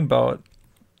shipping boat.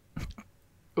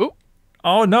 Ooh.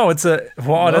 Oh no, it's a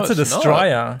No, that's a it's not.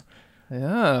 destroyer.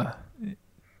 Yeah.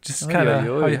 Just Oy, kind oy, of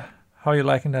oy. how you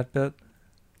liking that bit?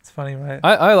 It's funny, right?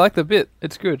 I like the bit.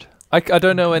 It's good. I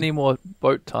don't know any more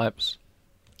boat types.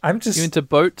 I'm just You into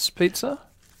boats, pizza?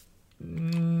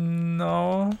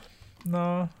 no.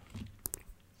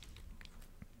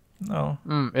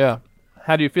 Yeah.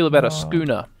 How do you feel about a No.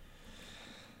 schooner?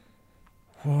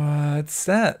 What's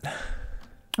that?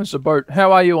 It's a boat.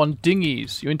 How are you on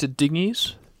dinghies? You into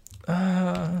dinghies?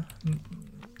 I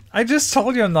just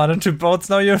told you I'm not into boats.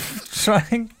 Now you're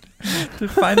trying to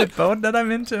find a boat that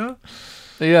I'm into.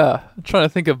 Yeah. I'm trying to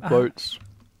think of boats.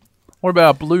 What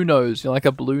about a blue nose? You like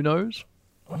a blue nose?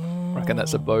 I reckon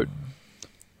that's a boat.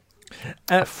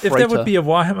 If there freighter. would be a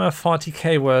Warhammer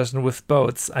 40k version with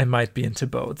boats, I might be into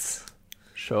boats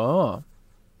Sure.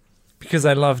 because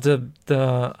I love the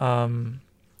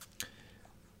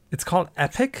it's called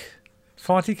Epic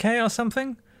 40k or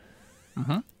something.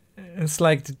 Mm-hmm. It's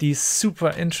like these super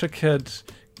intricate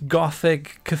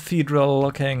Gothic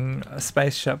cathedral-looking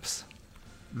spaceships.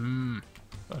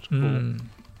 That's cool.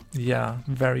 Yeah,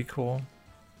 very cool.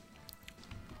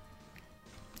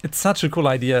 It's such a cool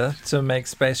idea to make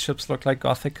spaceships look like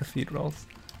Gothic cathedrals.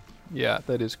 Yeah,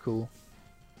 that is cool.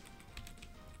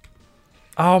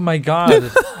 Oh my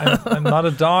god, I'm not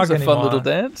a dog It's a anymore. fun little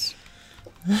dance.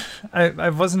 I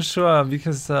wasn't sure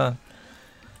because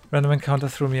random encounter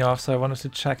threw me off, so I wanted to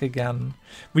check again.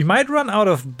 We might run out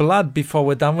of blood before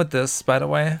we're done with this, by the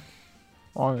way.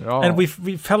 Oh, yeah. And we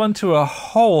fell into a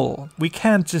hole. We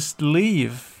can't just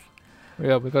leave.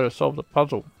 Yeah, we got to solve the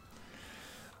puzzle.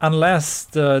 Unless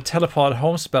the teleport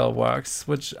home spell works,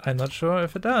 which I'm not sure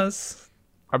if it does.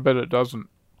 I bet it doesn't.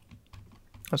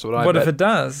 That's what I What bet. if it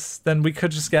does? Then we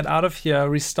could just get out of here,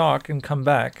 restock, and come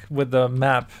back with the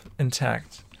map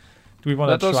intact. Do we want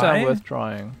That to does try? sound worth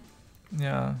trying.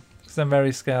 Yeah, because I'm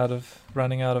very scared of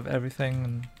running out of everything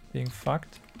and being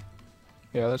fucked.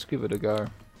 Yeah, let's give it a go.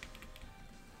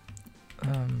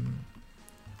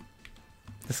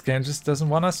 This game just doesn't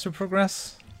want us to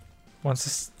progress. Wants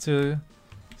us to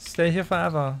stay here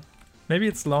forever. Maybe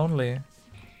it's lonely.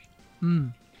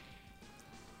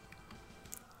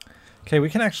 Okay, we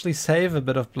can actually save a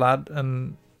bit of blood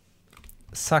and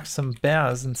suck some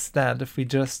bears instead if we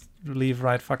just leave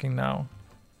right fucking now.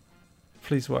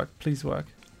 Please work, please work.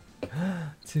 It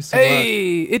seems to work.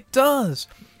 Hey, it does.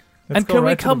 Let's and go can we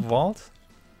right to come- the vault?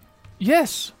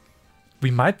 Yes. We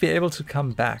might be able to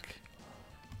come back.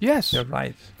 Yes, You're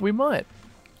right. we might.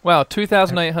 Wow,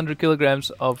 2,800 kilograms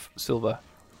of silver.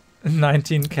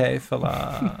 19k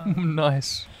fella.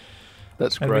 Nice.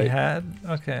 That's And we great. had,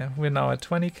 okay, we're now at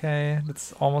 20k.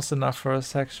 That's almost enough for a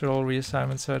sexual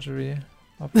reassignment surgery.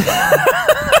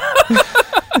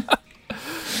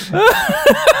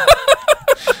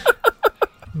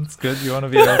 That's good. You want to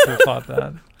be able to afford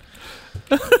that.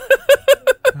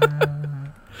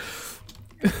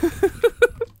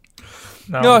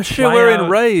 No, Oh shit, we're in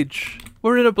rage.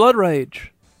 We're in a blood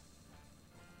rage.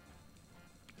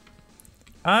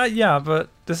 Yeah, but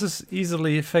this is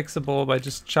easily fixable by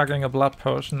just chugging a blood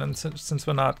potion. And since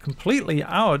we're not completely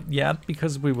out yet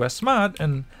because we were smart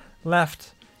and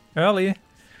left early.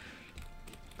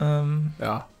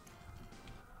 Yeah.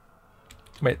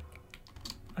 Wait.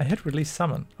 I hit release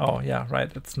summon. Oh, yeah, right.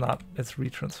 It's not. It's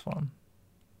retransform.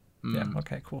 Yeah,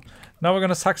 okay, cool. Now we're going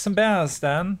to suck some bears,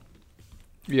 Dan.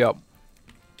 Yep.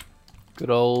 Good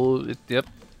old... Yep.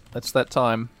 That's that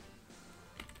time.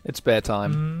 It's bear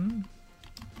time.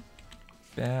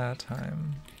 Bear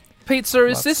time. Pizza,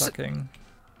 Blood sucking.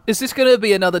 is this going to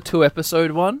be another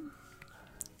 2-episode one?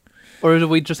 Or are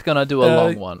we just going to do a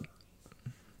long one?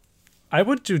 I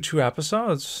would do 2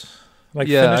 episodes. Like,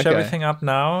 Yeah, finish okay. everything up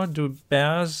now, do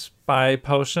bears, buy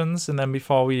potions, and then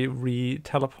before we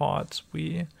re-teleport,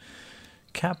 we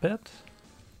cap it.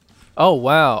 Oh,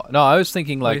 wow. No, I was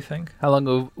thinking What do you like... think? How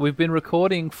long we've been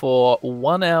recording for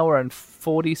 1 hour and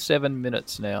 47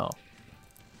 minutes now.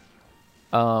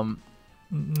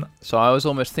 So I was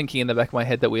almost thinking in the back of my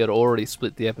head that we had already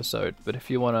split the episode. But if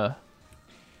you want to...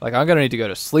 Like, I'm going to need to go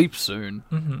to sleep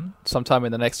soon. Sometime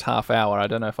in the next half hour. I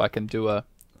don't know if I can do a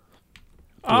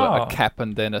cap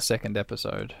and then a second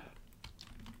episode.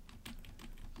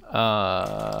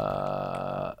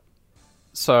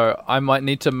 So I might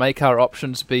need to make our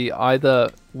options be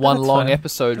either one long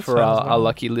episode for our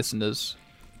lucky listeners,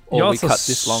 or we cut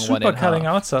this long one in half. You're cutting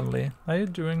out suddenly. Are you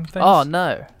doing things? Oh,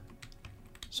 no.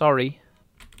 Sorry.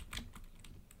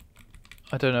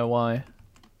 I don't know why.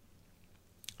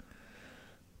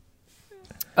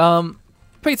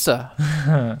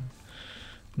 Pizza.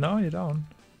 No, you don't.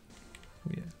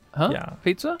 Huh? Yeah.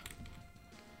 Pizza?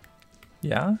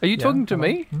 Yeah. Are you talking to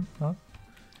me? Huh?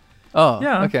 Oh,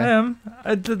 yeah, okay. I am.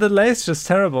 The delay's just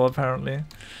terrible, apparently.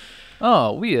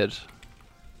 Oh, weird.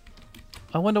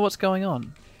 I wonder what's going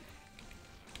on.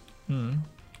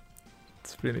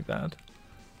 It's really bad.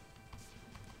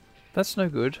 That's no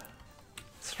good.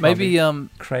 It's Maybe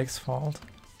Craig's fault.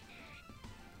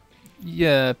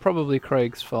 Yeah, probably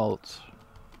Craig's fault.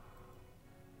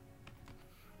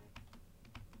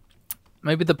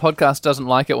 Maybe the podcast doesn't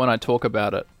like it when I talk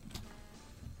about it.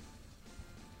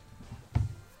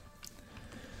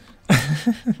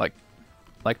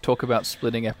 like talk about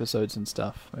splitting episodes and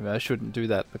stuff. Maybe I shouldn't do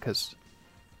that because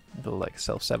it'll like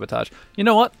self-sabotage. You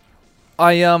know what?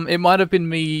 It might have been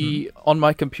me on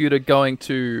my computer going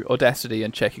to Audacity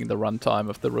and checking the runtime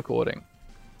of the recording.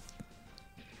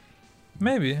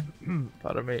 Maybe.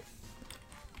 Pardon me.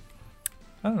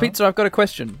 I don't know. Pizza, I've got a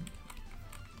question.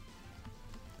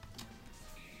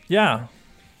 Yeah.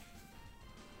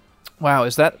 Wow,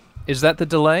 is that the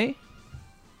delay?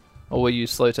 Or were you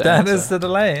slow to answer? That is the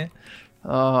delay.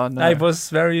 Oh, no. I was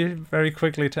very, very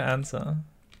quickly to answer.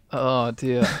 Oh,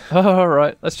 dear. All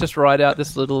right, let's just ride out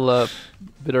this little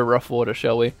bit of rough water,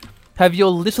 shall we? Have your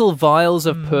little vials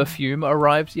of perfume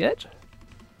arrived yet?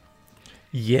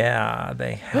 Yeah,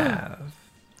 they have.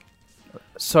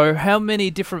 So how many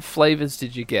different flavors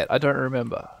did you get? I don't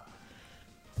remember.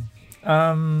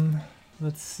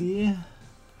 Let's see.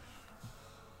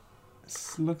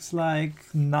 This looks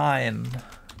like 9.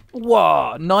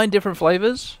 Wow, 9 different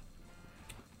flavors?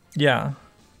 Yeah.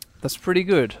 That's pretty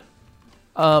good.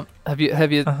 Have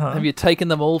you taken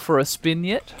them all for a spin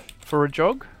yet? For a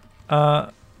jog?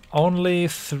 Only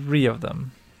 3 of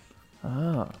them.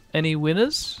 Ah. Any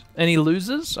winners? Any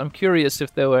losers? I'm curious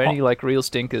if there were any like real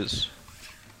stinkers.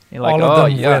 You're like, all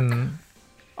of them yuck. win.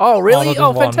 Oh, really? All of them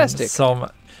Oh, won. fantastic. So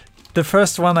the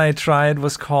first one I tried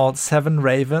was called 7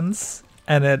 Ravens,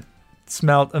 and it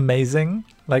smelled amazing.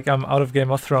 Like I'm out of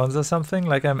Game of Thrones or something.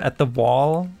 Like I'm at the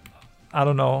wall. I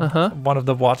don't know. One of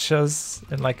the watchers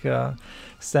in like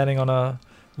standing on a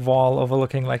wall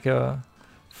overlooking like a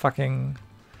fucking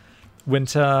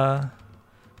winter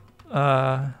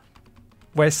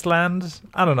wasteland.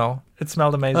 I don't know. It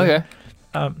smelled amazing. Okay.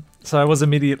 So I was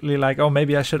immediately like, oh,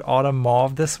 maybe I should order more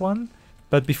of this one.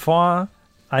 But before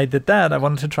I did that, I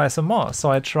wanted to try some more.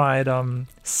 So I tried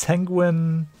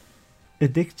Sanguine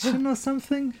Addiction or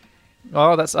something.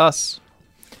 Oh, that's us.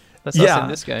 That's us in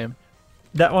this game.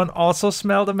 That one also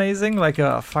smelled amazing, like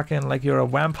a fucking, like you're a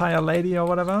vampire lady or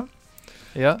whatever.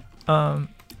 Yeah.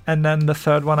 And then the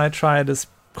third one I tried is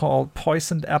called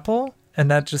Poisoned Apple. And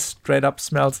that just straight up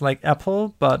smells like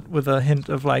apple, but with a hint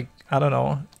of like, I don't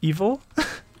know, evil.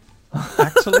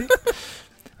 Actually.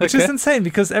 Which is insane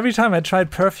because every time I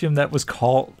tried perfume that was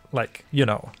called like, you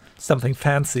know, something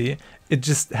fancy, it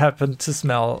just happened to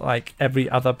smell like every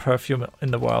other perfume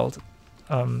in the world.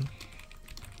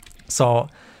 So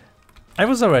I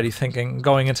was already thinking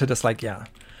going into this like, yeah,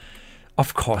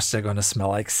 of course they're gonna smell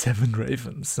like 7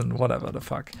 Ravens and whatever the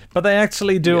fuck. But they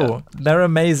actually do. Yeah. They're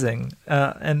amazing.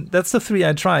 And that's the 3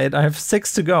 I tried. I have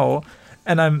 6 to go,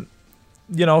 and I'm,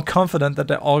 you know, confident that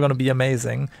they're all gonna be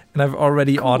amazing. And I've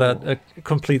already ordered a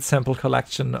complete sample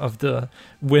collection of the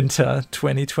winter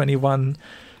 2021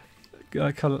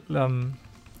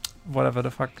 whatever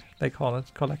the fuck they call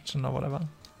it, collection or whatever.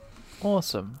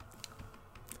 Awesome.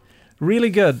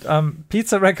 Really good.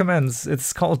 Pizza recommends.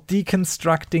 It's called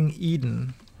Deconstructing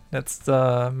Eden. That's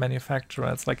the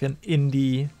manufacturer. It's like an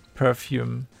indie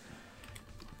perfume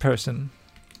person.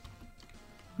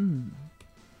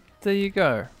 There you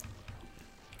go.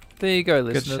 There you go,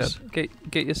 listeners.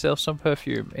 Get yourself some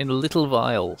perfume in little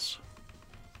vials.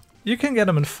 You can get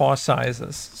them in 4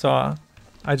 sizes. So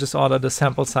I just ordered the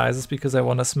sample sizes because I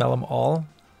want to smell them all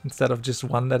instead of just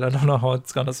one that I don't know how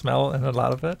it's gonna smell and a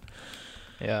lot of it.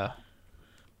 Yeah.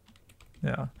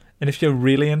 Yeah. And if you're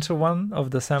really into one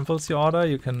of the samples you order,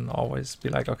 you can always be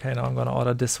like, okay, now I'm going to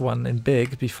order this one in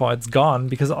big before it's gone,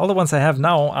 because all the ones I have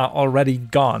now are already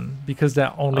gone because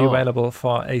they're only available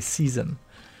for a season.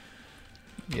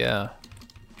 Yeah.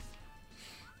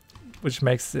 Which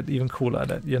makes it even cooler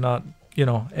that you're not,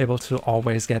 able to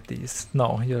always get these.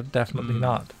 No, you're definitely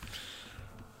not.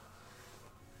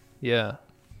 Yeah.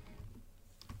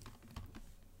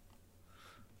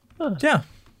 Huh. Yeah.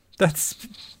 That's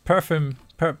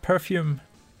perfume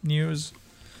news.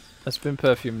 That's been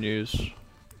perfume news.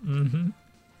 Mm-hmm.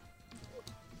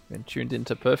 Been tuned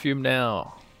into perfume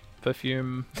now.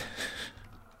 Perfume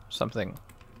something.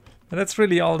 And that's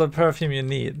really all the perfume you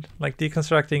need. Like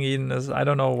Deconstructing Eden is, I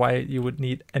don't know why you would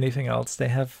need anything else. They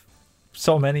have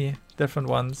so many different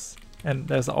ones, and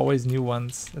there's always new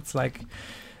ones. It's like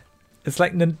the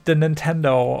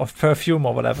Nintendo of perfume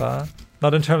or whatever.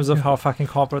 Not in terms of how fucking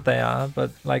corporate they are, but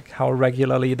like how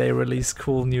regularly they release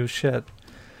cool new shit.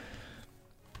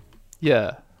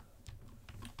 Yeah.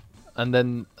 And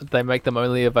then they make them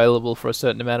only available for a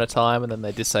certain amount of time, and then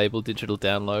they disable digital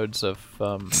downloads of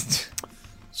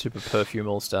Super Perfume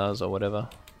All Stars or whatever.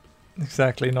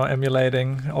 Exactly, not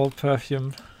emulating old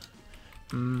perfume.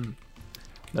 No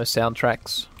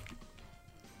soundtracks.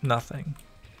 Nothing.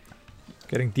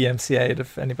 Getting DMCA'd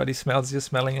if anybody smells you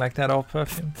smelling like that old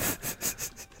perfume.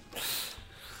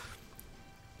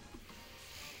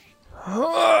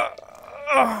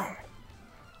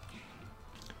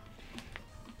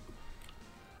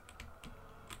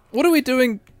 What are we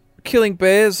doing killing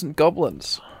bears and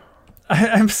goblins?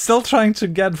 I'm still trying to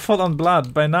get full on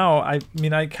blood. By now, I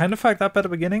kind of fucked up at the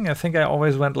beginning. I think I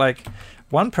always went like,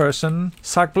 one person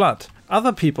suck blood,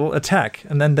 other people attack,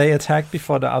 and then they attack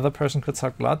before the other person could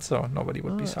suck blood, so nobody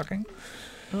would be sucking.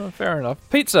 Oh, fair enough.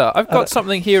 Pizza, I've got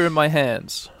something here in my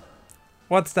hands.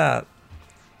 What's that?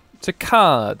 It's a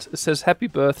card. It says happy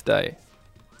birthday.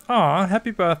 Oh,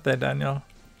 happy birthday, Daniel.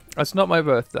 It's not my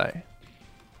birthday.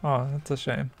 Oh, that's a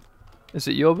shame. Is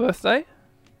it your birthday?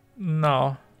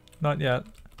 No, not yet.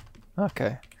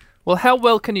 Okay. Well, how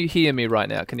well can you hear me right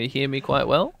now? Can you hear me quite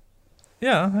well?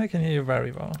 Yeah, I can hear you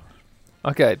very well.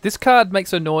 Okay, this card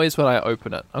makes a noise when I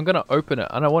open it. I'm going to open it,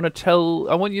 and I want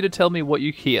you to tell me what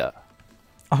you hear.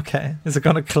 Okay. Is it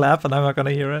going to clap and I'm not going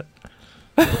to hear it?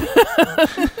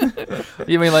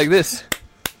 You mean like this?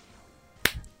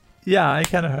 Yeah, I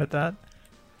kind of heard that.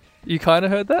 You kind of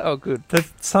heard that? Oh, good.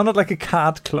 That sounded like a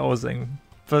card closing,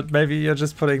 but maybe you're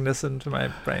just putting this into my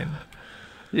brain.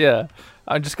 Yeah.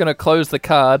 I'm just going to close the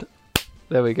card.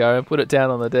 There we go. And put it down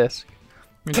on the desk.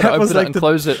 I'm going to open it and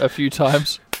close it a few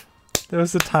times. That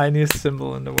was the tiniest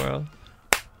symbol in the world.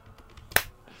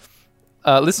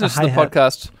 Listeners to the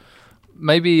podcast,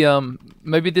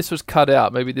 maybe this was cut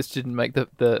out. Maybe this didn't make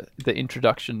the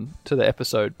introduction to the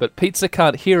episode. But Pizza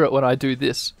can't hear it when I do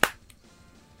this.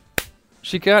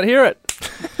 She can't hear it.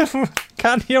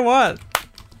 Can't hear what?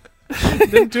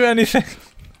 Didn't do anything.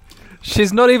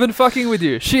 She's not even fucking with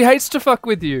you. She hates to fuck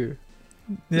with you.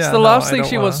 Yeah, it's the last thing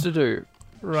she wants to do.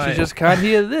 Right. She just can't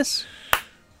hear this.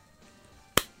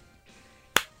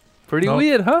 Pretty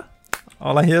weird, huh?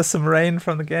 All I hear is some rain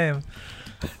from the game.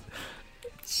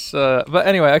 But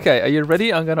anyway, okay. Are you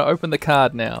ready? I'm going to open the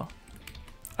card now.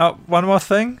 Oh, one more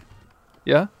thing.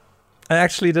 Yeah? I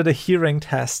actually did a hearing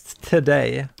test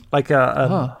today. Like at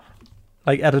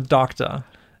a doctor.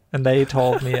 And they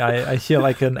told me I hear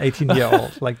like an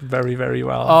 18-year-old, like very, very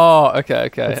well. Oh, okay.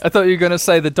 I thought you were going to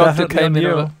say the doctor came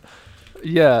in.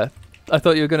 Yeah. I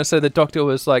thought you were going to say the doctor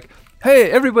was like, hey,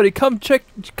 everybody, come check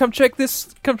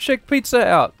Pizza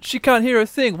out. She can't hear a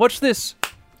thing. Watch this.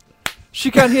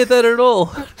 She can't hear that at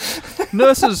all.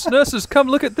 Nurses, come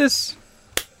look at this.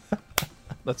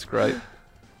 That's great.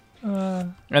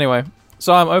 Anyway,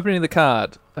 so I'm opening the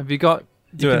card. Have you got...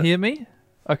 You can hear me?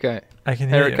 Okay. I can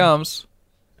hear you. Here it comes.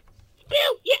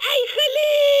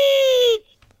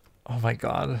 Oh my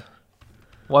god.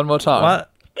 One more time.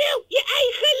 What?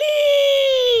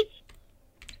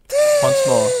 Once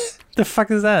more. The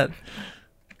fuck is that?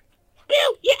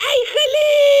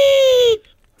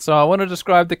 So I want to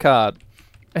describe the card.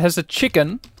 It has a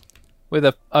chicken with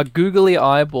a googly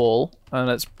eyeball, and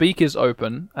its beak is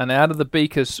open, and out of the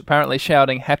beak is apparently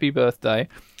shouting happy birthday.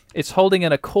 It's holding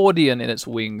an accordion in its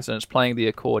wings, and it's playing the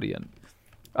accordion.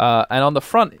 And on the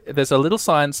front, there's a little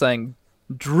sign saying,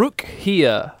 Druk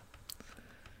here.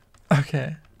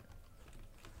 Okay.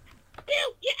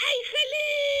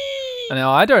 And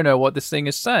now I don't know what this thing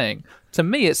is saying. To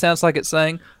me, it sounds like it's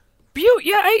saying, Beaut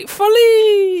ya ate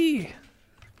fully.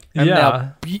 And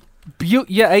now, Beaut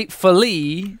ya ate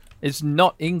fully is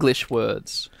not English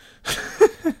words.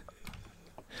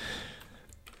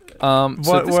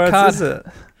 What words is it?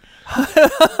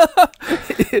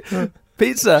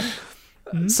 Pizza.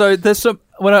 So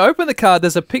when I open the card,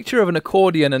 there's a picture of an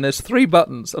accordion and there's 3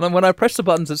 buttons. And then when I press the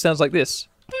buttons, it sounds like this.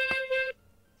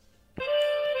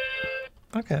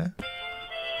 Okay.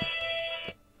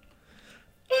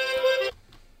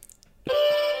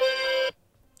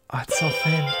 Oh, it's so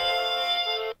faint.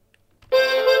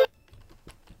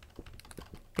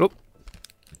 Oop.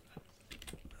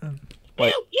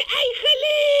 Wait.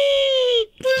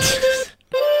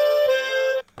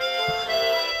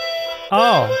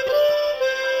 Oh.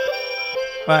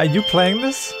 Are you playing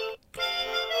this?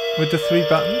 With the 3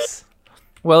 buttons?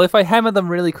 Well, if I hammer them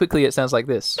really quickly, it sounds like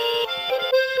this.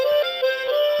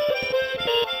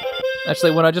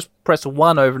 Actually, when I just press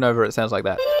 1 over and over, it sounds like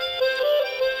that.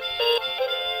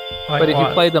 Like but if what?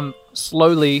 you play them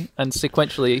slowly and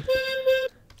sequentially...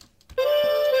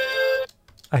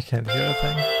 I can't hear a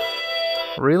thing.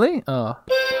 Really? Oh.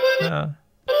 Yeah.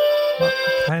 Well,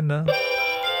 kinda.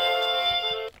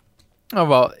 Oh,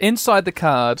 well, inside the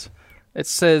card, it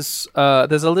says...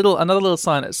 there's another little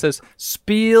sign that says,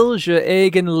 Spiel je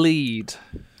eigen Lied.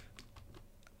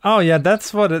 Oh, yeah,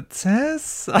 that's what it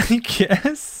says, I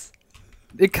guess.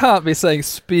 It can't be saying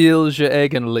Spiel je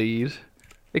eigen Lied.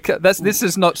 This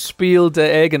is not Spiel de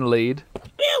eigen Lied.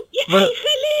 But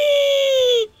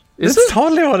Is it's it?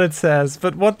 totally what it says,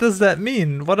 but what does that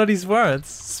mean? What are these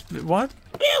words? What?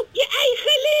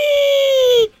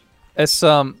 It's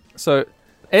so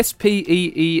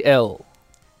Speel.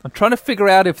 I'm trying to figure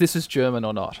out if this is German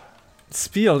or not.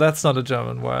 Spiel, that's not a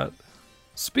German word.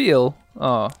 Spiel?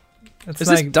 Oh. It's Is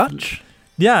like, this Dutch?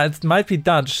 Yeah, it might be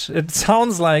Dutch. It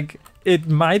sounds like it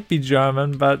might be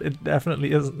German, but it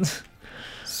definitely isn't.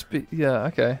 Yeah,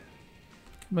 okay.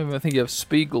 Maybe I'm thinking of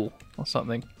Spiegel or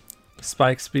something.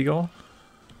 Spike Spiegel,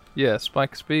 Yeah,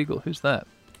 Spike Spiegel. Who's that?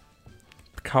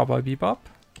 Cowboy Bebop.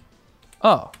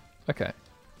 Oh, okay.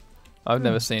 I've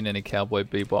never seen any Cowboy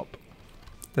Bebop.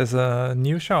 There's a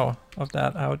new show of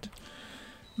that out.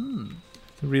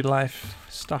 Real life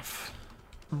stuff.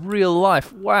 Real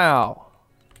life. Wow.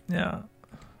 Yeah.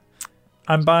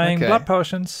 I'm buying Okay. blood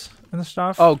potions and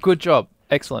stuff. Oh, good job.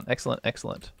 Excellent, excellent,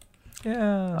 excellent.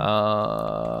 Yeah.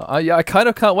 I kind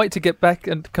of can't wait to get back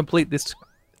and complete this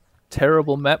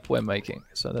terrible map we're making.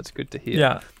 So that's good to hear.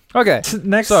 Yeah. Okay.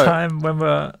 Next so- time when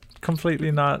we're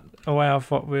completely not aware of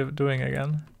what we're doing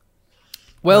again.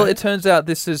 Well, Right. it turns out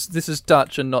this is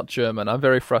Dutch and not German. I'm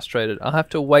very frustrated. I'll have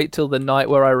to wait till the night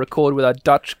where I record with a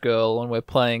Dutch girl and we're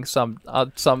playing some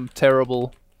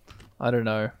terrible, I don't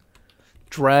know,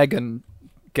 dragon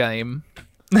game.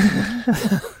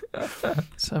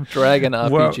 Some dragon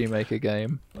RPG Maker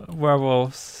game.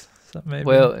 Werewolves. So maybe.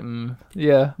 Well,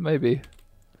 yeah, maybe.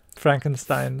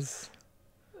 Frankenstein's.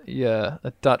 Yeah,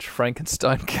 a Dutch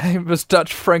Frankenstein game. This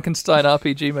Dutch Frankenstein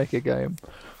RPG Maker game.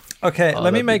 Okay, Oh,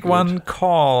 let me that'd be make good. one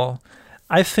call.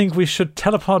 I think we should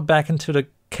teleport back into the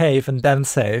cave and then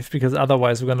save, because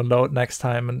otherwise we're going to load next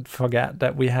time and forget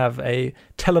that we have a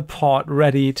teleport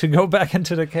ready to go back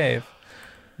into the cave.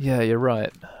 Yeah, you're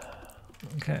right.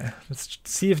 Okay, let's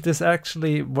see if this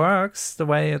actually works the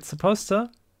way it's supposed to.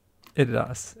 It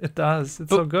does. It does. It's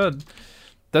so good.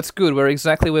 That's good. We're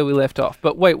exactly where we left off.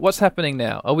 But wait, what's happening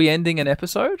now? Are we ending an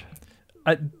episode?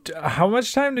 How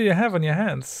much time do you have on your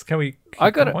hands? Can we keep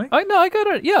I got it. going? I got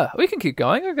it. Yeah, we can keep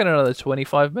going. I got another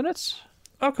 25 minutes.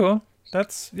 Oh, cool.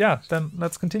 Then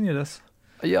let's continue this.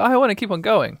 Yeah, I want to keep on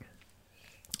going.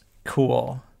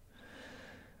 Cool.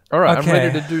 All right, Okay. I'm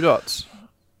ready to do dots.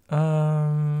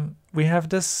 We have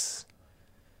this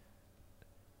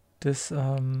what's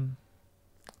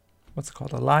it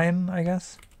called? A line, I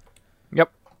guess?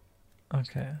 Yep.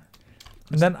 Okay.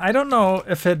 And then I don't know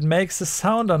if it makes a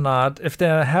sound or not, if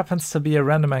there happens to be a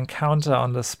random encounter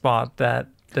on the spot that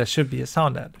there should be a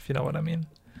sound at, if you know what I mean.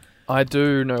 I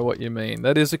do know what you mean.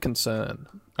 That is a concern.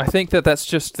 I think that's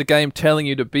just the game telling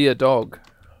you to be a dog.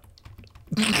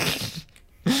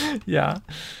 Yeah.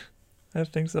 I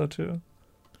think so too.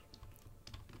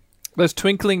 Those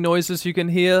twinkling noises you can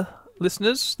hear,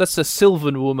 listeners, that's a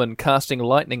Sylvan woman casting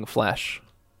lightning flash.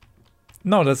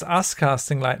 No, that's us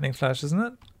casting lightning flash, isn't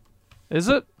it? Is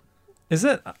it? Is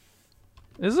it?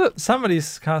 Is it?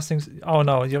 Somebody's casting. Oh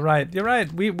no, you're right. You're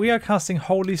right. We are casting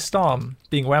Holy Storm,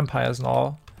 being vampires and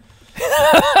all.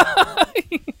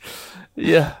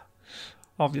 Yeah,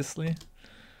 Obviously.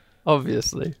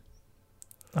 obviously.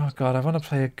 Oh god, I want to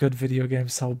play a good video game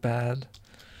so bad.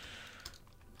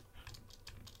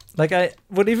 Like I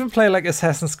would even play like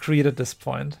Assassin's Creed at this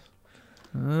point,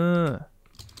 because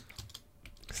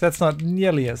that's not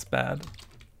nearly as bad.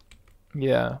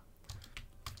 Yeah.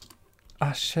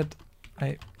 Ah shit,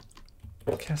 I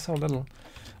care so little.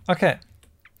 Okay.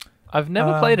 I've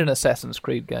never played an Assassin's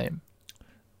Creed game.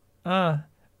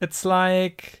 It's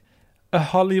like a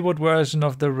Hollywood version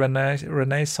of the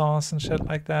Renaissance and shit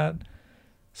like that.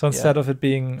 So instead of it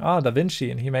being Da Vinci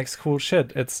and he makes cool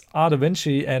shit, it's Da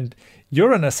Vinci and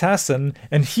you're an assassin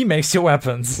and he makes your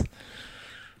weapons.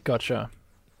 Gotcha.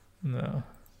 No.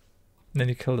 And then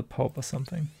you kill the Pope or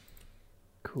something.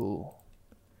 Cool.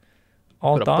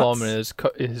 All Put dots. a bomb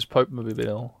in his Pope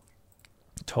mobile.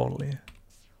 Totally.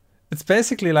 It's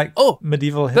basically like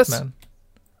medieval that's Hitman.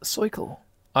 So cool.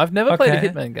 I've never played a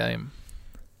Hitman game.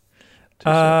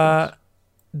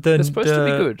 They're supposed to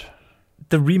be good.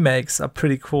 The remakes are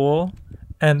pretty cool,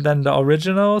 and then the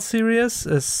original series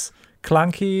is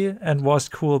clunky and was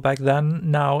cool back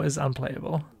then. Now is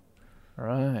unplayable.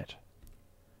 Right.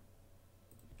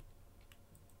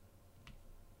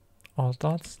 All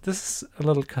dots. This is a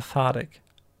little cathartic.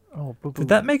 Oh, did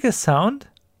that make a sound?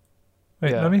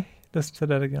 Wait, Yeah. let me listen to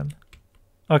that again.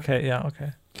 Okay, yeah,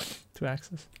 okay. 2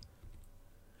 axes.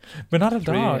 We're not a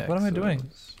dog. What am I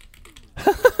doing?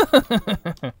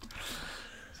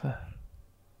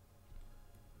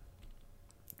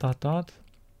 Dot dot.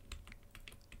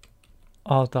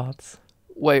 All dots.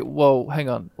 Wait, whoa, hang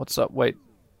on. What's up? Wait.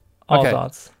 All Okay.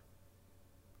 dots.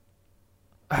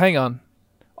 Hang on.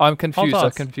 I'm confused. I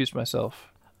dots. confused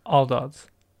myself. All dots.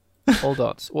 All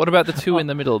dots. What about the two in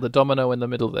the middle? The domino in the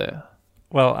middle there.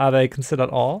 Well, are they considered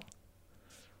all?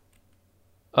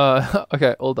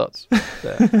 Okay, all dots.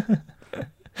 There.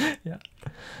 Yeah.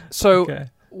 So, Okay.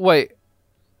 wait.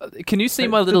 Can you see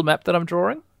my little map that I'm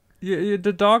drawing? The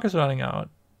dog is running out.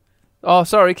 Oh,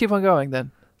 sorry. Keep on going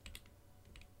then.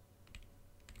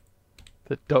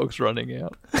 The dog's running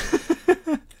out.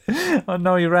 Oh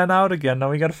no, he ran out again.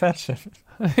 Now we gotta fetch him.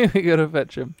 We gotta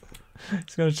fetch him.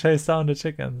 He's gonna chase down the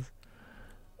chickens.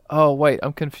 Oh, wait.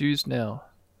 I'm confused now.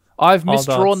 I've All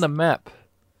misdrawn dots. the map.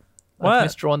 What? I've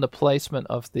misdrawn the placement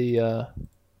of the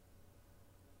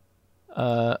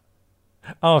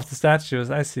Of the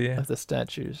statues, I see. of the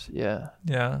statues. Yeah.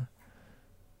 Yeah.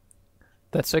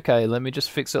 That's okay. Let me just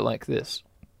fix it like this.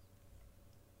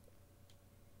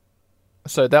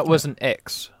 So that was an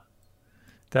X.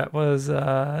 That was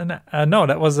no,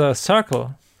 that was a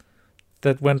circle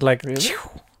that went like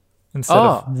instead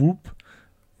of whoop.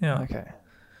 Yeah. Okay.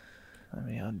 Let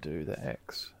me undo the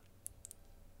X.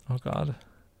 Oh god.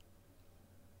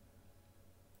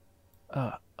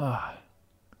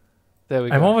 There we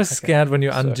go. I'm always Okay. scared when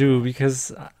you Circle. undo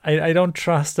because I don't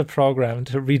trust the program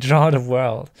to redraw the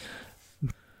world.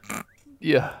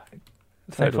 Yeah.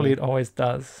 Thankfully, it always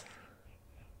does.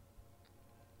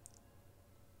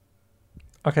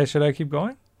 Okay, should I keep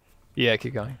going? Yeah,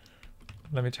 keep going.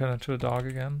 Let me turn into a dog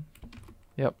again.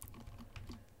 Yep.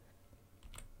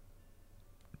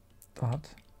 Dot.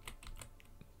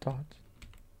 Dot.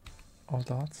 All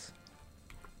dots.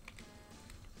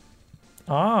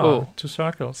 Ah, Oh. 2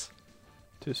 circles.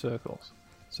 2 circles.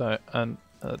 So, and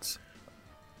that's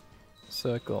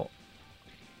circle,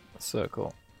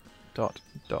 circle, dot,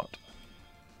 dot.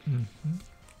 Mm-hmm.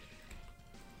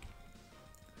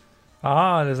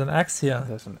 Ah, there's an X here.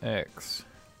 There's an X.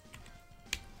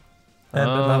 And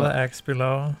another X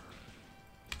below.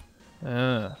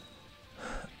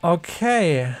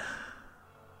 Okay.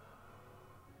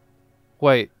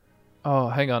 Wait. Oh,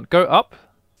 hang on. Go up.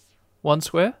 1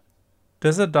 square.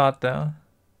 There's a dot there.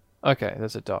 Okay,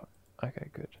 there's a dot. Okay,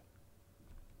 good.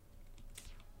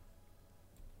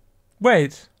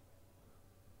 Wait.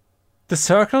 The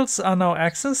circles are now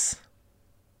X's?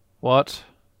 What?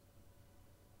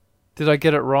 Did I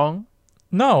get it wrong?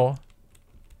 No.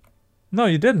 No,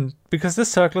 you didn't. Because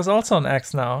this circle is also an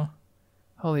X now.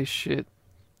 Holy shit.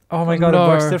 Oh my god, no. it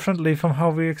works differently from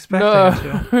how we expected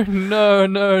it to. No,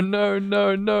 no, no,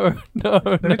 no, no, no.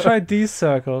 Let me try these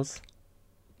circles.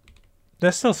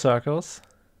 They're still circles.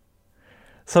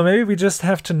 So maybe we just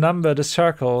have to number the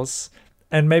circles,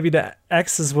 and maybe the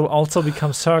X's will also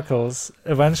become circles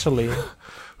eventually.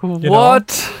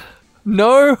 What?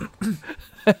 No.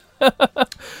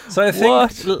 So I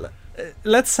think,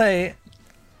 let's say,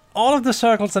 all of the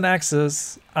circles and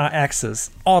X's are X's.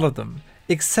 All of them.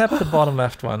 Except the bottom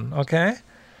left one, okay?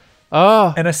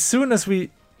 Oh. And as soon as we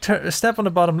step on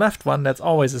the bottom left one, that's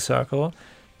always a circle,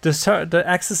 the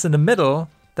X's in the middle,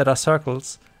 that are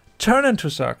circles, turn into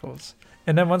circles.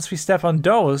 And then once we step on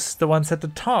those, the ones at the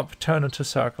top turn into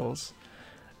circles.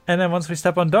 And then once we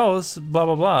step on those, blah,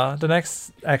 blah, blah, the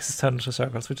next X's turn into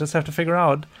circles. We just have to figure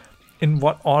out in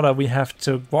what order we have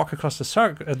to walk across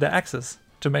the X's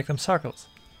to make them circles.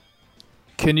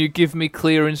 Can you give me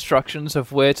clear instructions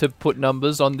of where to put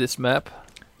numbers on this map?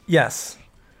 Yes.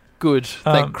 Good.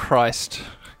 Thank Christ.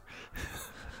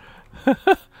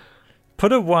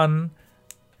 Put a 1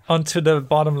 onto the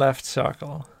bottom left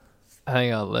circle.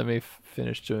 Hang on, let me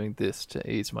finish doing this to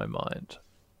ease my mind.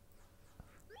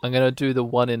 I'm going to do the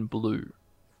one in blue.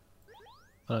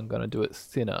 And I'm going to do it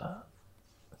thinner.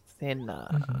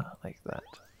 Like that.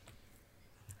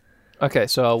 Okay,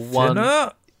 so a one...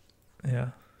 Thinner? Yeah.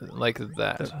 Like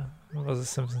that. That was a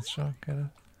Simpsons joke. Get it?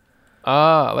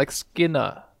 Ah, like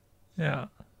Skinner. Yeah.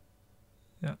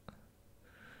 Yeah.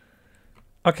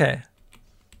 Okay.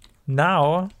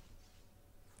 Now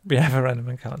we have a random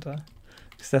encounter.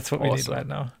 Because that's what we need right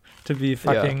now. To be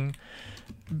fucking...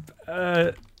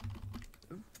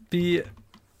 be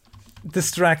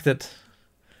distracted.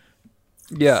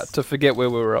 Yeah, to forget where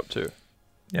we were up to.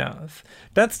 Yeah.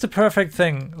 That's the perfect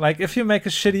thing. Like, if you make a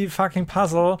shitty fucking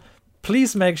puzzle,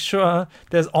 please make sure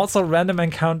there's also random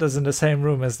encounters in the same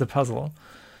room as the puzzle.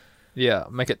 Yeah,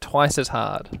 make it twice as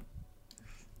hard.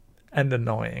 And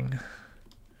annoying.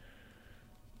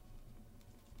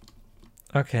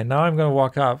 Okay, now I'm gonna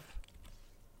walk up.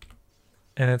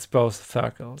 And it's both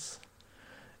circles.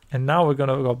 And now we're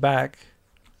gonna go back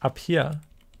up here.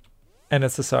 And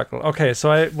it's a circle. Okay,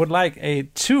 so I would like a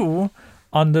 2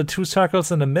 on the 2 circles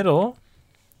in the middle.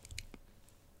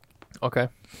 Okay.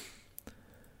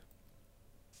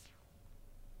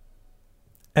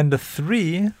 And the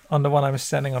 3 on the one I'm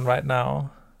standing on right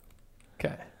now.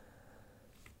 Okay.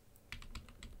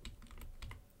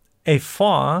 A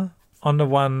 4 on the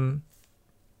one,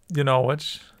 you know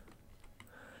which.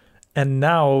 And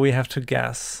now we have to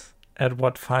guess at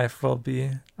what 5 will be.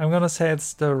 I'm gonna say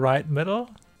it's the right middle.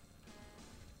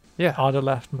 Yeah. Or the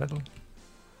left middle.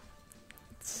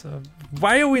 So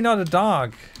why are we not a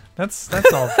dog? That's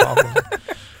our problem.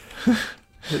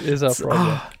 It is our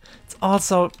problem. It's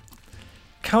also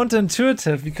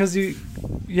counterintuitive because you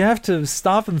have to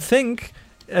stop and think.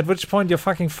 At which point your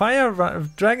fucking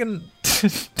dragon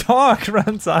dog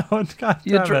runs out. God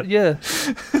damn it. Yeah.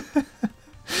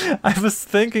 I was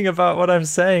thinking about what I'm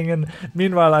saying, and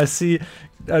meanwhile I see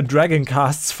a dragon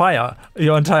casts fire.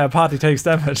 Your entire party takes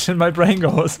damage, and my brain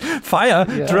goes, fire,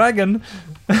 dragon,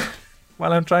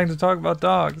 while I'm trying to talk about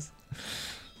dogs.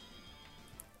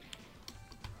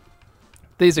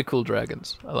 These are cool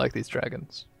dragons. I like these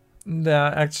dragons.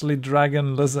 They're actually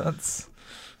dragon lizards.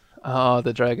 Oh,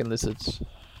 the dragon lizards.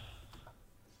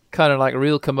 Kind of like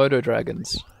real Komodo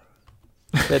dragons.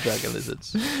 They're dragon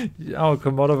lizards. Oh,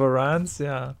 Komodo varans,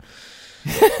 yeah.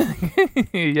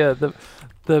 Yeah,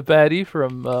 the baddie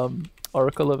from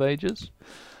Oracle of Ages.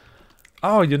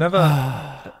 Oh, you never...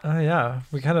 yeah,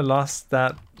 we kind of lost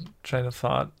that train of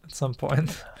thought at some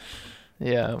point.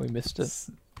 Yeah, we missed it.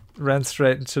 Ran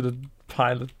straight into the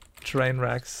pile of train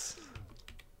wrecks.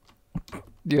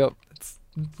 Yep.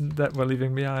 That we're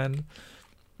leaving behind.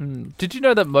 Did you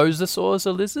know that mosasaurs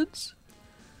are lizards?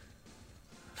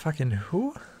 Fucking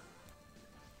who?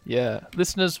 Yeah,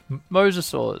 listeners,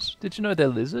 mosasaurs. Did you know they're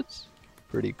lizards?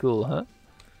 Pretty cool, huh?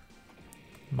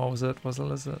 Mozart was a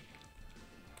lizard.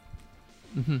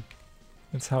 Mm-hmm.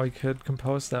 That's how he could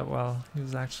compose that well. He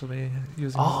was actually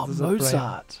using his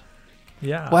Mozart.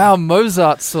 Brain. Yeah. Wow,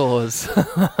 Mozart saws.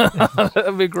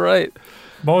 That'd be great.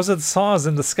 Mozart saws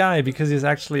in the sky because he's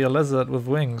actually a lizard with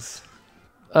wings.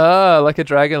 Ah, like a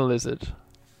dragon lizard.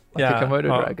 Like a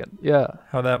Komodo dragon. Yeah.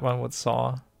 How that one would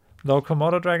saw. Though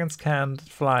Komodo dragons can't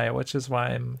fly, which is why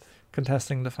I'm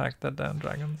contesting the fact that they're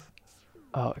dragons.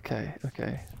 Oh, okay.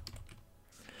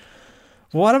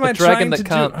 What am I trying to do? A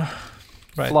dragon that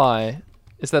can't fly,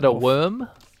 is that a worm?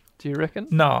 Do you reckon?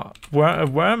 No. A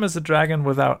worm is a dragon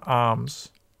without arms.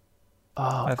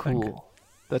 Oh, I cool. think.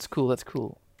 That's cool.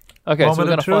 Okay, so we're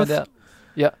going to find out.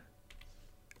 Yeah.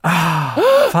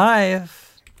 5.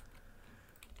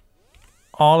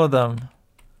 All of them.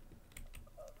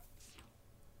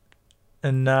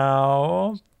 And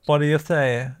now, what do you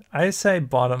say? I say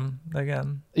bottom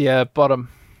again. Yeah, bottom.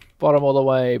 Bottom all the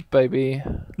way, baby.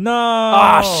 No!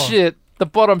 Ah, shit! The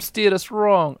bottom steered us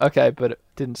wrong. Okay, but it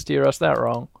didn't steer us that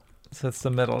wrong. So it's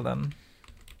the middle then.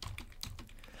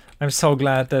 I'm so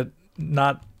glad that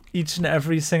not each and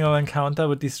every single encounter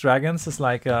with these dragons is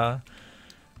like a,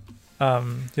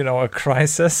 a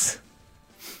crisis.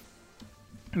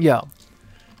 Yeah.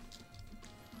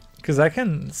 Because I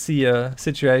can see a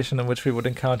situation in which we would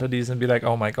encounter these and be like,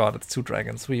 oh my god, it's 2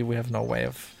 dragons. We have no way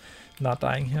of not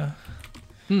dying here.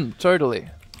 Totally.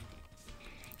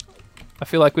 I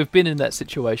feel like we've been in that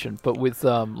situation, but with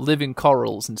living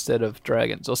corals instead of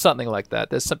dragons, or something like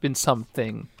that. There's been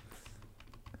something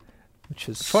which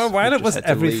is... For a while it was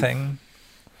everything.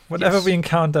 Whatever we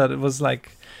encountered, it was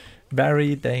like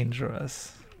very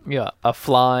dangerous. Yeah, a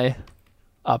fly,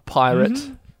 a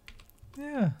pirate,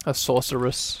 yeah, a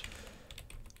sorceress.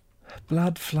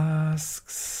 Blood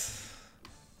flasks.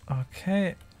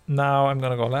 Okay, Now I'm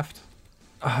gonna go left.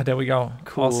 Ah, there we go.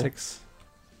 Cool. All 6.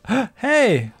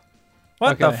 Hey!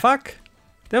 What the fuck?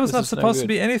 There was not supposed to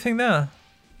be anything there.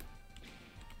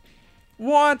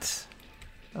 What?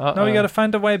 Now we gotta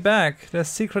find a way back. There's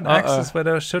secret access where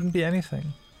there shouldn't be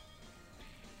anything.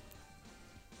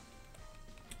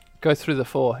 Go through the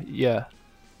 4. Yeah.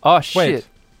 Oh, shit.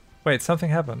 Wait, something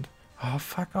happened. Oh,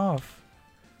 fuck off.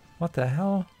 What the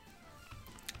hell?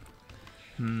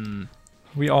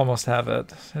 We almost have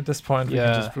it. At this point, we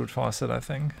can just brute force it, I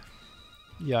think.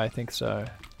 Yeah, I think so.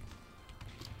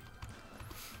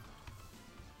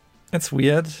 It's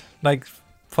weird. Like,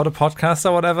 for the podcast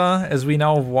or whatever, as we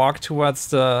now walk towards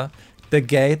the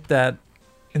gate that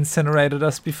incinerated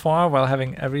us before while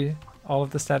having all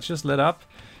of the statues lit up,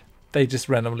 they just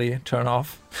randomly turn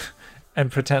off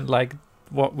and pretend like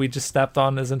what we just stepped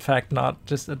on is in fact not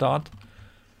just a dot.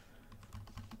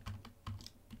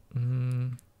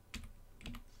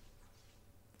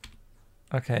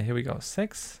 Okay, here we go.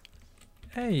 6.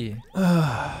 Hey.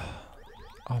 Oh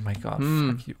my god,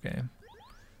 fuck you, game.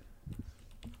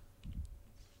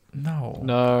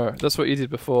 No, that's what you did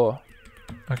before.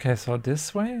 Okay, so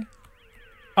this way?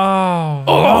 Oh,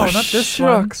 no, not this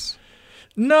shucks. one.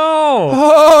 No!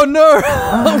 Oh, no!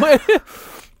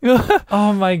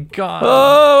 Oh my god.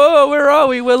 Oh, where are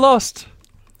we? We're lost.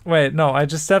 Wait, no, I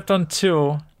just stepped on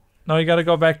 2. Now you gotta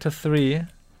go back to 3.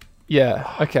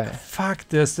 Yeah, okay. Fuck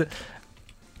this.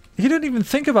 He didn't even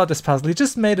think about this puzzle. He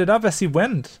just made it up as he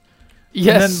went.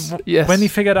 Yes, and then when he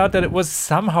figured out that it was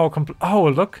somehow oh,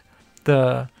 look.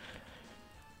 The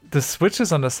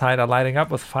switches on the side are lighting up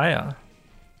with fire.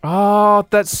 Oh,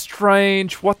 that's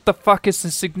strange. What the fuck is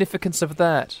the significance of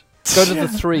that? Go to the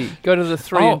 3. Go to the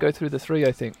 3 and go through the 3,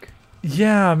 I think.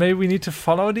 Yeah, maybe we need to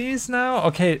follow these now?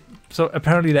 Okay, so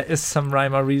apparently there is some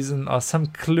rhyme or reason or some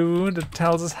clue that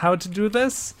tells us how to do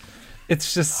this.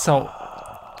 It's just so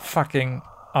fucking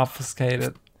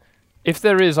obfuscated. If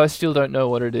there is, I still don't know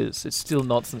what it is. It's still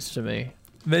nonsense to me.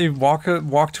 Maybe walk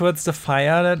towards the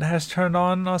fire that has turned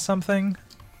on or something?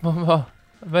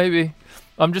 Maybe.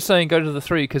 I'm just saying go to the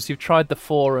 3 because you've tried the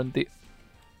 4 and the...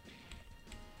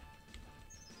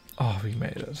 Oh, we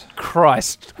made it.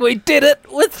 Christ. We did it!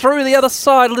 We're through the other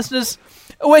side, listeners!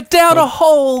 We're down a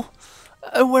hole!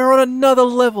 And we're on another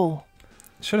level.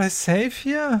 Should I save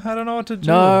here? I don't know what to do.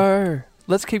 No.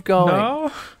 Let's keep going.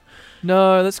 No?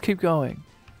 No, let's keep going.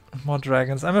 More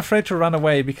dragons. I'm afraid to run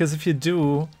away because if you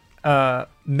do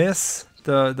miss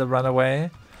the runaway,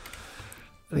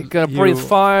 they're gonna breathe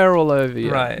fire all over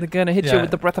you. Right. They're gonna hit you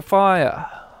with the breath of fire.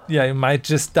 Yeah, you might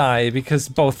just die because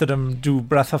both of them do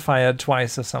breath of fire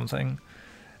twice or something.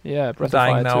 Yeah, breath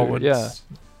dying of fire now too. would. Yeah.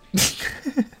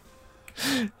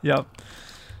 Yep.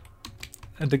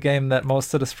 And the game that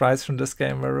most of the sprites from this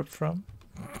game were ripped from.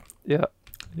 Yeah.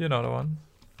 You know the one.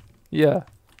 Yeah.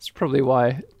 It's probably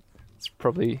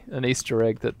an Easter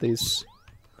egg that these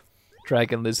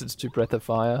dragon lizards do breath of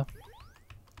fire.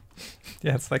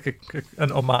 Yeah, it's like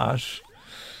an homage.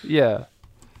 Yeah.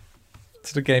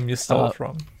 To the game you stole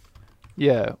from.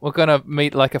 Yeah, we're gonna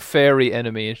meet like a fairy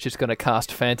enemy and she's gonna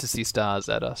cast fantasy stars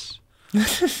at us.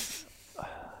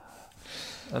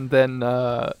 And then,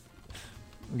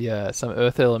 some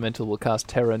earth elemental will cast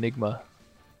Terranigma,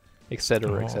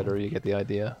 etc., etc. You get the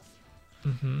idea.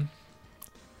 Mm-hmm.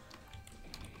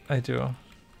 I do.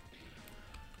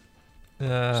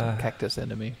 Some cactus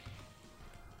enemy.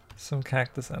 Some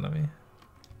cactus enemy.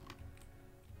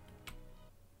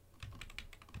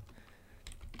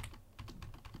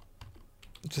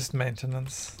 Just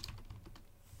maintenance.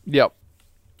 Yep.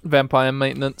 Vampire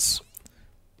maintenance.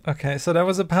 Okay, so there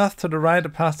was a path to the right, a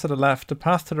path to the left. The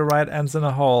path to the right ends in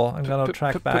a hole. I'm gonna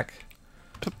track back.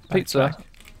 Pizza.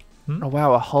 Oh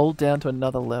wow, a hole down to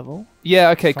another level? Yeah,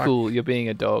 okay, cool. You're being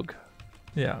a dog.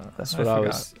 Yeah, that's what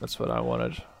that's what I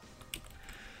wanted.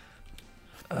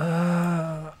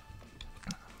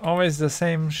 Always the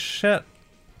same shit.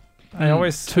 I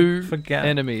always forget.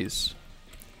 Enemies.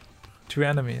 2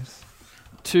 enemies.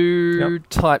 2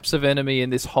 types of enemy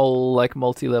in this whole like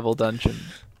multi-level dungeon.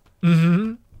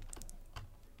 Mm-hmm.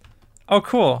 Oh,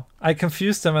 cool. I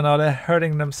confused them and now they're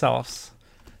hurting themselves.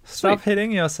 Stop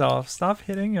hitting yourself. Stop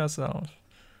hitting yourself.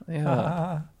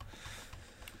 Yeah.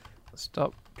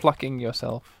 Stop plucking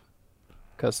yourself.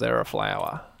 Because they're a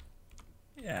flower.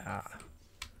 Yeah.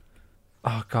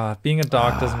 Oh, God. Being a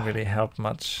dog doesn't really help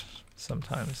much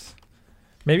sometimes.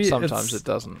 Maybe sometimes it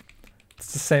doesn't.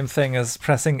 It's the same thing as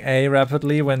pressing A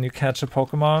rapidly when you catch a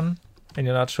Pokemon and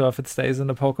you're not sure if it stays in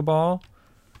the Pokeball.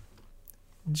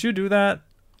 Did you do that?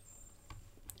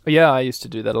 Yeah, I used to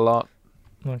do that a lot.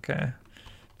 Okay.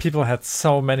 People had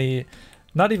so many,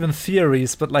 not even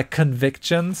theories, but like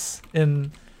convictions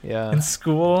in Yeah. In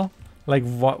school, like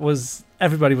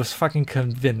everybody was fucking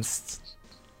convinced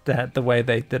that the way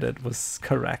they did it was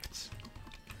correct.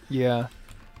 Yeah.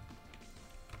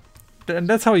 And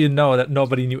that's how you know that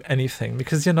nobody knew anything,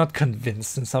 because you're not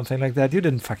convinced in something like that. You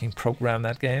didn't fucking program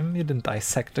that game. You didn't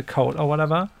dissect the code or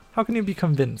whatever. How can you be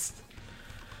convinced?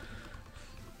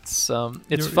 It's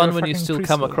You're fun when you fucking still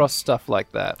come preschool. across stuff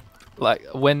like that. Like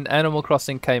when Animal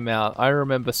Crossing came out, I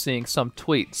remember seeing some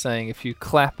tweet saying if you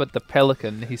clap at the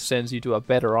pelican, he sends you to a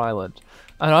better island.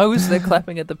 And I was there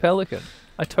clapping at the pelican.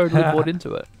 I totally bought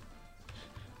into it.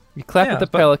 You clap Yeah, at the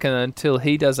but- pelican until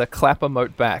he does a clap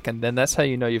emote back, and then that's how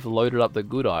you know you've loaded up the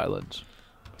good island.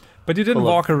 But you didn't full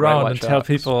of walk great around white and tell sharks.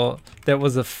 people that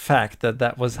was a fact,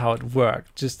 that was how it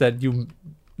worked. Just that you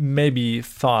maybe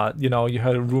thought, you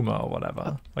heard a rumor or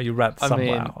whatever. Or you read I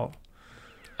somewhere. mean-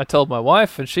 I told my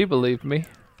wife, and she believed me.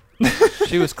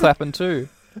 She was clapping too.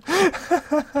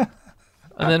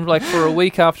 And then, like, for a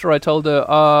week after I told her,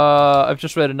 I've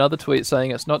just read another tweet saying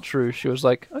it's not true, she was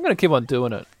like, I'm going to keep on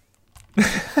doing it.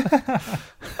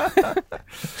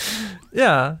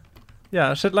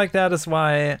 Yeah, shit like that is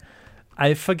why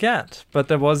I forget. But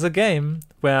there was a game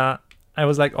where I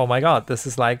was like, oh my god, this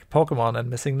is like Pokemon and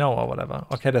Missing No or whatever.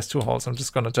 Okay, there's 2 holes. I'm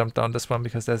just gonna jump down this one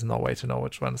because there's no way to know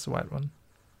which one is the right one.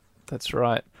 That's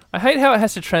right. I hate how it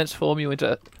has to transform you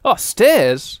into... Oh,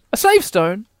 stairs? A save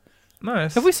stone?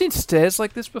 Nice. Have we seen stairs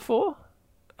like this before?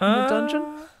 In the dungeon?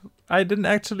 I didn't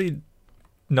actually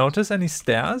notice any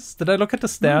stairs. Did I look at the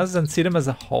stairs and see them as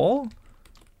a hole?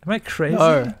 Am I crazy?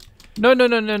 No.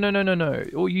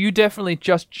 Well, you definitely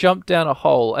just jumped down a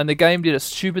hole, and the game did a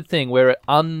stupid thing where it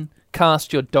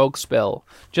uncast your dog spell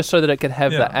just so that it could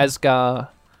have the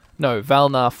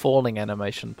Valnar falling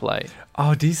animation play.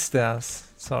 Oh, these stairs.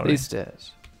 Sorry. These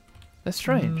stairs. They're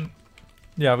strange.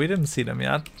 Yeah, we didn't see them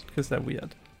yet because they're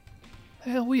weird.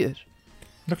 They're weird.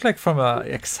 Look like from a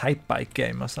Excite Bike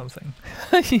game or something.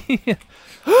 Yeah.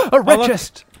 A red look.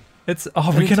 chest. It's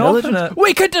we can open Intelligence. it.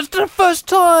 We could just the first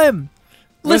time.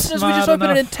 We're Listeners, we just smart opened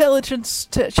an enough. intelligence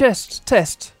chest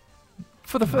test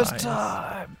for the first Nice.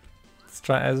 time. Let's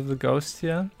try Eyes of the Ghost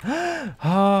here.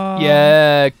 Oh.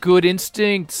 Yeah, good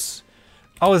instincts.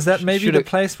 Oh, is that maybe Should the it-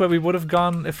 place where we would have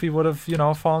gone if we would have,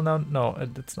 fallen down? No,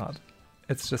 it's not.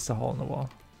 It's just a hole in the wall.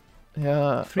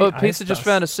 Yeah. 3 Oh, ice Pizza just dust.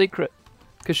 found a secret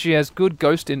because she has good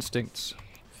ghost instincts.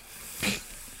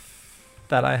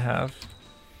 That I have.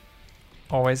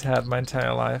 Always had my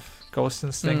entire life. Ghost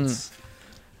instincts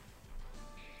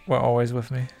were always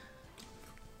with me.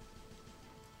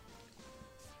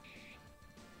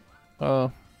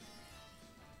 Oh.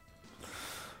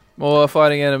 More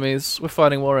fighting enemies. We're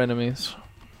fighting more enemies.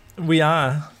 We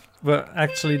are. We're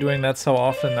actually doing that so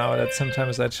often now that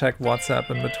sometimes I check WhatsApp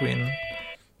in between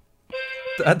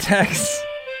the attacks.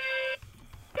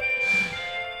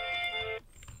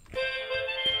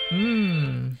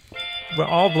 We're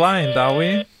all blind, are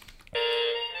we?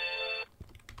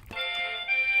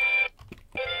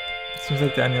 Seems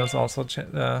like Daniel's also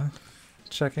checking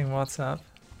WhatsApp.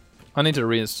 I need to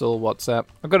reinstall WhatsApp.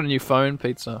 I've got a new phone,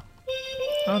 Pizza.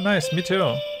 Oh, nice. Me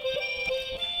too.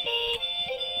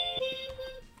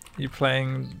 You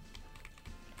playing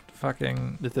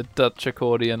fucking... With the Dutch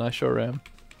accordion, I sure am.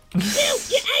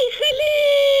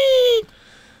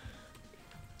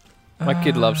 My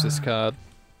kid loves this card.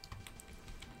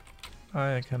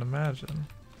 I can imagine.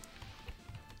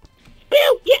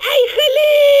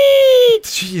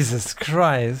 Jesus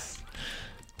Christ.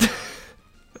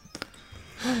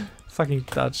 Fucking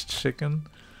Dutch chicken.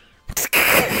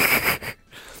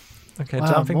 Okay,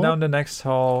 Wow, jumping more- down the next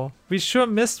hole. We sure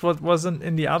missed what wasn't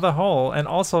in the other hole, and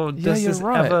also Yeah, does you're this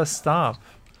right. ever stop?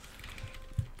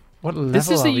 What level This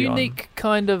is are a we on? unique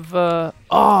kind of...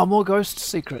 more ghost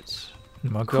secrets.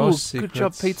 More Cool, ghost good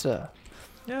job, secrets. Pizza.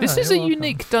 Yeah, This is a you're welcome.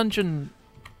 unique dungeon.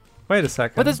 Wait a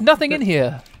second. But there's nothing in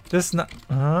here. This not.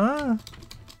 Huh?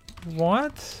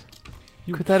 What?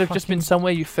 You Could that have just been fucking-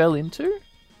 somewhere you fell into?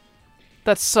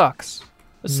 That sucks.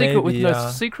 A secret with Maybe, no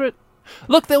secret?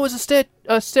 Look, there was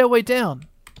a stairway down.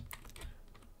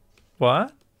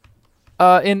 What?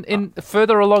 In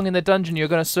further along in the dungeon, you're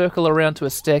going to circle around to a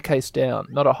staircase down,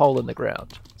 not a hole in the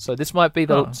ground. So this might be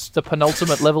the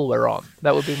penultimate level we're on.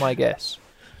 That would be my guess.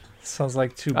 Sounds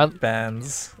like two Um,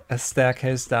 bands. A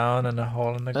staircase down and a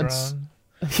hole in the That's- ground.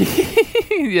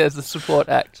 Yeah, it's the support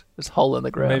act. This hole in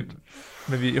the ground.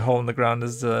 Maybe hole in the ground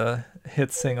is the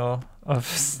hit single of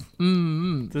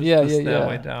the Yeah.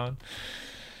 stairway down.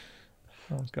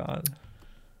 Oh god.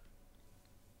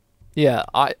 Yeah,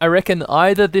 I reckon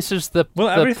either this is the Will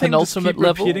everything just penultimate keep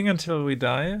level. repeating until we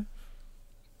die?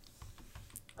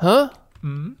 Huh?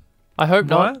 Hmm? I hope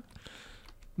not. What?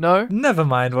 No? Never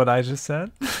mind what I just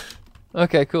said.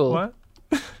 Okay, cool. What?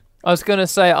 I was gonna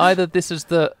say either this is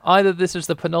the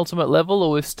penultimate level,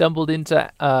 or we've stumbled into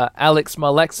Alex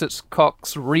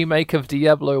Cox's remake of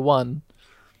Diablo 1,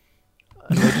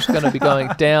 and we're just gonna be going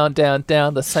down, down,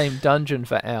 down the same dungeon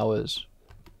for hours.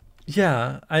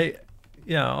 Yeah, I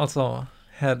also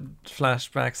had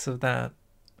flashbacks of that.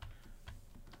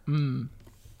 I'm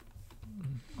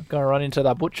gonna run into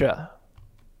the butcher.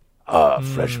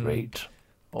 Fresh meat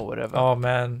or whatever. Oh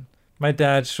man. My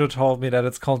dad should told me that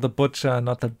it's called the butcher,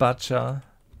 not the butcher.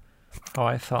 Oh,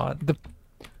 I thought.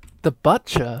 The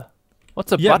butcher?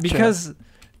 What's a butcher? Yeah, because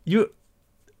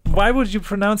why would you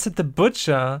pronounce it the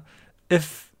butcher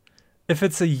if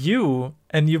it's a U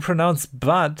and you pronounce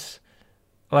butt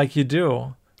like you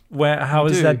do? How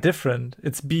is that different?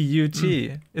 It's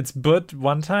B-U-T. It's but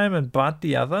one time and butt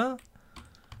the other?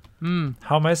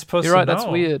 How am I supposed to know? You're right, that's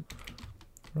weird.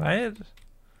 Right?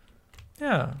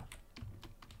 Yeah.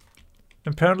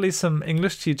 Apparently some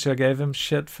English teacher gave him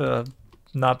shit for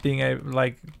not being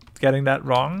getting that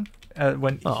wrong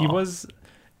when he was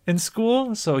in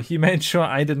school, so he made sure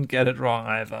I didn't get it wrong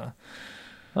either.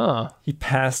 He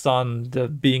passed on the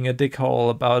being a dickhole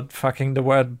about fucking the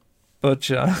word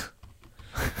butcher.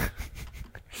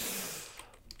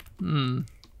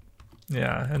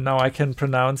 Yeah, and now I can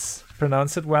pronounce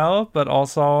it well, but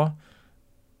also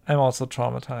I'm also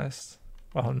traumatized.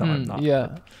 Well, no, I'm not.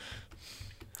 Yeah.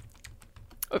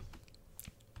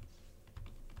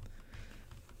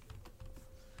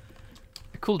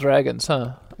 Cool dragons,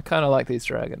 huh? I kind of like these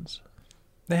dragons.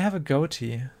 They have a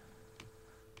goatee.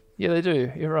 Yeah, they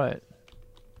do. You're right.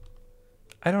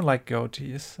 I don't like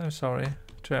goatees. I'm sorry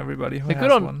to everybody who They're has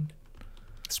good one.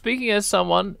 Speaking as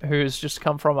someone who's just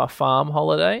come from a farm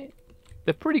holiday,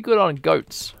 they're pretty good on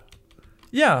goats.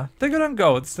 Yeah, they're good on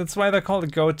goats. That's why they're called a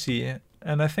goatee.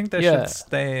 And I think they should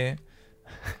stay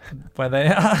where they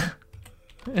are.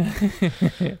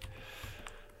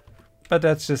 But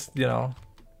that's just,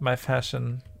 my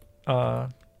fashion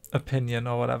opinion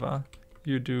or whatever.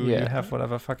 You have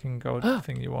whatever fucking goat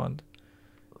thing you want.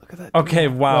 Look at that. Okay,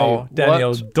 door. wow. Wait,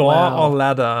 Daniel, what? door Wow. or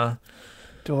ladder?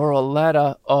 Door or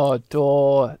ladder? Oh,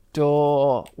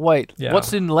 door. Wait,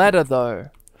 what's in ladder though?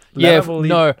 Ladder will lead-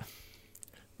 no.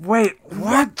 Wait,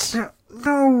 what?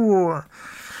 No.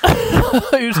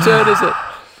 Whose turn is it?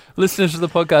 Listeners to the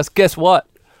podcast, guess what?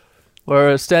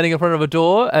 We're standing in front of a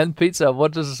door and pizza.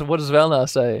 What does Valnar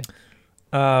say?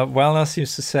 Wellner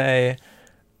seems to say,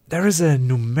 there is a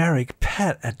numeric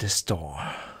pad at this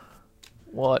door.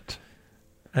 What?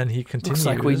 And he continues.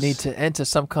 Looks like we need to enter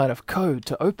some kind of code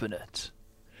to open it.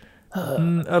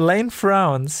 Elaine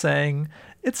frowns, saying,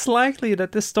 it's likely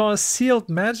that this door is sealed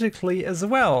magically as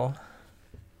well.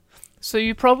 So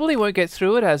you probably won't get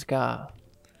through it, Asgar.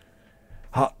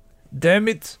 Damn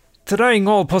it. Trying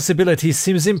all possibilities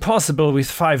seems impossible with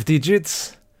 5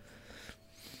 digits.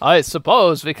 I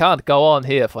suppose we can't go on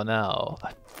here for now.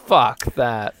 Fuck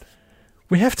that.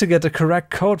 We have to get the correct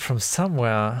code from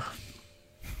somewhere.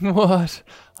 What?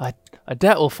 I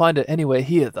doubt we'll find it anywhere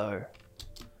here, though.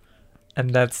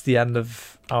 And that's the end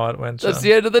of our adventure. That's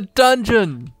the end of the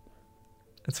dungeon!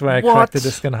 That's where I cracked the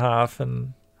disc in half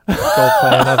and go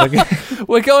play another game.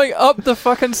 We're going up the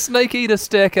fucking Snake Eater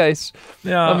staircase.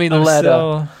 Yeah, I mean I'm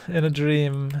ladder. still in a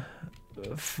dream.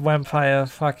 Vampire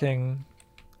fucking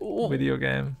video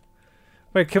game.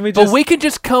 Wait, can we just... But we can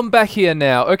just come back here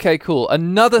now. Okay, cool. Wait,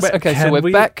 so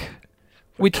we're back.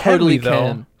 We totally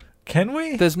can. Can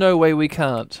we? There's no way we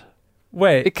can't.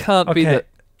 Wait. It can't be that...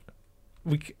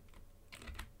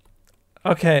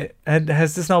 Okay, and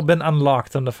has this now been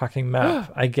unlocked on the fucking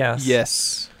map? I guess.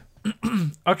 Yes.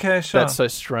 Okay, sure. That's so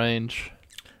strange.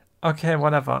 Okay,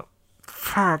 whatever.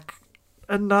 Fuck.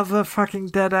 Another fucking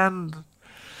dead end.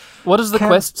 What does the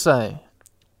quest say?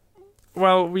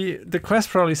 Well, the quest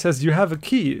probably says you have a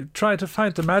key. Try to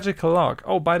find the magical lock.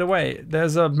 Oh, by the way,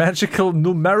 there's a magical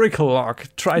numerical lock.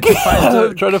 Try to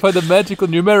find the magical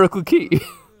numerical key.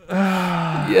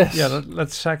 Yes. Yeah,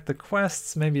 let's check the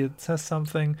quests. Maybe it says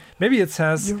something. Maybe it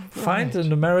says find the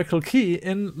numerical key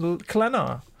in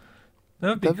Clenor.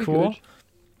 That'd be cool.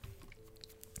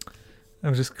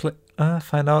 I'm just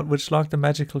find out which lock the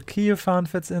magical key you found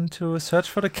fits into. Search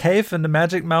for the cave in the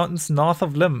magic mountains north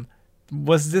of Lim.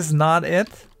 Was this not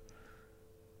it?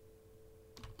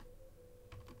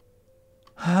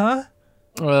 Huh?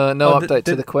 No update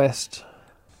to the quest.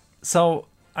 So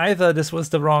either this was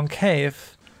the wrong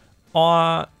cave,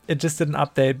 or it just didn't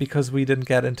update because we didn't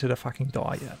get into the fucking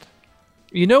door yet.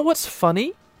 You know what's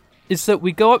funny? Is that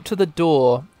we go up to the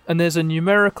door and there's a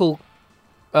numerical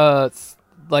pad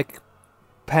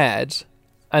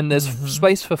and there's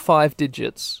space for 5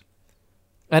 digits.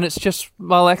 And it's just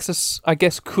Malaxis, I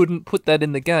guess, couldn't put that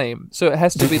in the game, so it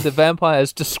has to be the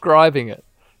vampires describing it.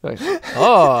 Like,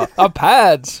 oh, a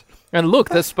pads, and look,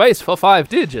 there's space for 5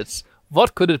 digits.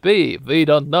 What could it be? We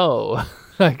don't know.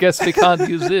 I guess we can't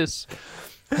use this.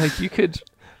 Like, you could,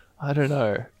 I don't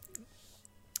know.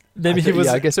 Maybe he was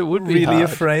I guess it would be really hard.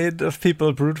 afraid of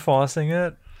people brute forcing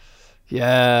it.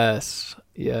 Yes.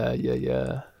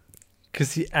 Yeah.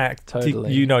 Because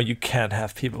Totally. you can't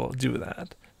have people do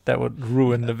that. That would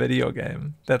ruin the video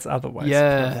game. That's otherwise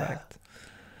perfect.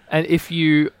 And if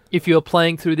you're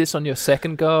playing through this on your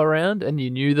second go around and you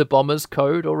knew the bomber's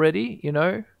code already,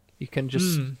 you can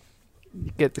just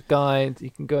get the guy.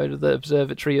 You can go to the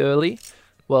observatory early.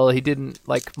 Well, he didn't.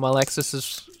 Like,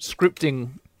 Malaxis's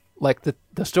scripting, like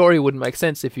the story wouldn't make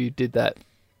sense if you did that.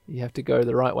 You have to go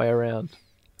the right way around.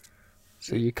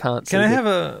 So you can't see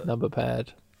the number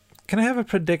pad. Can I have a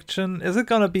prediction? Is it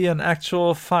going to be an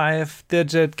actual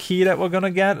 5-digit key that we're going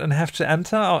to get and have to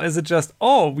enter? Or is it just,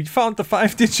 we found the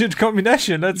 5-digit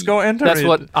combination, let's go enter That's it?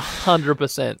 what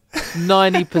 100%,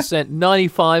 90%,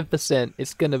 95%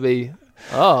 it's going to be,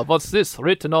 what's this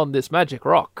written on this magic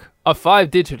rock? A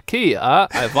 5-digit key, huh?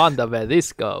 I wonder where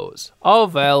this goes. Oh,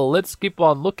 well, let's keep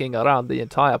on looking around the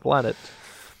entire planet.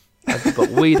 But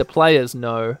we, the players,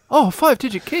 know,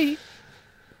 5-digit key?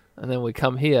 And then we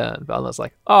come here, and Balna's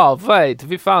like, oh, wait,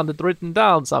 we found it written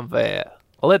down somewhere.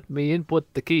 Let me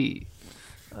input the key.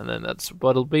 And then that's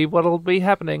what'll be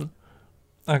happening.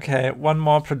 Okay, one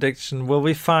more prediction. Will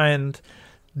we find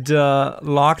the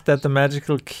lock that the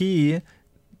magical key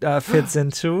fits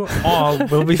into? Or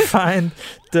will we find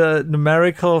the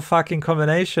numerical fucking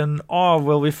combination? Or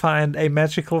will we find a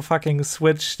magical fucking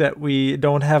switch that we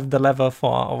don't have the lever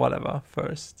for or whatever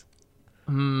first?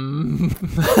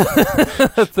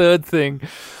 A third thing.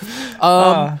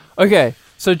 Okay,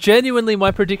 so genuinely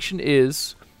my prediction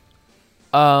is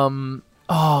so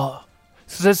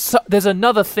there's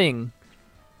another thing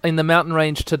in the mountain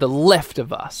range to the left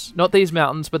of us. Not these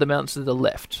mountains, but the mountains to the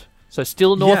left. So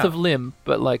still north of Lim,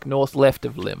 but like north left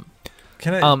of Lim.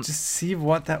 Can I just see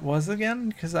what that was again?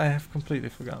 Because I have completely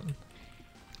forgotten.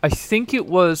 I think it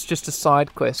was just a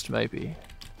side quest, maybe.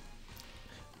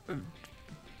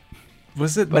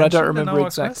 Was it? But I don't mentioned in remember our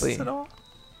exactly. quests at all?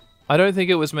 I don't think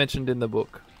it was mentioned in the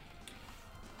book.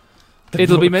 The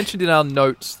It'll be book. mentioned in our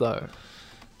notes, though.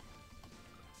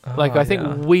 I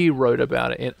think we wrote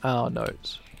about it in our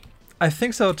notes. I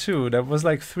think so too. There was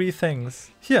like 3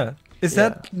 things. Here. Is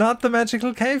that not the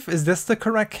magical cave? Is this the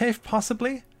correct cave,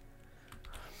 possibly?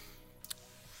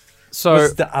 So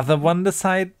was the other one the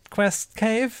side quest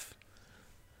cave?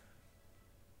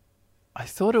 I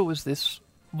thought it was this.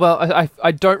 Well,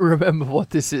 I don't remember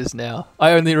what this is now.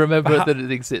 I only remember that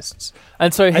it exists.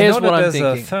 And so here's what I'm thinking.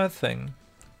 There's a third thing.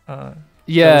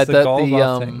 Yeah, the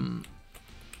Golva thing.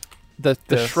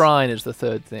 The shrine is the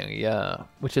third thing. Yeah,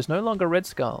 which is no longer Red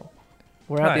Skull.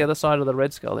 We're at the other side of the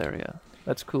Red Skull area.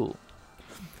 That's cool.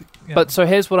 Yeah. But so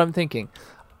here's what I'm thinking.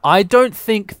 I don't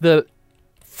think the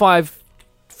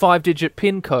 5-digit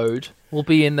pin code will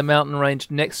be in the mountain range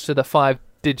next to the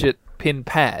 5-digit pin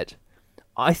pad.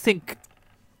 I think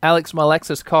Alex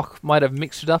Malaxis Koch might have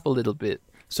mixed it up a little bit,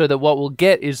 so that what we'll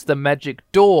get is the magic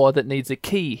door that needs a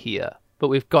key here, but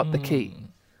we've got the key.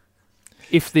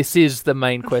 If this is the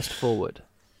main quest forward,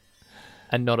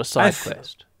 and not a side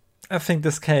quest. I think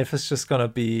this cave is just gonna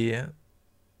be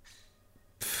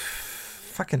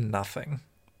fucking nothing.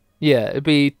 Yeah, it'd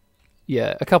be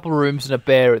a couple rooms and a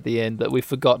bear at the end that we've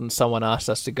forgotten someone asked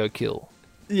us to go kill.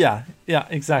 Yeah,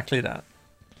 exactly that.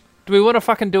 Do we want to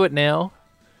fucking do it now?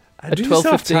 At do you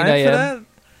still have 12:15 time a.m. for that?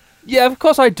 Yeah, of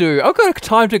course I do. I've got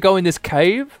time to go in this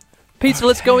cave. Pizza,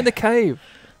 let's go in the cave.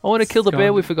 I want to kill the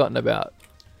bear we've forgotten about.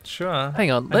 Sure.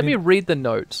 Hang on, let me read the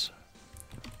notes.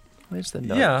 Where's the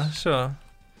notes? Yeah, sure.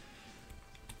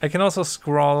 I can also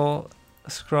scroll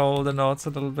the notes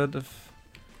a little bit if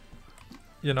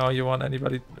you want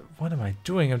anybody. What am I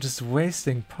doing? I'm just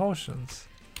wasting potions.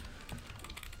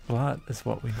 Blood is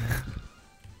what we need.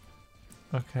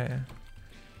 Okay.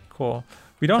 Cool.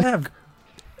 We don't have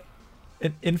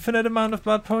an infinite amount of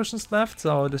blood potions left,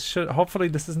 so hopefully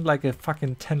this isn't like a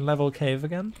fucking 10 level cave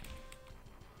again.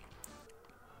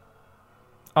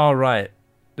 Alright.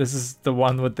 This is the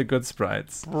one with the good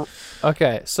sprites.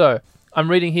 Okay, so I'm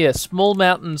reading here. Small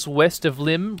mountains west of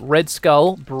Lim, Red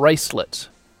Skull, bracelet.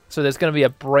 So there's going to be a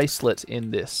bracelet in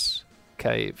this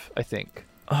cave, I think.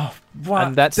 Oh, what?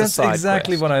 And that's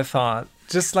exactly what I thought.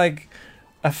 Just like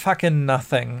a fucking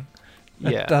nothing.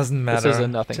 It doesn't matter this is a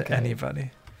nothing to cave. anybody.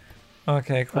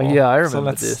 Okay, cool. Oh, yeah, I remember so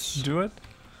let's this. do it?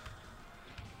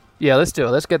 Yeah, let's do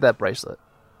it. Let's get that bracelet.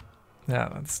 Yeah,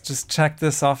 let's just check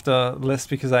this off the list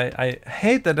because I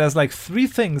hate that there's like 3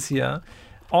 things here,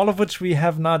 all of which we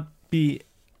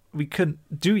couldn't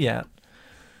do yet.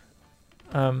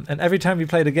 And every time we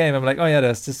play the game, I'm like, oh yeah,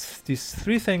 there's just these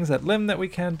 3 things at Limb that we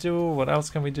can't do. What else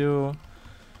can we do?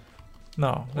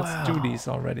 No, let's do these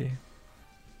already.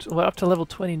 We're up to level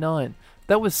 29.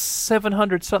 That was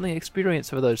 700 something experience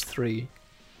for those 3.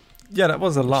 Yeah, that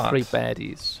was a lot. 3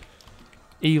 baddies.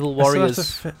 Evil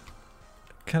warriors.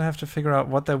 Kind of have to figure out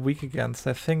what they're weak against.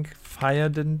 I think fire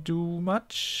didn't do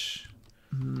much.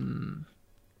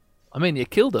 I mean, you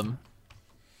killed them.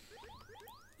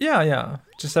 Yeah.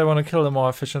 Just I want to kill them more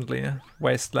efficiently.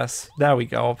 Waste less. There we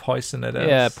go. Poison it is.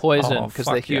 Yeah, poison, because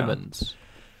they're humans.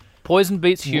 Poison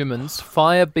beats humans.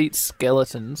 Fire beats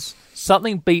skeletons.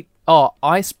 Something beat... Oh,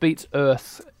 ice beats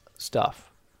earth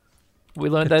stuff. We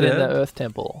learned that in the Earth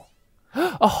Temple.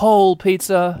 A hole,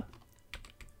 pizza.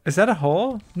 Is that a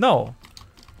hole? No.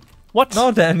 What?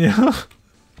 No, Daniel.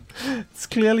 It's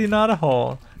clearly not a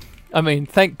hole. I mean,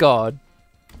 thank God.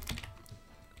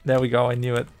 There we go. I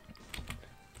knew it.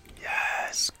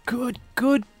 Yes. Good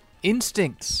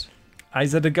instincts.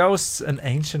 Eyes of the Ghosts, an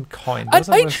ancient coin. An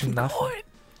ancient coin?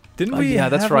 Didn't we? Yeah,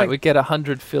 that's right. We get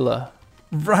 100 filler.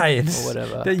 Right. Or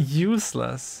whatever. They're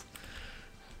useless.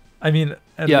 I mean,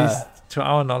 at least to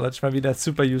our knowledge, maybe that's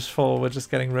super useful. We're just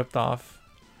getting ripped off.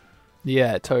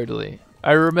 Yeah, totally.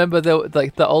 I remember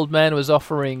the old man was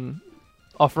offering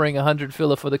 100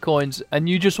 filler for the coins, and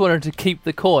you just wanted to keep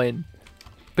the coin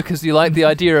because you like the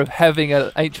idea of having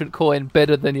an ancient coin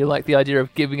better than you like the idea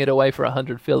of giving it away for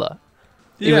 100 filler.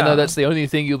 Even though that's the only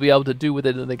thing you'll be able to do with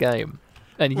it in the game.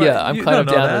 And I'm kind of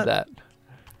down with that.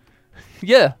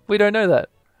 Yeah, we don't know that.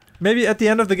 Maybe at the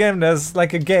end of the game there's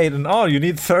like a gate and you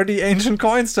need 30 ancient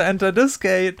coins to enter this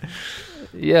gate.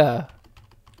 Yeah.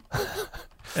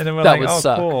 And then we're that like,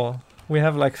 suck. Cool. We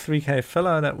have like 3k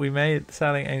filler that we made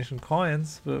selling ancient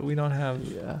coins, but we don't have...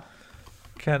 Yeah.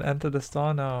 Can't enter the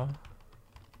store now.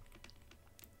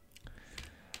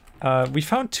 We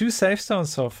found 2 safe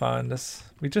stones so far in this.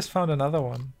 We just found another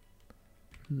one.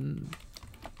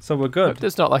 So we're good.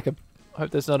 Hope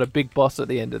there's not a big boss at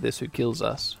the end of this who kills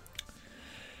us.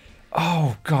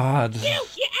 Oh God.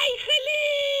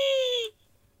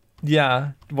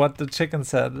 Yeah, what the chicken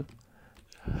said.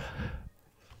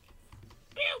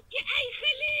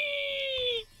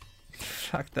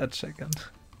 Fuck that chicken.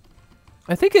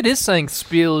 I think it is saying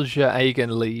Spiel je eigen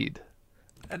Lied.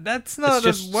 That's not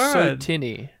it's just a word. so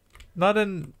tinny. Not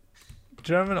in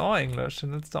German or English,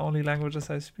 and it's the only languages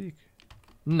I speak.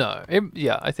 No,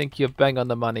 I think you're bang on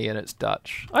the money and it's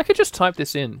Dutch. I could just type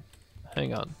this in.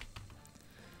 Hang on.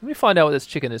 Let me find out what this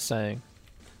chicken is saying.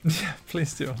 Yeah,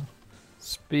 please do.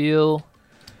 Spiel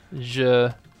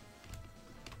je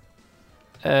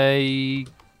eigen...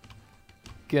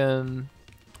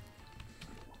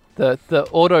 The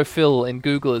autofill in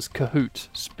Google is Kahoot.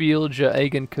 Spiel je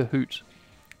eigen Kahoot.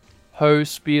 Ho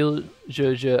spiel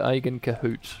je eigen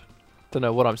Kahoot. Don't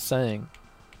know what I'm saying.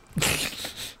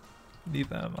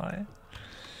 Neither am I.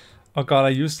 Oh God, I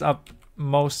used up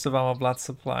most of our blood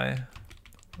supply.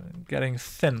 I'm getting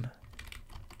thin.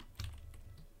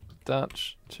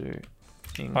 Dutch to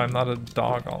English. I'm not a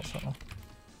dog also.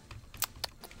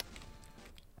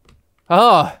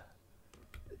 Ah!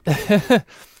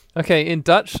 Okay, in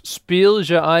Dutch, Spiel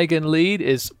je eigen Lied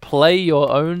is play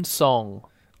your own song.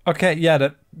 Okay, yeah,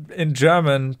 that in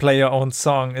German, play your own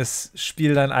song is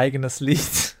Spiel dein eigenes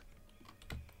Lied.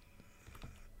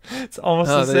 It's almost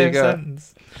the same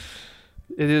sentence.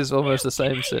 It is almost the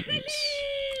same sentence.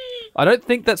 I don't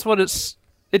think that's what it's...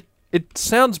 It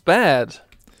sounds bad.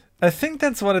 I think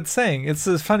that's what it's saying. It's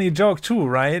a funny joke too,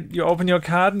 right? You open your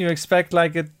card and you expect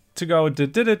like it to go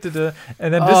da-da-da-da-da,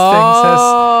 and then this thing says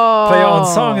play your own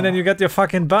song, and then you get your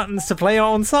fucking buttons to play your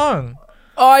own song.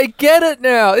 I get it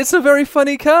now. It's a very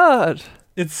funny card.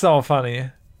 It's so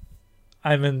funny.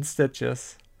 I'm in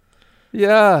stitches.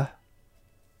 Yeah.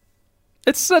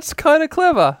 That's kind of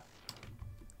clever.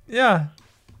 Yeah.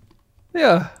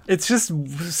 Yeah. It's just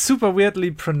super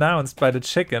weirdly pronounced by the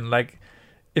chicken. Like,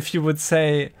 if you would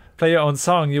say play your own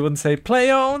song, you wouldn't say play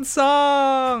your own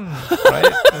song.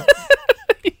 Right?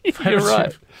 You're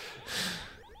right.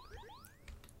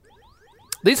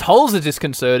 These holes are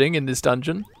disconcerting in this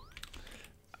dungeon.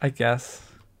 I guess.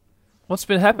 What's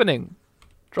been happening?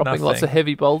 Dropping lots of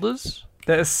heavy boulders?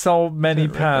 There's so many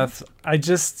paths.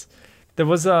 There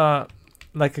was a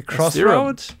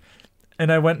crossroad,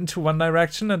 and I went into one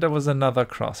direction, and there was another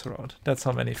crossroad. That's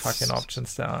how many fucking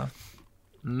options there are.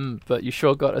 But you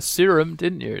sure got a serum,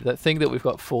 didn't you? That thing that we've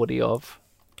got 40 of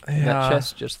in that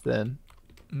chest just then.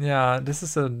 Yeah, this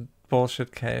is a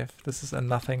bullshit cave. This is a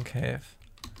nothing cave.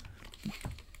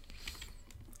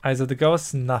 Eyes of the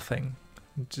Ghost, nothing.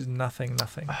 Just nothing.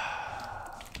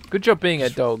 Good job being a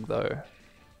dog, though.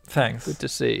 Thanks. Good to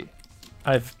see.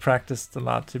 I've practiced a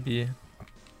lot to be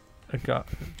a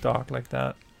dog like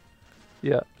that.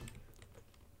 Yeah.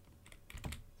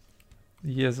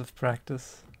 Years of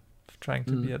practice of trying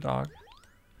to be a dog.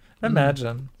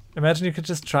 Imagine you could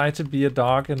just try to be a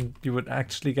dog and you would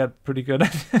actually get pretty good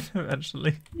at it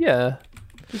eventually. Yeah.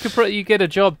 You get a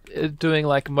job doing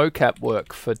like mocap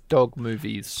work for dog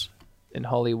movies in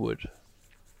Hollywood.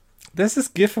 There's this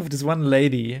gif of this one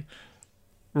lady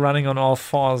running on all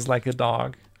fours like a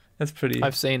dog. That's pretty.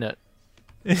 I've seen it.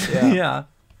 Yeah. Yeah.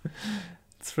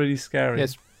 It's pretty scary. Yeah,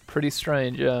 it's pretty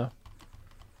strange, yeah.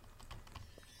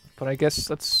 But I guess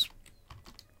that's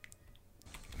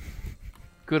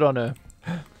good on her.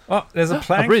 Oh, there's a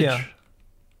plank a bridge. here.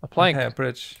 A plank. Okay, a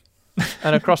bridge.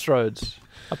 And a crossroads.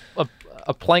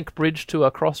 A plank bridge to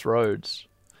a crossroads.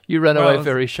 You ran away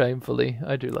very shamefully.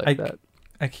 I do like that.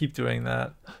 I keep doing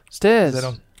that. Stairs.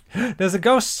 There's a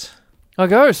ghost. A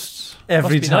ghost.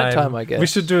 Every Must be time. nighttime, I guess. We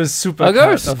should do a super a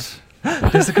ghost.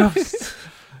 There's a ghost.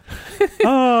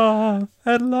 Ah,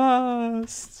 at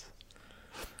last.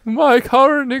 My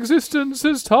current existence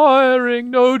is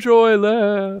tiring. No joy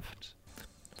left.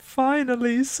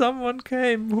 Finally, someone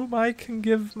came whom I can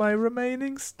give my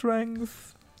remaining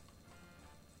strength.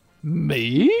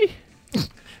 Me?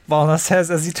 Valna says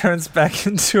as he turns back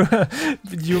into a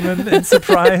human in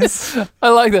surprise. I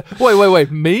like that.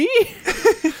 Wait. Me?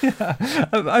 Yeah.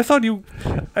 I thought you...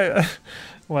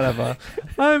 whatever.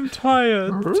 I'm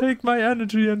tired. Take my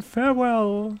energy and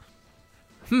farewell.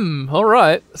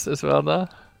 Alright, says Valna.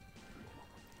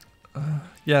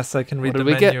 Yes, I can read the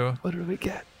menu. What did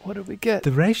we get?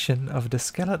 Duration of the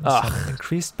skeleton summon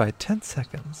increased by 10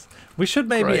 seconds. We should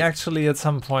maybe actually at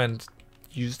some point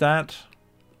use that.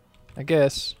 I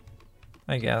guess.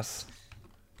 I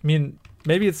mean,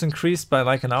 maybe it's increased by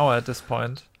like an hour at this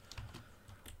point.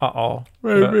 Uh-oh.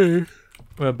 Maybe.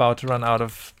 We're about to run out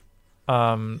of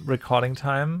recording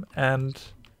time and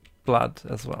blood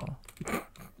as well.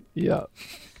 Yeah.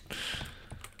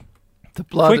 The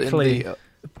blood Quickly. in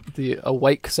the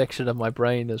awake section of my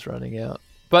brain is running out.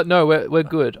 But no, we're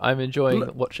good. I'm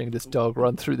enjoying watching this dog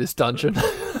run through this dungeon.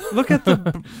 Look at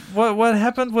the what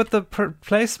happened with the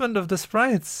placement of the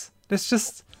sprites.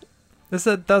 There's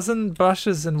a dozen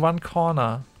brushes in one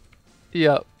corner.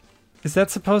 Yeah. Is that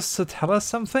supposed to tell us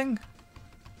something?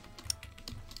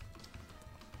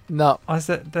 No. Or is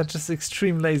that just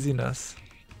extreme laziness?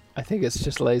 I think it's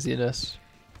just laziness.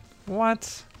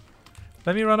 What?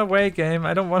 Let me run away, game.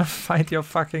 I don't want to fight your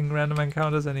fucking random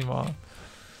encounters anymore.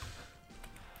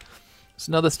 There's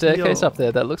another staircase up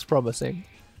there. That looks promising.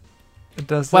 It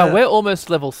does. Wow, we're almost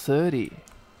level 30.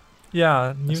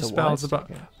 Yeah, new That's spells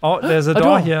about. Oh, there's a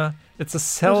door here. It's a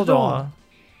cell door.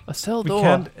 A cell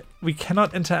door. We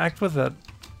cannot interact with it.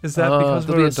 Is that because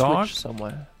we're a dog? Switch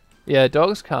somewhere. Yeah,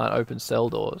 dogs can't open cell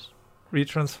doors.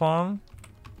 Retransform.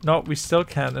 No, we still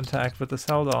can't interact with the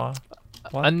cell door.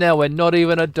 What? And now we're not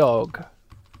even a dog.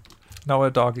 Now we're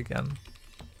a dog again.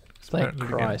 Thank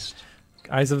Christ.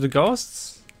 Eyes of the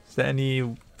Ghosts? Is there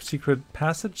any secret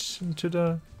passage into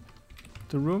the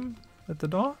room at the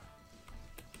door?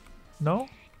 No?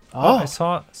 Oh, I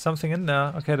saw something in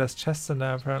there. Okay, there's chests in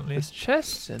there apparently. There's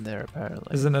chests in there apparently.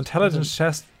 There's an intelligence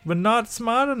chest. We're not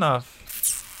smart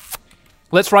enough.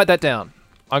 Let's write that down.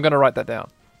 I'm going to write that down.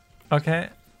 Okay.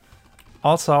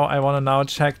 Also, I want to now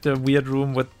check the weird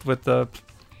room with the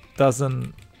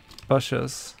dozen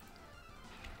bushes.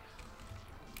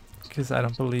 Because I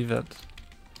don't believe it.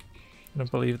 I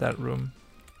don't believe that room.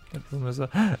 That room is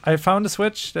a... I found a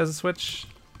switch. There's a switch.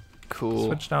 Cool.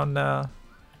 Switch down there.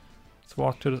 Let's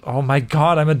walk to the... Oh my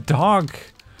god, I'm a dog!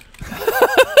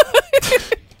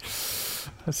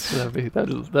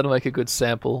 That'll make a good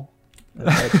sample.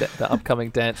 The upcoming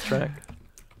dance track.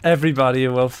 Everybody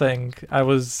will think I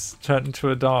was turned into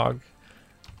a dog.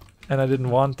 And I didn't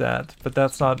want that. But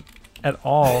that's not at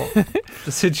all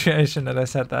the situation that I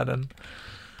set that in.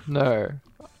 No.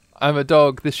 I'm a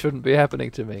dog. This shouldn't be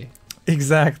happening to me.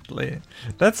 Exactly.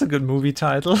 That's a good movie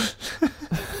title.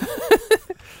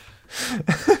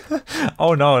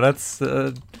 Oh no, that's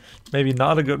maybe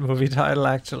not a good movie title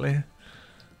actually.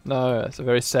 No, it's a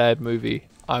very sad movie.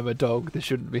 I'm a dog. This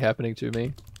shouldn't be happening to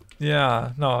me.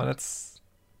 Yeah, no, that's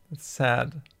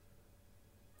sad.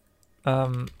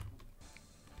 I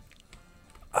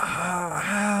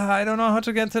don't know how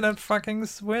to get to that fucking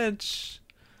switch.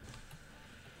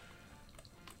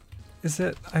 Is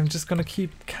it? I'm just gonna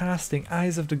keep casting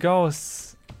Eyes of the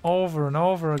Ghosts over and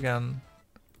over again.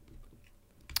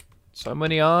 So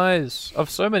many eyes of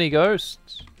so many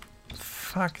ghosts.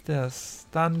 fuck this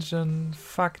dungeon,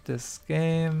 fuck this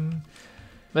game.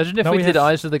 Imagine if we did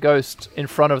Eyes of the Ghost in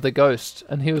front of the ghost,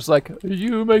 and he was like, "Are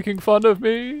you making fun of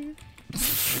me?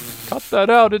 Cut that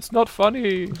out, it's not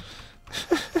funny."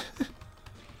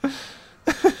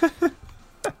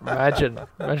 Imagine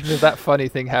if that funny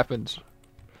thing happened.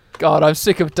 God, I'm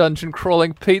sick of dungeon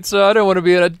crawling pizza. I don't want to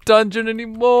be in a dungeon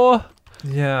anymore.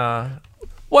 Yeah.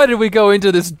 Why did we go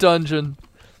into this dungeon?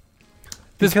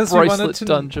 This Because bracelet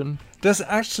dungeon. There's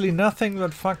actually nothing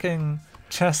but fucking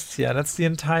chests here. That's the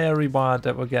entire reward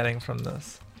that we're getting from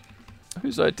this.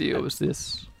 Whose idea was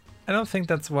this? I don't think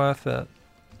that's worth it.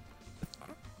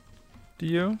 Do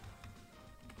you?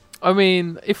 I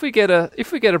mean, if we get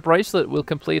a bracelet, we'll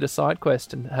complete a side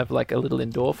quest and have like a little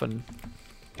endorphin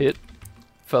hit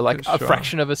for like a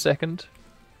fraction of a second.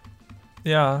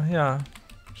 Yeah.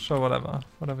 Sure,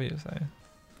 whatever you say.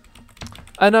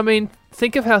 And I mean,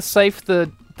 think of how safe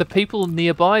the people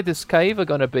nearby this cave are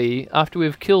going to be after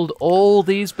we've killed all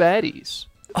these baddies.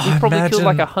 We've probably killed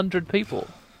like 100 people.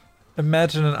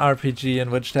 Imagine an RPG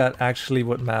in which that actually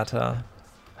would matter.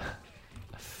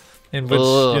 In which,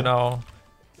 you know,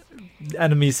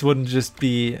 enemies wouldn't just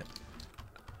be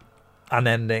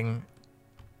unending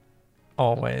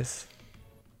always.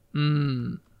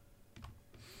 I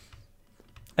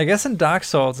guess in Dark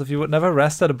Souls, if you would never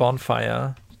rest at a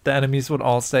bonfire, the enemies would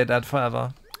all stay dead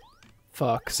forever.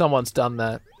 Fuck, someone's done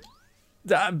that.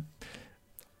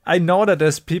 I know that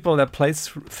there's people that play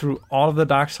through all of the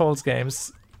Dark Souls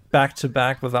games back to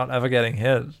back without ever getting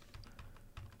hit.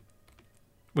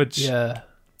 Which I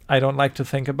don't like to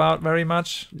think about very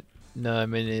much. No,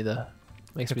 me neither.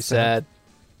 Makes me sad.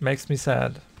 Makes me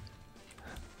sad.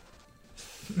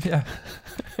 Yeah.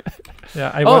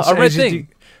 Yeah, I watched a red AGD. thing.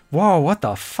 Whoa, what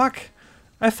the fuck?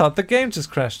 I thought the game just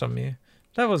crashed on me.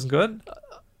 That wasn't good.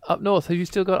 Up north, have you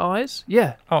still got eyes?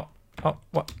 Yeah. Oh,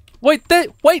 what? Wait.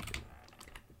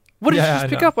 What did you Yeah, just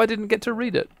pick up? I didn't get to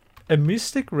read it. A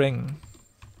mystic ring.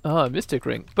 Oh, a mystic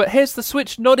ring. But here's the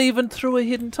switch, not even through a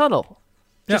hidden tunnel.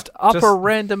 Just up a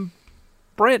random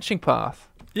branching path.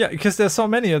 Yeah, because there's so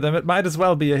many of them, it might as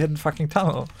well be a hidden fucking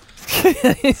tunnel.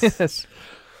 Yes.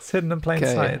 It's hidden in plain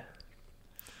sight.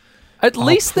 At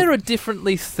least there are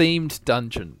differently themed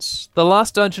dungeons. The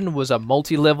last dungeon was a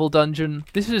multi-level dungeon.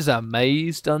 This is a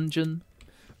maze dungeon.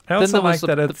 I also like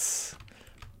that it's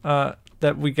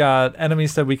that we got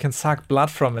enemies that we can suck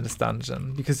blood from in this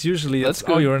dungeon. Because usually it's,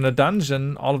 you're in a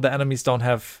dungeon, all of the enemies don't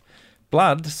have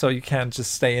blood, so you can't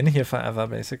just stay in here forever,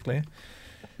 basically.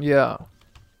 Yeah.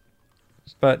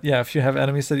 But yeah, if you have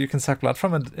enemies that you can suck blood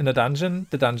from in a dungeon,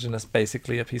 the dungeon is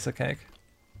basically a piece of cake.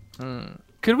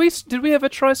 Did we ever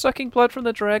try sucking blood from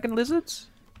the dragon lizards?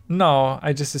 No,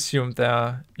 I just assumed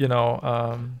they're,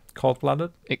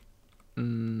 cold-blooded.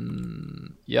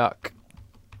 Yuck.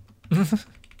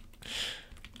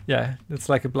 Yeah, it's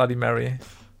like a Bloody Mary.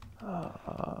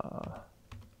 I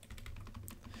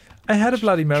had a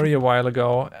Bloody Mary a while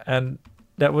ago, and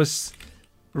that was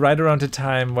right around the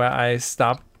time where I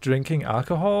stopped drinking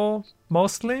alcohol,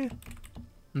 mostly.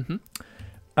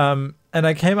 And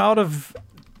I came out of,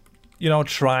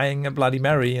 trying a Bloody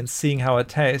Mary and seeing how it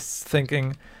tastes,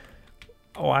 thinking,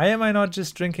 why am I not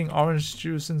just drinking orange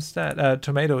juice instead,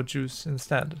 tomato juice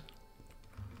instead?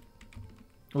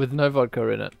 With no vodka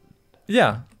in it.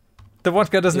 Yeah. The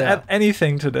vodka doesn't add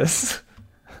anything to this.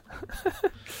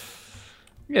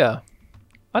 Yeah.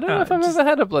 I don't know if I've ever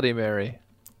had a Bloody Mary.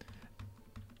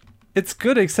 It's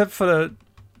good except for the,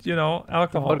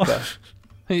 alcohol. Vodka.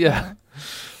 Yeah.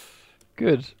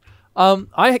 Good.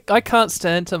 I can't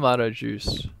stand tomato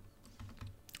juice.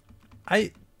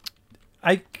 I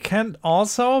can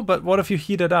also, but what if you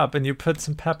heat it up and you put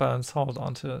some pepper and salt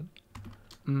onto it?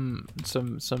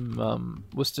 Some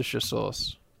Worcestershire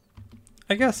sauce.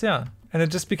 I guess, yeah. And it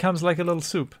just becomes like a little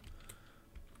soup.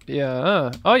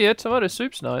 Yeah. Oh yeah, tomato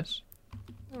soup's nice.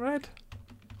 Right.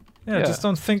 Yeah, just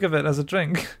don't think of it as a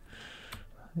drink.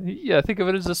 Yeah, think of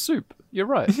it as a soup. You're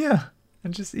right. Yeah,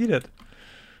 and just eat it.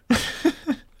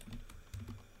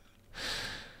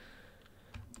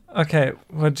 Okay,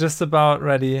 we're just about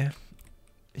ready.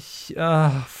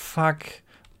 Fuck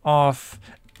off.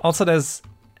 Also, there's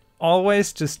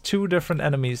always just 2 different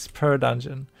enemies per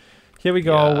dungeon. Here we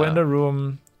go. Yeah. We're in the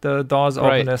room. The door's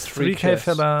open. There's 3k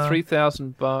filler.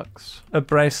 $3,000. A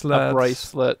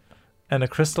bracelet. And a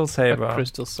crystal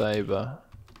saber.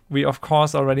 We, of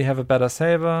course, already have a better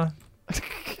saber.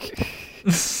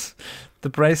 The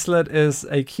bracelet is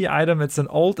a key item. It's an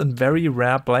old and very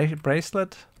rare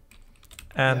bracelet.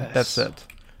 And that's it.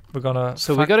 We're gonna.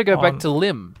 So we gotta go back to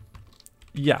Lim.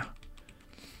 Yeah.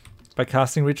 By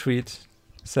casting retreat,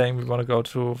 saying we want to go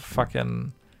to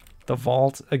fucking the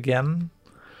vault again.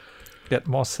 get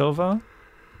more silver.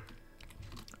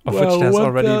 Of well, which there's 1,000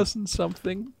 already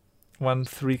something.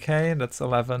 3k. That's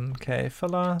 11k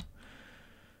filler.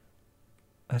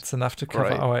 That's enough to cover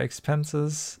Right. our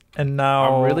expenses. And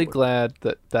now I'm really glad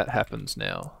that that happens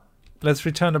now. let's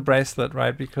return the bracelet,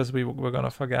 right? Because we're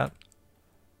gonna forget.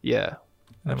 Yeah.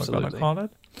 And Absolutely. we're gonna call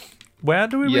it. Where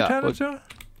do we return it to?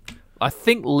 I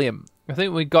think Lim. I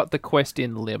think we got the quest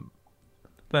in Lim.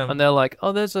 Then And they're like,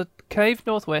 oh, there's a cave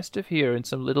northwest of here in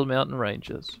some little mountain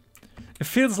ranges. it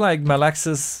feels like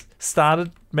Malexis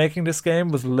started making this game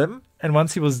with Lim, and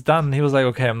once he was done, he was like,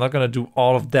 okay, I'm not gonna do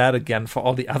all of that again for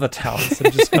all the other towns.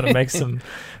 I'm just gonna make some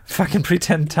fucking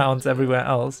pretend towns everywhere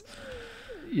else.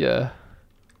 Yeah.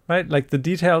 Right? Like the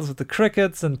details with the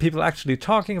crickets and people actually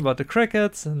talking about the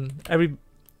crickets, and every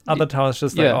other town is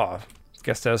just like, Yeah. oh,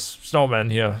 guess there's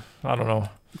snowmen here. I don't know.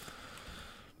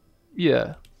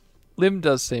 Yeah. Lim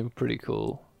does seem pretty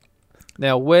cool.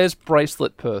 Now, where's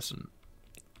Bracelet Person?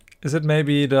 Is it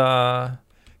maybe the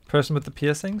person with the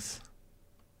piercings?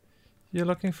 You're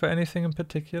looking for anything in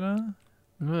particular?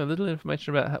 A little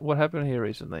information about what happened here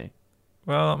recently.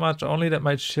 Well, not much. Only that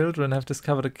my children have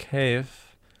discovered a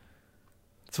cave.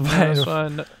 That's why. That's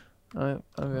fine.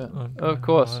 Of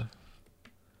course.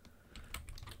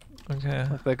 Okay.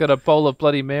 Like they got a bowl of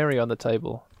Bloody Mary on the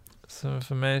table. Some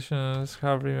information,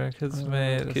 discovery my kids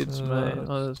made. Kids made.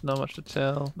 Oh, there's not much to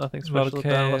tell. Nothing a lot of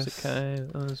special about lots of caves.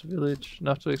 cave. Oh, there's a village.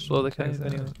 Enough to explore the cave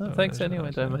anyway. Oh, thanks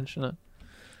anyway, don't mention it.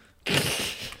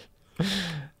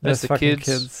 There's the fucking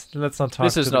kids. Let's not talk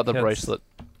This to is not the kids. bracelet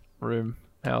room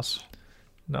house.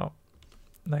 No.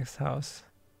 Next house.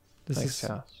 This Next is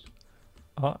house.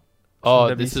 Oh, Oh,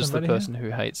 there be this is the somebody here? person who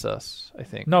hates us, I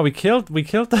think. no, we killed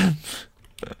them.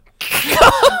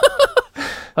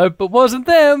 Hope it wasn't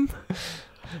them.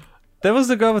 That was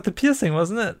the girl with the piercing,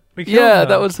 wasn't it? We killed Yeah, her.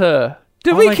 that was her.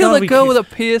 Did Oh we my kill God, a we girl ki- with a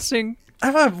piercing?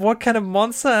 What kind of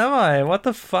monster am I? What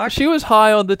the fuck? She was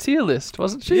high on the tier list,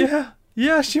 wasn't she?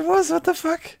 Yeah, she was. What the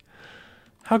fuck?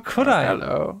 How could I?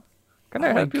 Hello. Can I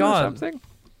Oh my help you God. with something?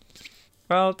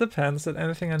 Well, it depends. Did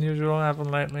anything unusual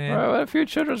happen lately? Well, a few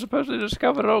children supposedly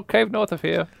discovered an old cave north of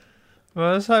here.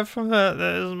 Well, aside from that,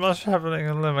 there isn't much happening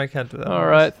in Lim. I can't do that. All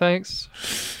right, thanks.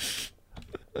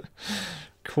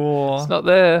 Cool. It's not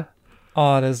there.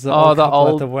 Oh, there's the Oh, old the couple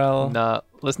at old- the well. Nah,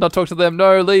 let's not talk to them.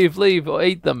 No, leave, or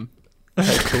eat them.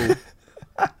 Okay, cool.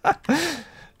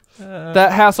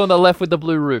 That house on the left with the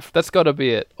blue roof. That's got to be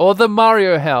it. Or the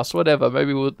Mario house, whatever.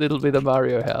 Maybe it'll be the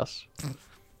Mario house.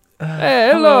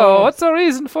 Hey, hello. What's the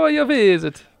reason for your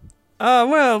visit?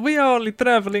 Well, we are only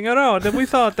traveling around, and we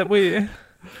thought that we...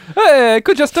 Hey,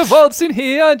 could just waltz in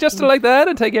here just like that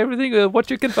and take everything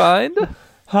what you can find.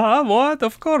 Huh? What?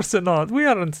 Of course not. We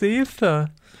aren't thieves.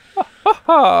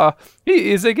 Ha!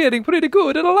 He is getting pretty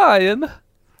good at a lion.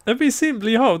 We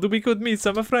simply hoped we could meet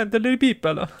some friendly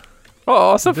people.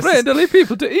 Oh, some This is- friendly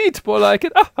people to eat, more like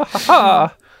it. Ah, ha, ha,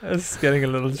 ha. It's getting a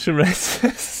little too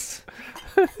racist.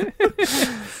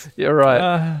 You're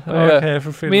right. Okay,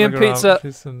 for free to Me and look around, Pizza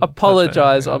please, and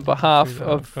apologize touch on behalf anything,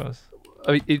 of course.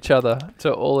 each other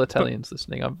to all Italians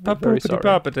listening. I'm very sorry.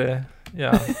 Papoopity.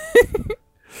 Yeah.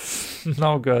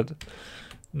 No good.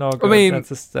 No good. mean-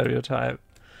 That's a stereotype.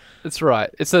 It's right.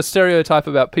 It's a stereotype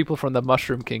about people from the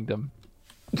Mushroom Kingdom.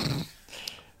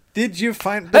 Did you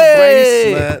find the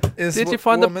Hey! bracelet? Is Did you what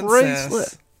find the woman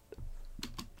bracelet?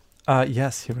 says.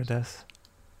 Yes, here it is.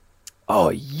 Oh,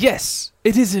 yes!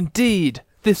 It is indeed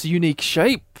this unique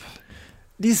shape.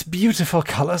 These beautiful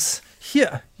colors.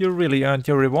 Here, you really earned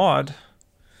your reward.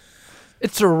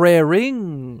 It's a rare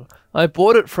ring. I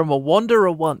bought it from a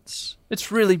wanderer once.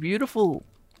 It's really beautiful.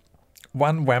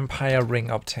 1 vampire ring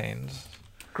obtained.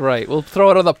 Great. We'll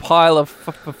throw it on the pile of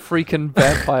freaking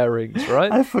vampire rings,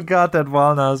 right? I forgot that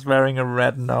Walna is wearing a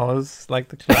red nose, like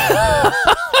the clown.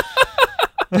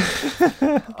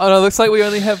 Oh no, looks like we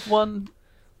only have one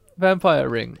vampire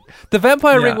ring. The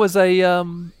vampire Yeah. ring was a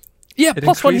It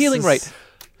plus 1 healing rate.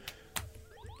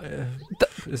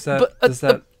 increases- Is that but, is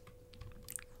that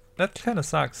that kind of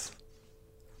sucks?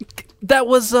 That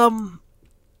was the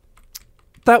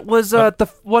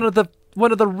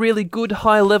one of the really good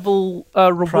high level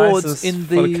rewards Prizes in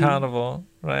for the carnival,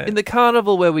 right? in the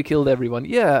carnival where we killed everyone.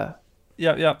 Yeah.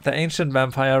 Yeah. The ancient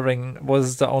vampire ring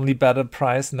was the only better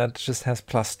price, and that just has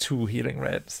 +2 healing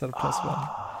rate instead of +1.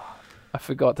 I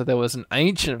forgot that there was an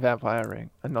ancient vampire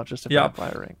ring and not just a Yep.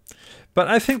 vampire ring. But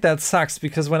I think that sucks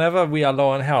because whenever we are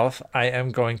low on health, I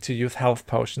am going to use health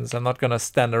potions. I'm not gonna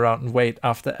stand around and wait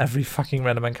after every fucking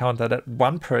random encounter that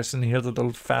one person heals a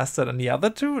little faster than the other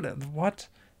two. What?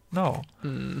 No.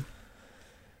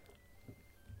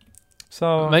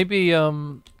 So Maybe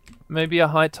a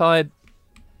high tide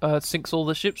sinks all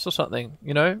the ships or something.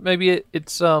 You know, maybe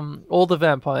it's all the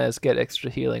vampires get extra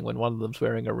healing when one of them's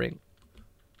wearing a ring.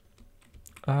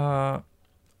 I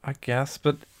guess,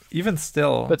 but even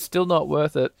still. But still not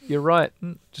worth it. You're right.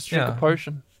 Just drink a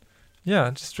potion. Yeah,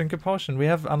 just drink a potion. We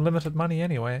have unlimited money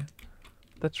anyway.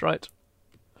 That's right.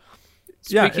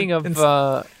 Speaking of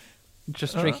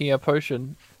just drinking a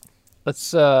potion,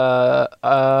 let's how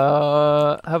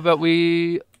about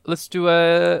let's do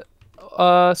a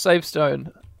save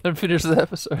stone and finish the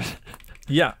episode.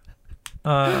 Yeah.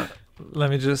 Let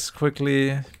me just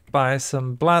quickly buy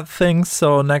some blood things,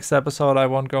 so next episode I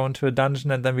won't go into a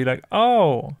dungeon and then be like,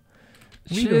 oh,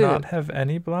 we do not have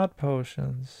any blood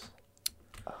potions.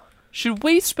 Should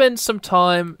we spend some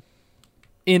time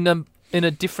in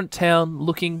a different town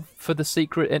looking for the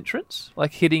secret entrance?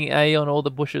 Like hitting A on all the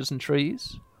bushes and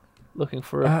trees? Looking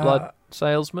for a blood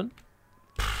salesman?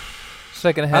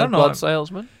 Second-hand blood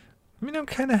salesman? I mean, I'm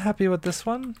kind of happy with this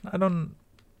one. I don't...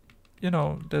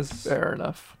 there's... Fair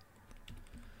enough.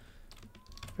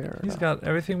 He's got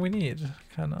everything we need,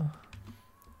 kind of.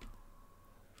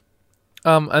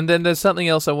 And then there's something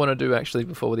else I want to do, actually,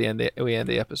 before we end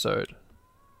the episode.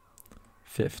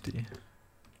 50.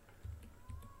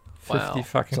 Wow, 50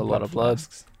 fucking that's a lot of blood.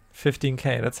 Flasks.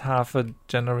 15k, that's half a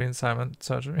January Simon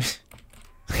surgery.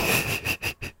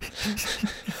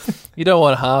 You don't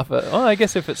want half it. Oh, I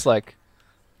guess if it's like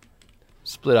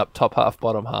split up top half,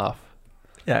 bottom half.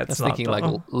 Yeah, it's I was thinking not,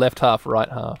 like left half, right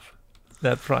half.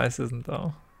 That price isn't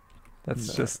though.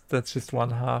 That's just one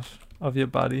half of your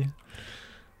body,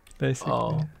 basically.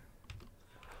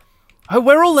 Oh,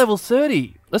 we're all level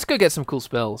 30. Let's go get some cool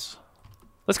spells.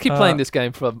 Let's keep playing this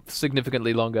game for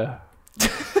significantly longer.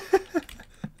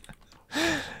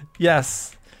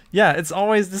 Yes. Yeah, it's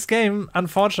always... This game,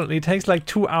 unfortunately, takes like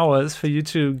 2 hours for you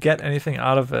to get anything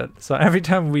out of it. So every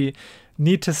time we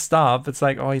need to stop, it's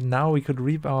like, oh, now we could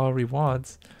reap our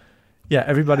rewards. Yeah,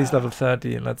 everybody's level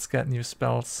 30. Let's get new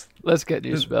spells. Let's get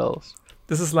new spells.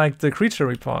 This is like the creature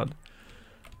report.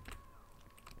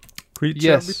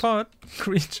 Creature report.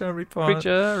 Creature report.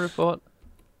 Creature report.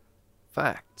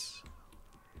 Facts.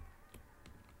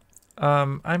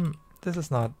 This is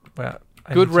not where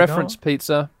I Good need to reference, go.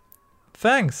 pizza.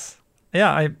 Thanks.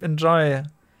 Yeah, I enjoy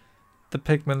the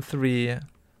Pikmin 3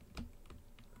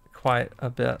 quite a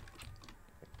bit.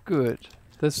 Good.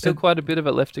 There's still quite a bit of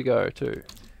it left to go too.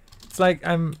 It's like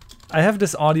I have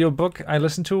this audiobook I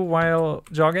listen to while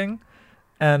jogging,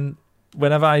 and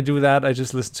whenever I do that, I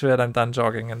just listen to it, I'm done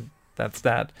jogging, and that's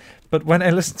that. But when I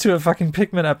listen to a fucking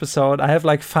Pikmin episode, I have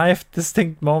like 5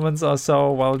 distinct moments or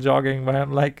so while jogging where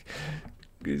I'm like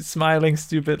smiling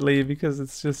stupidly because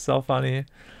it's just so funny.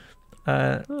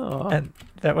 And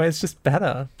that way it's just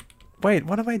better. Wait,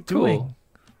 what am I doing? Cool.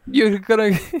 You're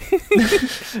gonna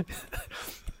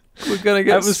we're gonna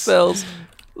get spells.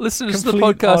 Listeners to the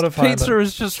podcast, pizza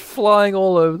is just flying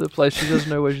all over the place. She doesn't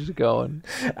know where she's going.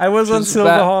 I was on silver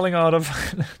hauling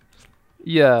autopilot.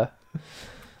 Yeah.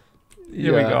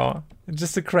 Here we go.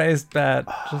 Just a crazed bat,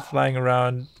 just flying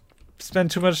around. Spent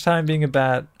too much time being a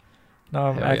bat. Now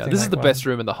I'm acting This like is the one. best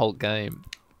room in the whole game.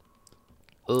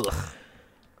 Ugh.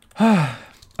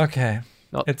 Okay.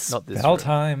 It's not this spell room.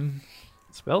 time.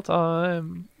 Spell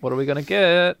time. What are we gonna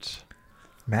get?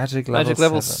 Magic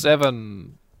level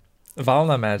 7.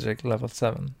 Valna magic level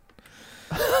 7.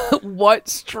 White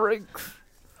strength.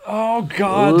 Oh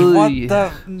god, what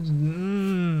the...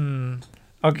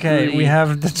 Okay, we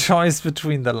have the choice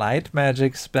between the light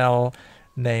magic spell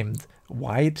named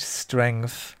White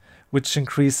Strength, which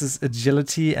increases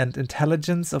agility and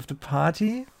intelligence of the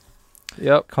party.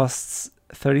 Yep. Costs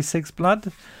 36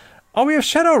 blood. Oh, we have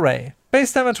Shadow Ray.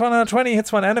 Base damage 120,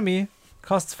 hits one enemy.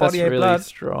 Costs 48 That's really blood.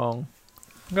 Strong.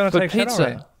 I'm gonna take pizza.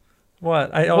 Shadow Ray.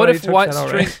 What? What if White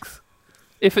Shadow Ray. Strength,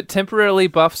 if it temporarily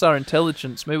buffs our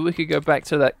intelligence, maybe we could go back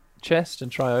to that chest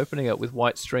and try opening it with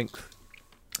White Strength.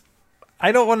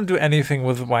 I don't want to do anything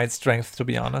with White Strength, to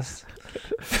be honest.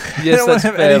 Yes, that's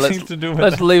fair. Let's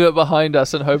It. leave it behind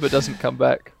us and hope it doesn't come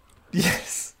back.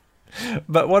 Yes.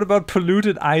 But what about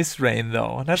polluted ice rain,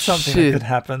 though? That's something that could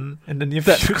happen in the near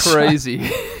future. That's crazy.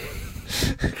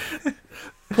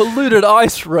 Polluted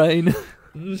ice rain.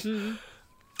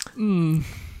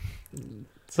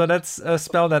 So that's a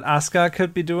spell that Asuka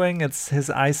could be doing. It's his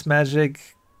ice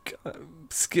magic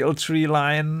skill tree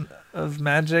line of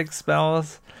magic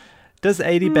spells. Does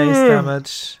 80 base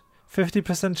damage,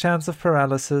 50% chance of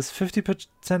paralysis,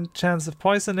 50% chance of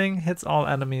poisoning, hits all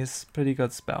enemies. Pretty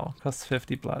good spell. Costs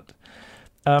 50 blood.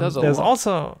 There's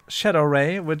also Shadow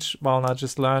Ray, which Walnut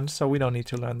just learned, so we don't need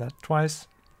to learn that twice.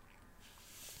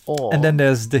 And then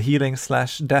there's the healing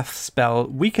 / death spell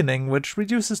Weakening, which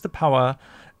reduces the power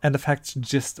and affects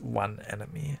just one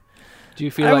enemy. Do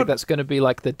you feel like that's going to be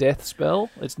like the death spell?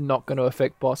 It's not going to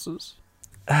affect bosses,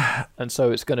 and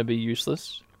so it's going to be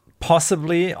useless?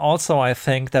 Possibly. Also, I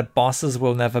think that bosses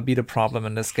will never be the problem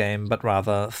in this game, but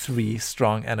rather 3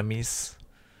 strong enemies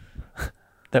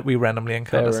that we randomly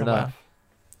encounter somewhere.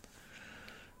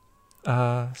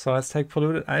 So let's take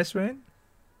Polluted Ice Rain.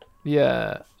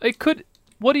 Yeah, it could.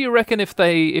 What do you reckon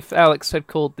if Alex had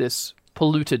called this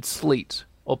Polluted Sleet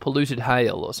or Polluted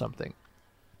Hail or something?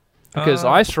 Because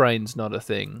Ice Rain's not a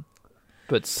thing,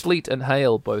 but Sleet and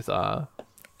Hail both are.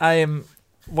 I am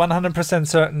 100%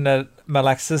 certain that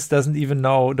Malexis doesn't even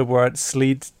know the word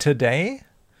sleet today,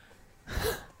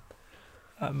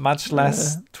 much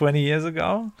less 20 years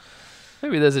ago.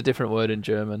 Maybe there's a different word in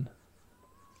German.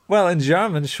 Well, in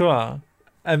German, sure.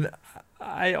 And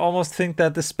I almost think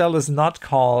that the spell is not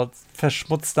called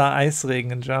Verschmutzter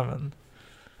Eisregen in German.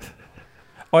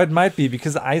 Or it might be,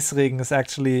 because Eisregen is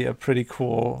actually a pretty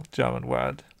cool German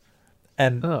word.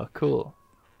 And oh, cool.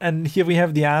 And here we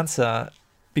have the answer,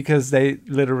 because they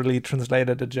literally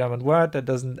translated a German word that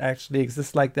doesn't actually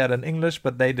exist like that in English,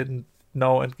 but they didn't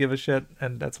know and give a shit,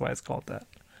 and that's why it's called that.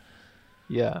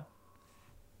 Yeah.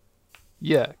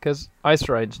 Yeah, because Ice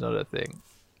Rain's not a thing.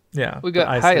 Yeah. We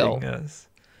got Hail.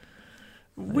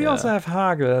 We also have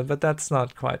Hagel, but that's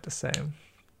not quite the same.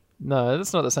 No,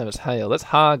 that's not the same as Hail. That's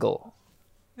Hagel.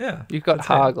 Yeah. You've got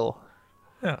Hagel.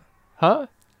 Yeah. Huh?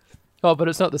 Oh, but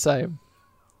it's not the same.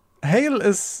 Hail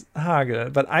is Hagel,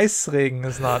 but Eisregen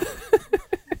is not.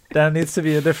 There needs to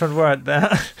be a different word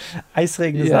there.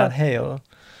 Eisregen is not hail.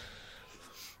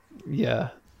 Yeah.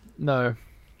 No.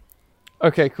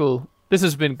 Okay, cool. This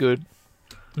has been good.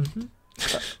 Mm-hmm.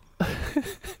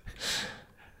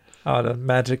 Oh, the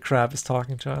magic crab is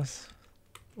talking to us.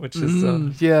 Which is the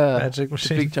magic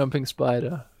machine. The big jumping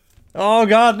spider. Oh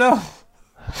god, no!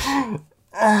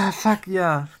 Fuck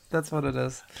yeah. That's what it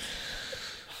is.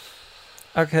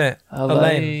 Okay,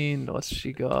 Elaine, what's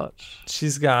she got?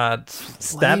 She's got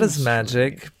status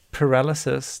magic,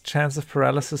 paralysis, chance of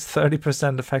paralysis,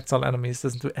 30% affects all enemies,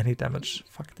 doesn't do any damage.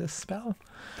 Fuck this spell.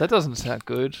 That doesn't sound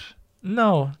good.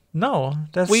 No,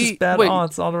 that's just bad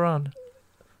odds all around.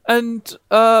 And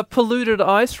Polluted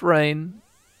Ice Rain,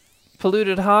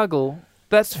 Polluted Hagel,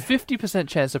 that's 50%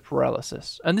 chance of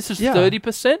paralysis. And this is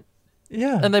 30%?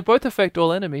 Yeah. And they both affect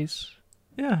all enemies.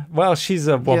 Yeah. Well, she's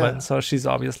a woman, so she's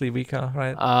obviously weaker,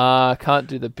 right? Can't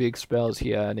do the big spells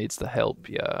here. Needs the help,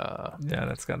 yeah. Yeah,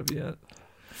 that's gotta be it.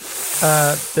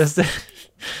 There's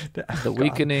the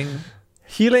Weakening.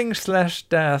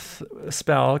 Healing/death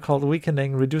spell called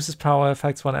Weakening, reduces power,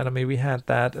 affects one enemy. We had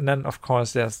that. And then, of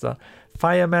course, there's the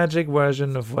fire magic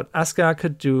version of what Askar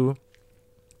could do.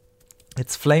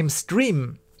 It's Flame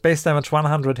Stream. Base damage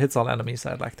 100, hits all enemies.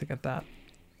 I'd like to get that.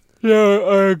 Yeah,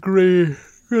 I agree.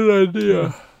 Good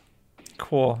idea.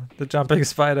 Cool. The jumping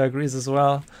spider agrees as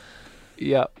well.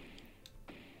 Yeah.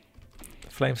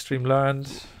 Flame Stream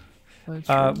learned.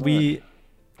 We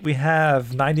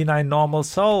have 99 normal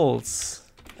souls.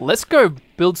 Let's go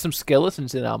build some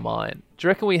skeletons in our mine. Do you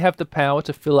reckon we have the power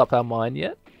to fill up our mine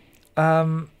yet?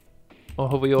 Or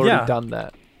have we already done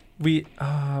that? We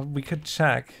could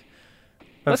check.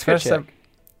 But let's go check.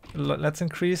 Let's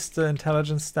increase the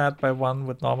intelligence stat by 1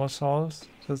 with normal souls.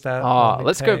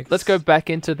 Let's go back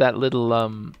into that little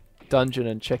dungeon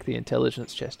and check the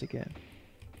intelligence chest again.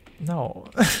 No.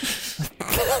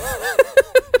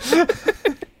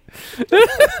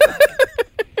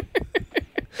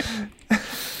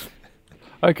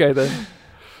 Okay then.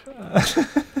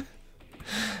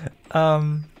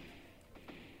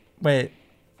 Wait.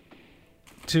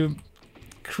 To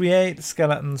create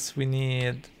skeletons, we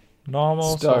need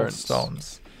normal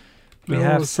stones. We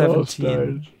have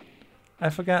 17. I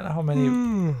forgot how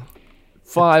many.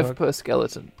 5 per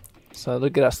skeleton. So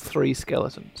look at us, 3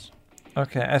 skeletons.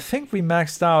 Okay, I think we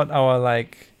maxed out our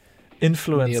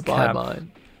influence cap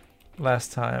mine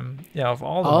last time. Yeah, of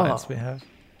all the mines we have.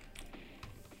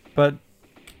 But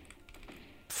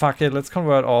fuck it, let's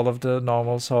convert all of the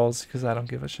normal souls because I don't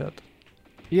give a shit.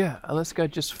 Yeah, let's go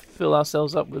just fill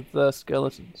ourselves up with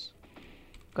skeletons.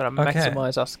 Gotta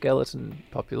maximize our skeleton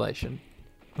population.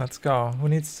 Let's go. Who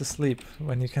needs to sleep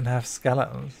when you can have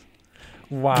skeletons?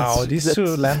 Wow, these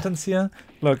 2 lanterns here.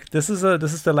 Look, this is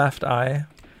the left eye.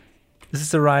 This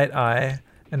is the right eye,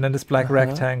 and then this black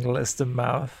rectangle is the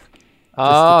mouth.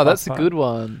 That's a good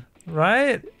one.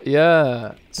 Right?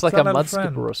 Yeah, it's like a mud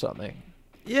skipper or something.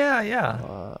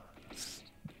 Yeah.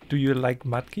 Do you like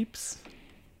mudkeeps?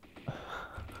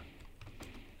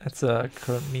 That's a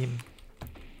current meme.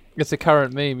 It's a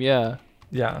current meme, yeah.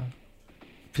 Yeah.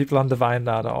 People on Divine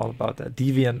Art are all about that.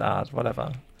 Deviant art,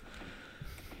 whatever.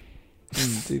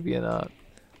 Deviant art.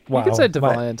 Wow. You could say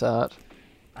Deviant Art.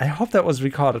 I hope that was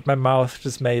recorded. My mouth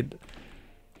just made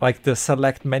like the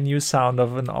select menu sound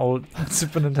of an old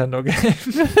Super Nintendo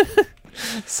game.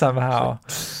 Somehow.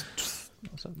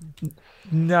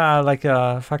 Nah, like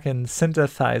a fucking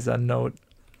synthesizer note.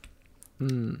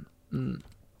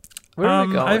 Where are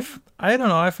we going? I don't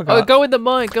know, I forgot. Oh, go in the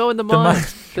mine, go in the mine.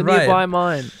 The right. nearby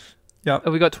mine. Yep.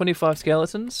 Have we got 25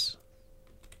 skeletons?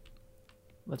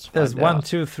 Let's find There's out. 1,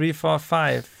 2, 3, 4,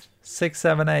 5, 6,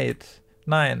 7, 8,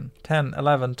 9, 10,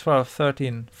 11, 12,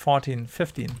 13, 14,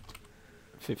 15.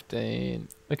 15.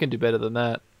 We can do better than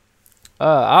that.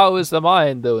 How is the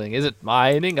mine doing? Is it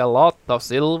mining a lot of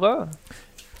silver?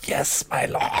 Yes, my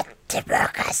lord. The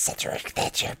workers drink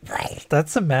that you break.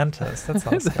 That's a mantis. That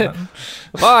sounds good.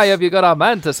 Why have you got a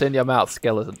mantis in your mouth,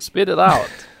 skeleton? Spit it out.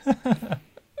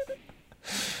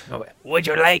 Would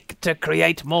you like to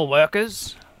create more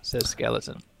workers? Says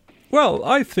skeleton. Well,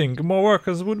 I think more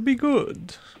workers would be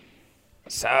good.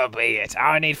 So be it.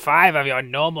 I need 5 of your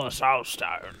normal soul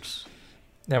stones.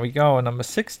 There we go, number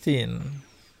 16.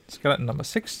 Skeleton number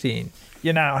 16.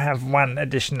 You now have 1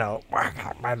 additional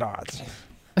worker, my lord.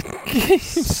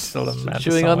 Still a mantis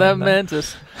Chewing on that somewhere in there.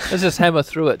 mantis. Let's just hammer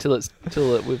through it till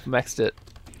we've maxed it.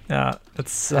 Yeah,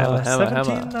 it's Hammer,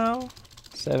 17 now.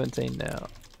 17 now.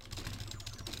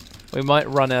 We might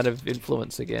run out of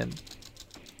influence again.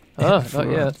 Oh, not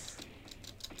yet.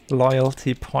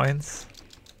 Loyalty points.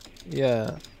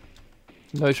 Yeah.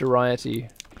 Notoriety.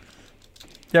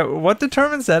 Yeah, what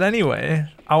determines that anyway?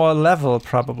 Our level,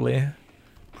 probably.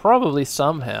 Probably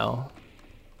somehow.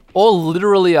 Or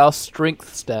literally our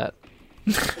strength stat.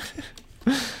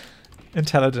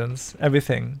 Intelligence.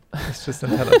 Everything. It's just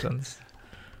intelligence.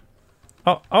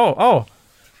 Oh.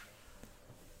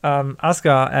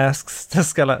 Asgar asks the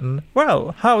skeleton,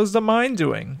 well, how's the mine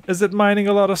doing? Is it mining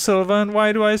a lot of silver, and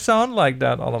why do I sound like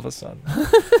that all of a sudden?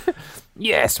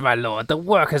 Yes, my lord. The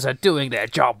workers are doing their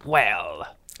job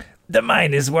well. The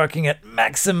mine is working at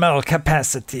maximal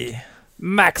capacity.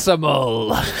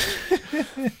 Maximal!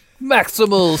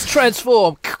 Maximals,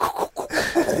 transform!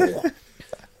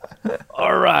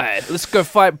 Alright, let's go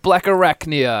fight Black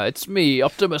Arachnia. It's me,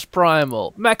 Optimus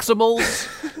Primal. Maximals,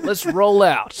 let's roll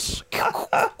out.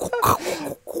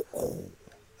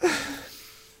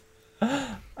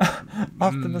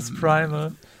 Optimus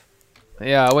Primal.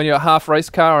 Yeah, when you're half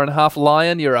race car and half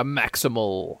lion, you're a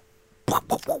Maximal.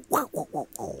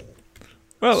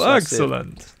 Well, That's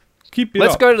excellent. Keep it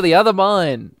Let's up. go to the other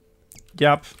mine.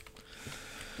 Yep.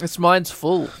 This mine's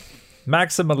full.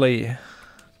 Maximally.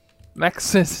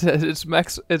 It's at its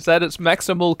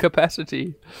maximal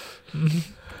capacity.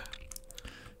 It's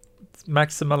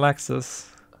maximal access.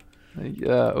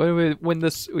 Yeah, when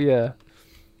this, yeah.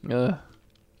 Yeah.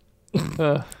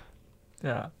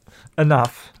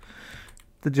 Enough.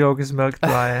 The joke is milk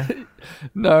dry.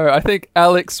 No, I think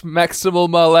Alex maximal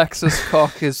malaxis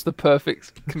cock is the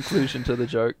perfect conclusion to the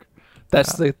joke.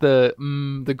 That's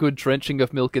the good drenching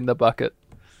of milk in the bucket.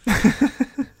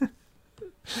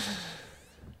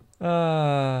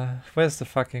 Where's the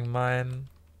fucking mine?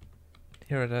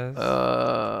 Here it is.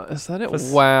 Is that it?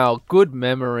 Was- Wow, good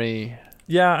memory.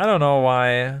 Yeah, I don't know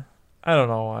why.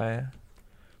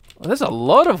 Well, there's a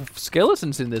lot of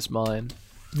skeletons in this mine.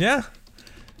 Yeah.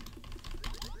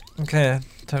 Okay,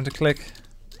 time to click.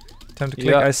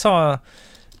 Yeah. I saw.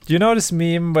 Do you know this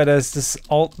meme where there's this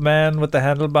old man with the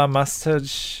handlebar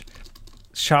mustache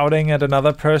shouting at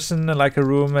another person in like a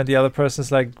room, and the other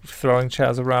person's like throwing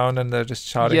chairs around and they're just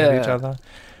shouting at each Yeah. other?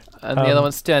 And the other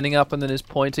one's standing up and then is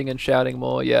pointing and shouting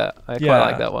more. Yeah, I quite Yeah.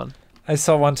 like that one. I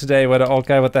saw one today where the old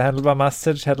guy with the handlebar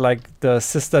mustache had like the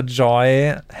Sister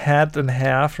Joy hat and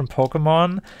hair from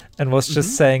Pokemon and was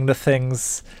just saying the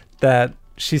things that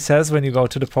she says when you go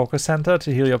to the Poke Center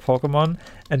to heal your Pokemon,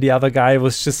 and the other guy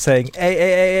was just saying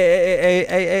a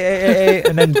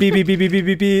and then beep beep beep beep beep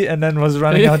beep beep, and then was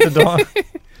running out the door.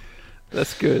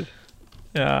 That's good.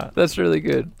 Yeah, That's really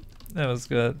good. that was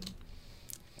good.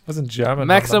 It wasn't German.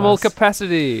 Maximal nonetheless.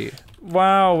 capacity.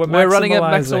 Wow, We're running at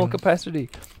maximal maximalizing. capacity.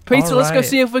 Pizza, let's go Alright.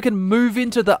 see if we can move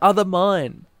into the other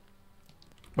mine.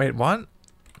 Wait, what?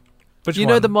 Which You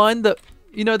one? know the mine that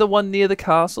the one near the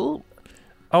castle?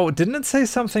 Oh, didn't it say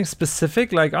something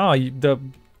specific like, the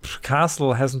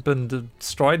castle hasn't been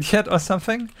destroyed yet or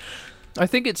something? I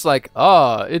think it's like,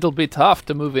 it'll be tough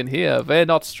to move in here. We're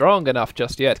not strong enough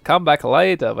just yet. Come back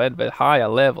later when we're higher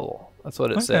level. That's what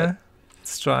it said.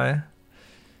 Let's try.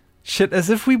 Shit, as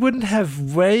if we wouldn't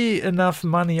have way enough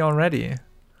money already.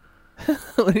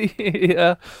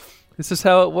 Yeah. This is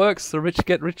how it works. The rich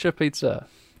get richer, Pizza.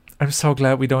 I'm so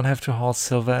glad we don't have to haul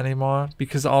silver anymore,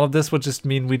 because all of this would just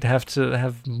mean we'd have to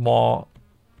have more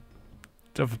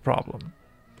of a problem.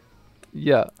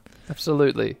 Yeah,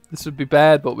 absolutely. This would be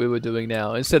bad what we were doing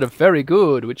now instead of very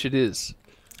good, which it is.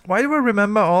 Why do I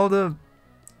remember all the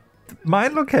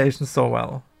mine locations so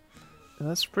well?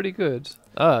 That's pretty good.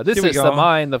 This Here we is the go.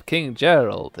 mine of King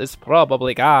Gerald. It's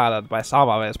probably guarded by some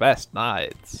of his best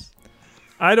knights.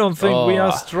 I don't think we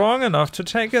are Oh. strong enough to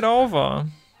take it over.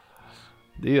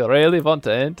 Do you really want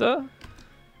to enter?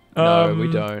 No, we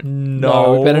don't.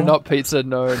 No, we better not, Pizza.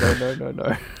 No.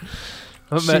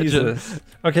 Imagine. Jesus.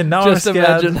 Okay, now Just I'm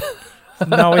scared. imagine.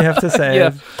 Now we have to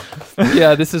save.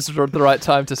 Yeah, this is the right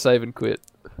time to save and quit.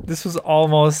 This was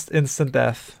almost instant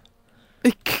death.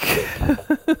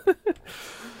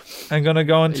 I'm gonna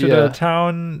go into Yeah. the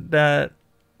town that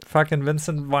fucking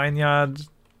Vincent Vineyard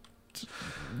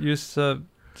used to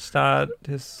start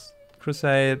his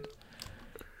crusade.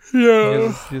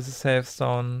 Use a save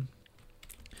stone.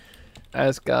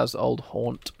 Asgar's old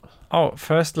haunt. Oh,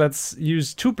 first let's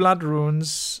use 2 blood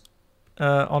runes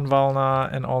on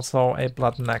Valna and also a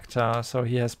blood nectar. So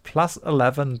he has plus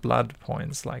 11 blood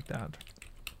points like that.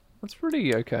 That's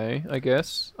pretty okay, I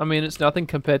guess. I mean, it's nothing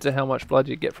compared to how much blood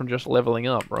you get from just leveling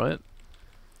up, right?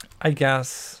 I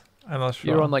guess. I'm not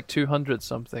sure. You're on like 200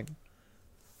 something.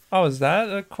 Oh, is that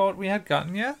a quote we had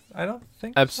gotten yet? I don't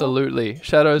think so. Absolutely.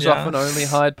 Shadows Yeah. often only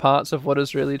hide parts of what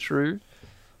is really true.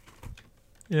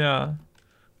 Yeah.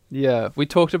 Yeah, we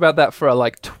talked about that for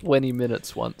like 20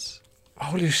 minutes once.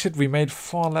 Holy shit, we made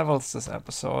 4 levels this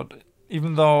episode.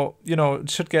 Even though, it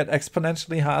should get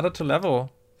exponentially harder to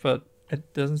level. But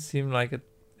it doesn't seem like it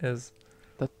is.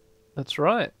 That's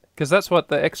right. Because that's what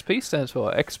the XP stands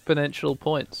for. Exponential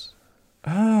points.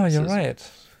 Ah, you're This is-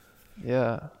 right.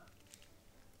 Yeah.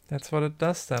 That's what it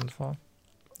does stand for.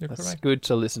 You're That's correct. good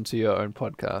to listen to your own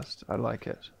podcast. I like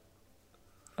it.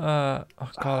 Oh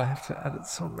god, I have to edit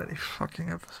so many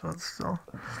fucking episodes still.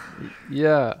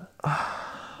 Yeah.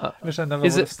 Wish I never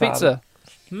Is would it have started.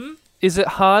 Pizza? Is it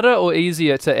harder or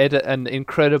easier to edit an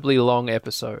incredibly long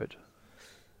episode?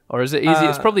 Or is it easy?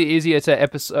 It's probably easier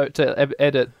to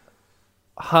edit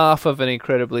half of an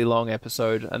incredibly long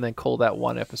episode and then call that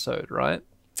one episode, right?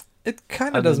 It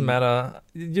kind of doesn't matter.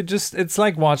 It's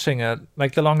like watching it.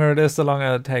 Like the longer it is, the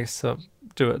longer it takes to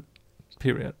do it.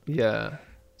 Period. Yeah.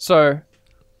 So,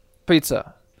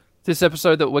 Pizza, this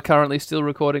episode that we're currently still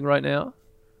recording right now,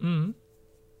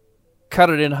 cut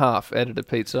it in half, edited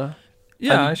Pizza.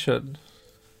 Yeah, And I should.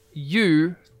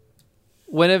 You,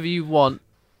 whenever you want,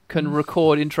 can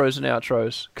record intros and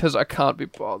outros because I can't be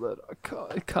bothered.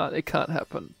 It can't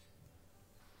happen.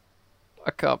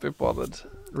 I can't be bothered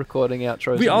recording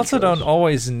outros. We and also intros. don't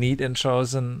always need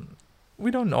intros, and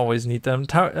we don't always need them.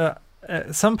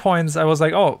 At some points, I was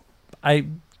like, oh, I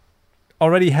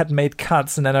already had made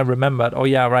cuts, and then I remembered, oh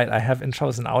yeah, right, I have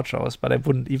intros and outros, but I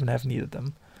wouldn't even have needed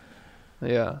them.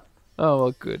 Yeah. Oh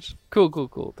well, good.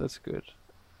 Cool. That's good.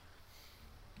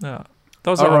 Yeah.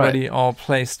 Those All are right. already all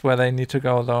placed where they need to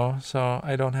go, though, so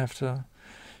I don't have to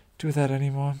do that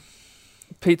anymore.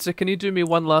 Pizza, can you do me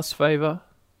one last favor?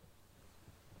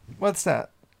 What's that?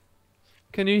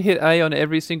 Can you hit A on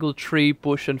every single tree,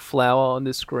 bush, and flower on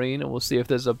this screen, and we'll see if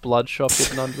there's a blood shop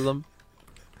hidden under them?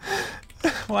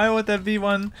 Why would there be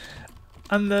one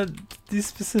under these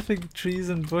specific trees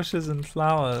and bushes and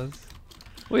flowers?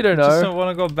 We don't I just know. don't want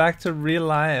to go back to real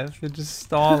life. You're just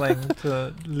stalling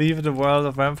to leave the world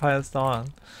of Vampire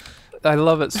Dawn. I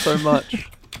love it so much.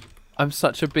 I'm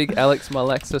such a big Alex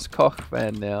Malexis Koch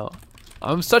fan now.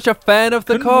 I'm such a fan of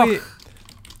the Couldn't Koch. we-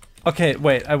 Okay,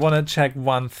 wait. I want to check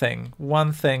one thing.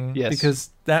 Yes.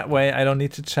 Because that way I don't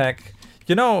need to check.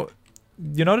 You know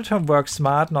the term work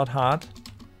smart, not hard?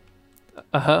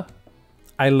 Uh-huh.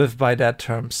 I live by that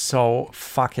term so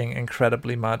fucking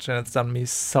incredibly much, and it's done me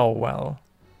so well.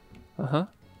 Uh-huh.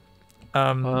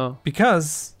 Wow.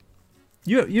 Because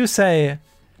you say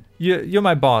you're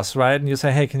my boss, right? And you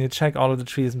say, hey, can you check all of the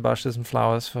trees and bushes and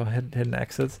flowers for hidden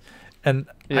exits? And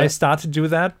Yeah. I start to do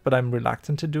that, but I'm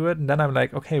reluctant to do it. And then I'm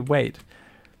like, okay, wait.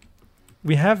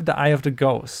 We have the Eye of the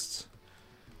Ghost.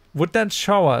 Would that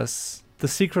show us the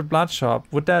secret blood shop?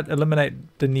 Would that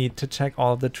eliminate the need to check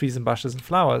all the trees and bushes and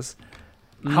flowers?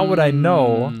 How would I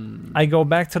know? I go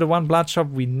back to the one blood shop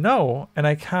we know, and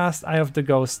I cast Eye of the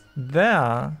Ghost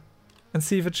there, and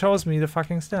see if it shows me the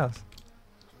fucking stairs.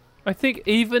 I think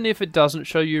even if it doesn't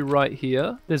show you right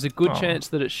here, there's a good Oh. chance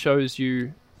that it shows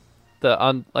you the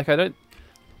I don't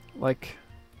like.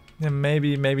 Yeah,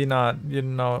 maybe not. You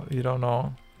don't know.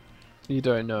 You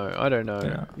don't know. I don't know.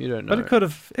 Yeah. You don't know. But it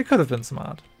could have been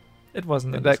smart. It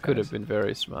wasn't. In That could disguise. have been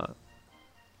very smart.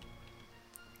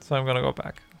 So I'm gonna go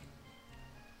back.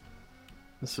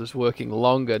 This was working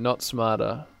longer, not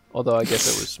smarter. Although I guess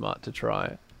it was smart to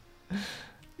try.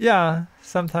 Yeah,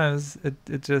 sometimes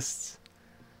it just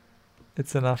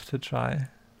It's enough to try.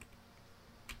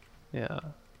 Yeah.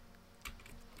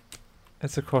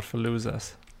 It's a court for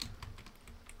losers.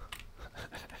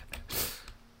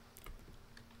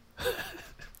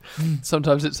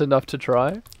 Sometimes it's enough to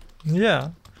try. Yeah.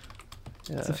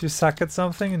 Yeah. So if you suck at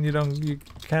something and you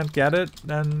can't get it,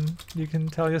 then you can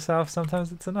tell yourself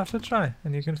sometimes it's enough to try,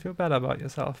 and you can feel better about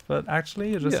yourself. But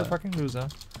actually, you're just a fucking loser.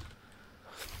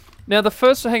 Now the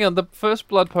first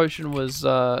blood potion was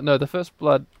the first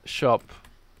blood shop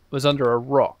was under a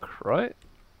rock, right?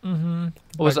 Mm-hmm.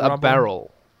 Or was it a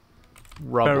barrel?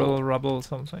 Rubble,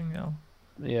 something. Yeah.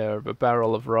 Yeah, a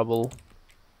barrel of rubble.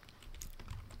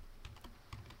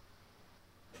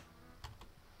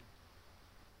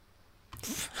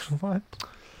 What?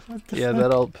 Yeah,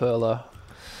 that old perler.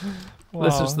 Wow.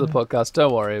 Listens to the podcast.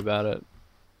 Don't worry about it.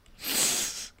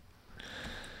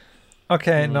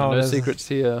 Okay, no secrets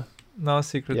here. No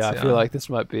secrets. Yeah, I feel like this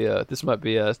might be a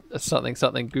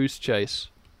something goose chase,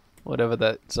 whatever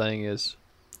that saying is.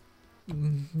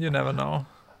 You never know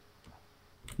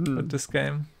with this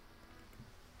game.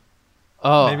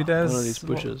 Oh, maybe there's one of these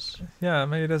bushes.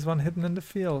 Maybe there's one hidden in the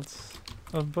fields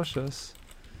of bushes.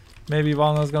 Maybe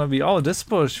one is gonna be, oh, this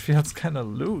bush feels kind of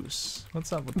loose.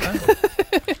 What's up with that?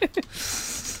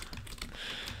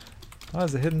 Oh,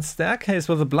 there's a hidden staircase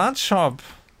with a blood shop.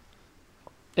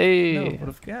 Hey. No, would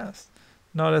have guessed.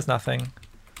 No, there's nothing.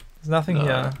 There's nothing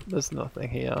here. There's nothing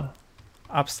here.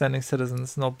 Upstanding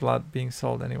citizens, no blood being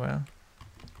sold anywhere.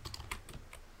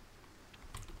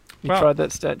 You tried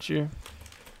that statue?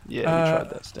 Yeah, you tried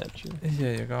that statue.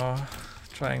 Here you go.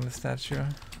 Trying the statue.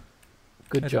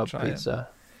 Good job, pizza.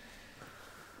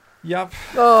 Yup.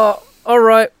 Oh,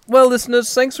 alright. Well,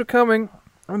 listeners, thanks for coming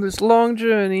on this long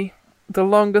journey. The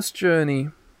longest journey.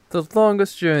 The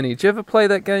longest journey. Did you ever play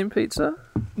that game, Pizza?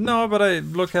 No, but I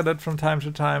look at it from time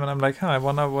to time and I'm like, I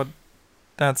wonder what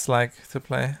that's like to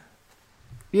play.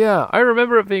 Yeah, I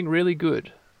remember it being really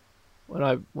good when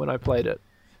I played it.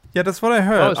 Yeah, that's what I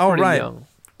heard. I was pretty young.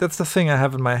 That's the thing I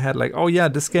have in my head. Like, oh yeah,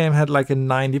 this game had like a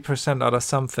 90% out of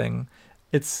something.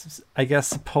 It's, I guess,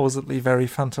 supposedly very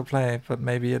fun to play, but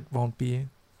maybe it won't be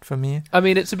for me. I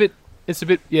mean, it's a bit,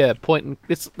 yeah,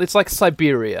 it's like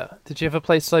Siberia. Did you ever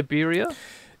play Siberia?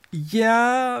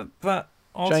 Yeah, but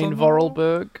also Jane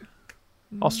Vorarlberg,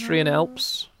 Austrian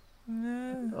Alps,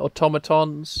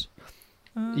 automatons.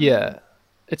 Yeah,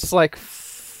 it's like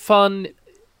fun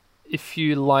if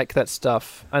you like that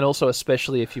stuff, and also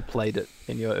especially if you played it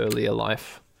in your earlier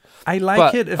life. I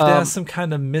like it if there's some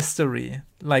kind of mystery,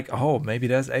 like, oh, maybe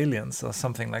there's aliens or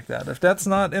something like that. If that's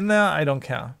not in there, I don't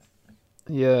care.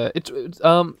 Yeah, it's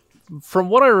from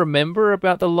what I remember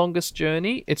about The Longest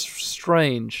Journey, it's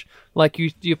strange. Like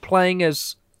you're playing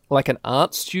as like an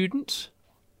art student,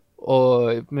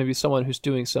 or maybe someone who's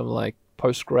doing some like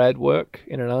post-grad work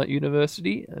in an art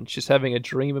university, and she's having a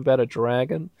dream about a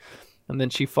dragon, and then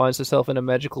she finds herself in a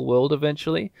magical world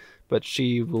eventually, but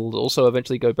she will also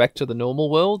eventually go back to the normal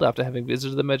world after having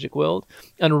visited the magic world.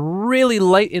 And really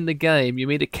late in the game, you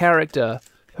meet a character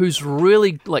who's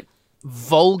really like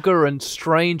vulgar and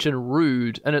strange and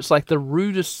rude, and it's like the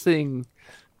rudest thing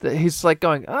that he's like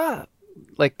going,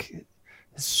 like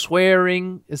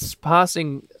swearing, is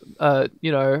passing,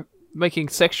 making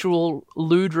sexual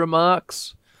lewd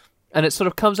remarks, and it sort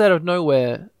of comes out of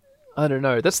nowhere. I don't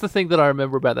know. That's the thing that I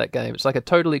remember about that game. It's like a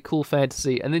totally cool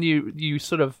fantasy, and then you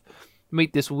sort of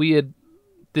meet this weird,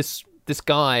 this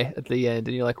guy at the end,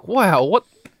 and you're like, wow, what?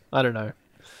 I don't know.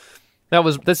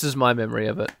 This is my memory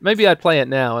of it. Maybe I'd play it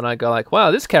now and I'd go like,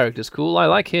 wow, this character's cool. I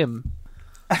like him.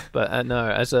 But no,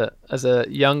 as a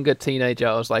younger teenager,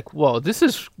 I was like, whoa, this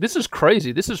is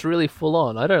crazy. This is really full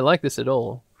on. I don't like this at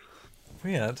all.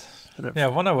 Weird. Yeah, I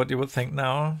wonder what you would think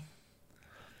now.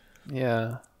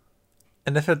 Yeah.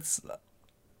 And if it's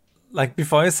like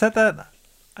before you said that,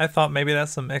 I thought maybe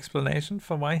there's some explanation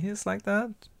for why he's like that.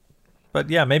 But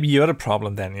yeah, maybe you're the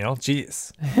problem then,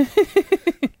 Jeez.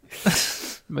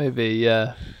 Maybe,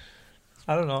 yeah.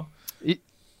 I don't know.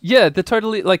 Yeah, they're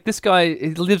totally like this guy. He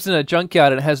lives in a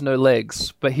junkyard and has no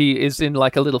legs, but he is in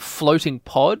like a little floating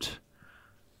pod.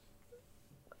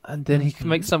 And then he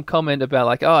makes some comment about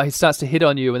like, he starts to hit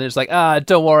on you, and then it's like,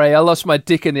 don't worry, I lost my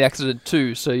dick in the accident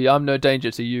too, so I'm no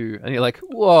danger to you. And you're like,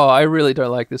 whoa, I really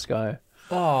don't like this guy.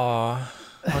 Oh,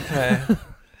 okay.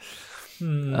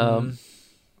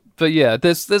 But yeah,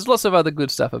 there's lots of other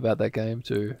good stuff about that game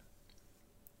too.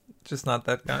 Just not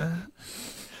that guy.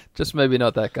 Just maybe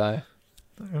not that guy.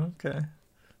 Okay.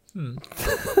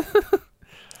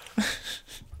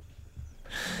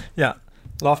 Yeah,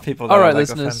 a lot of people that all right, are like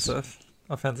listeners.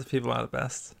 Offensive people are the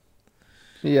best.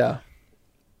 Yeah.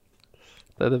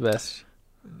 They're the best.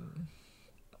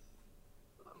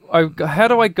 How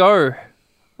do I go?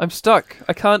 I'm stuck.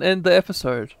 I can't end the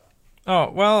episode.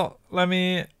 Oh, well, let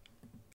me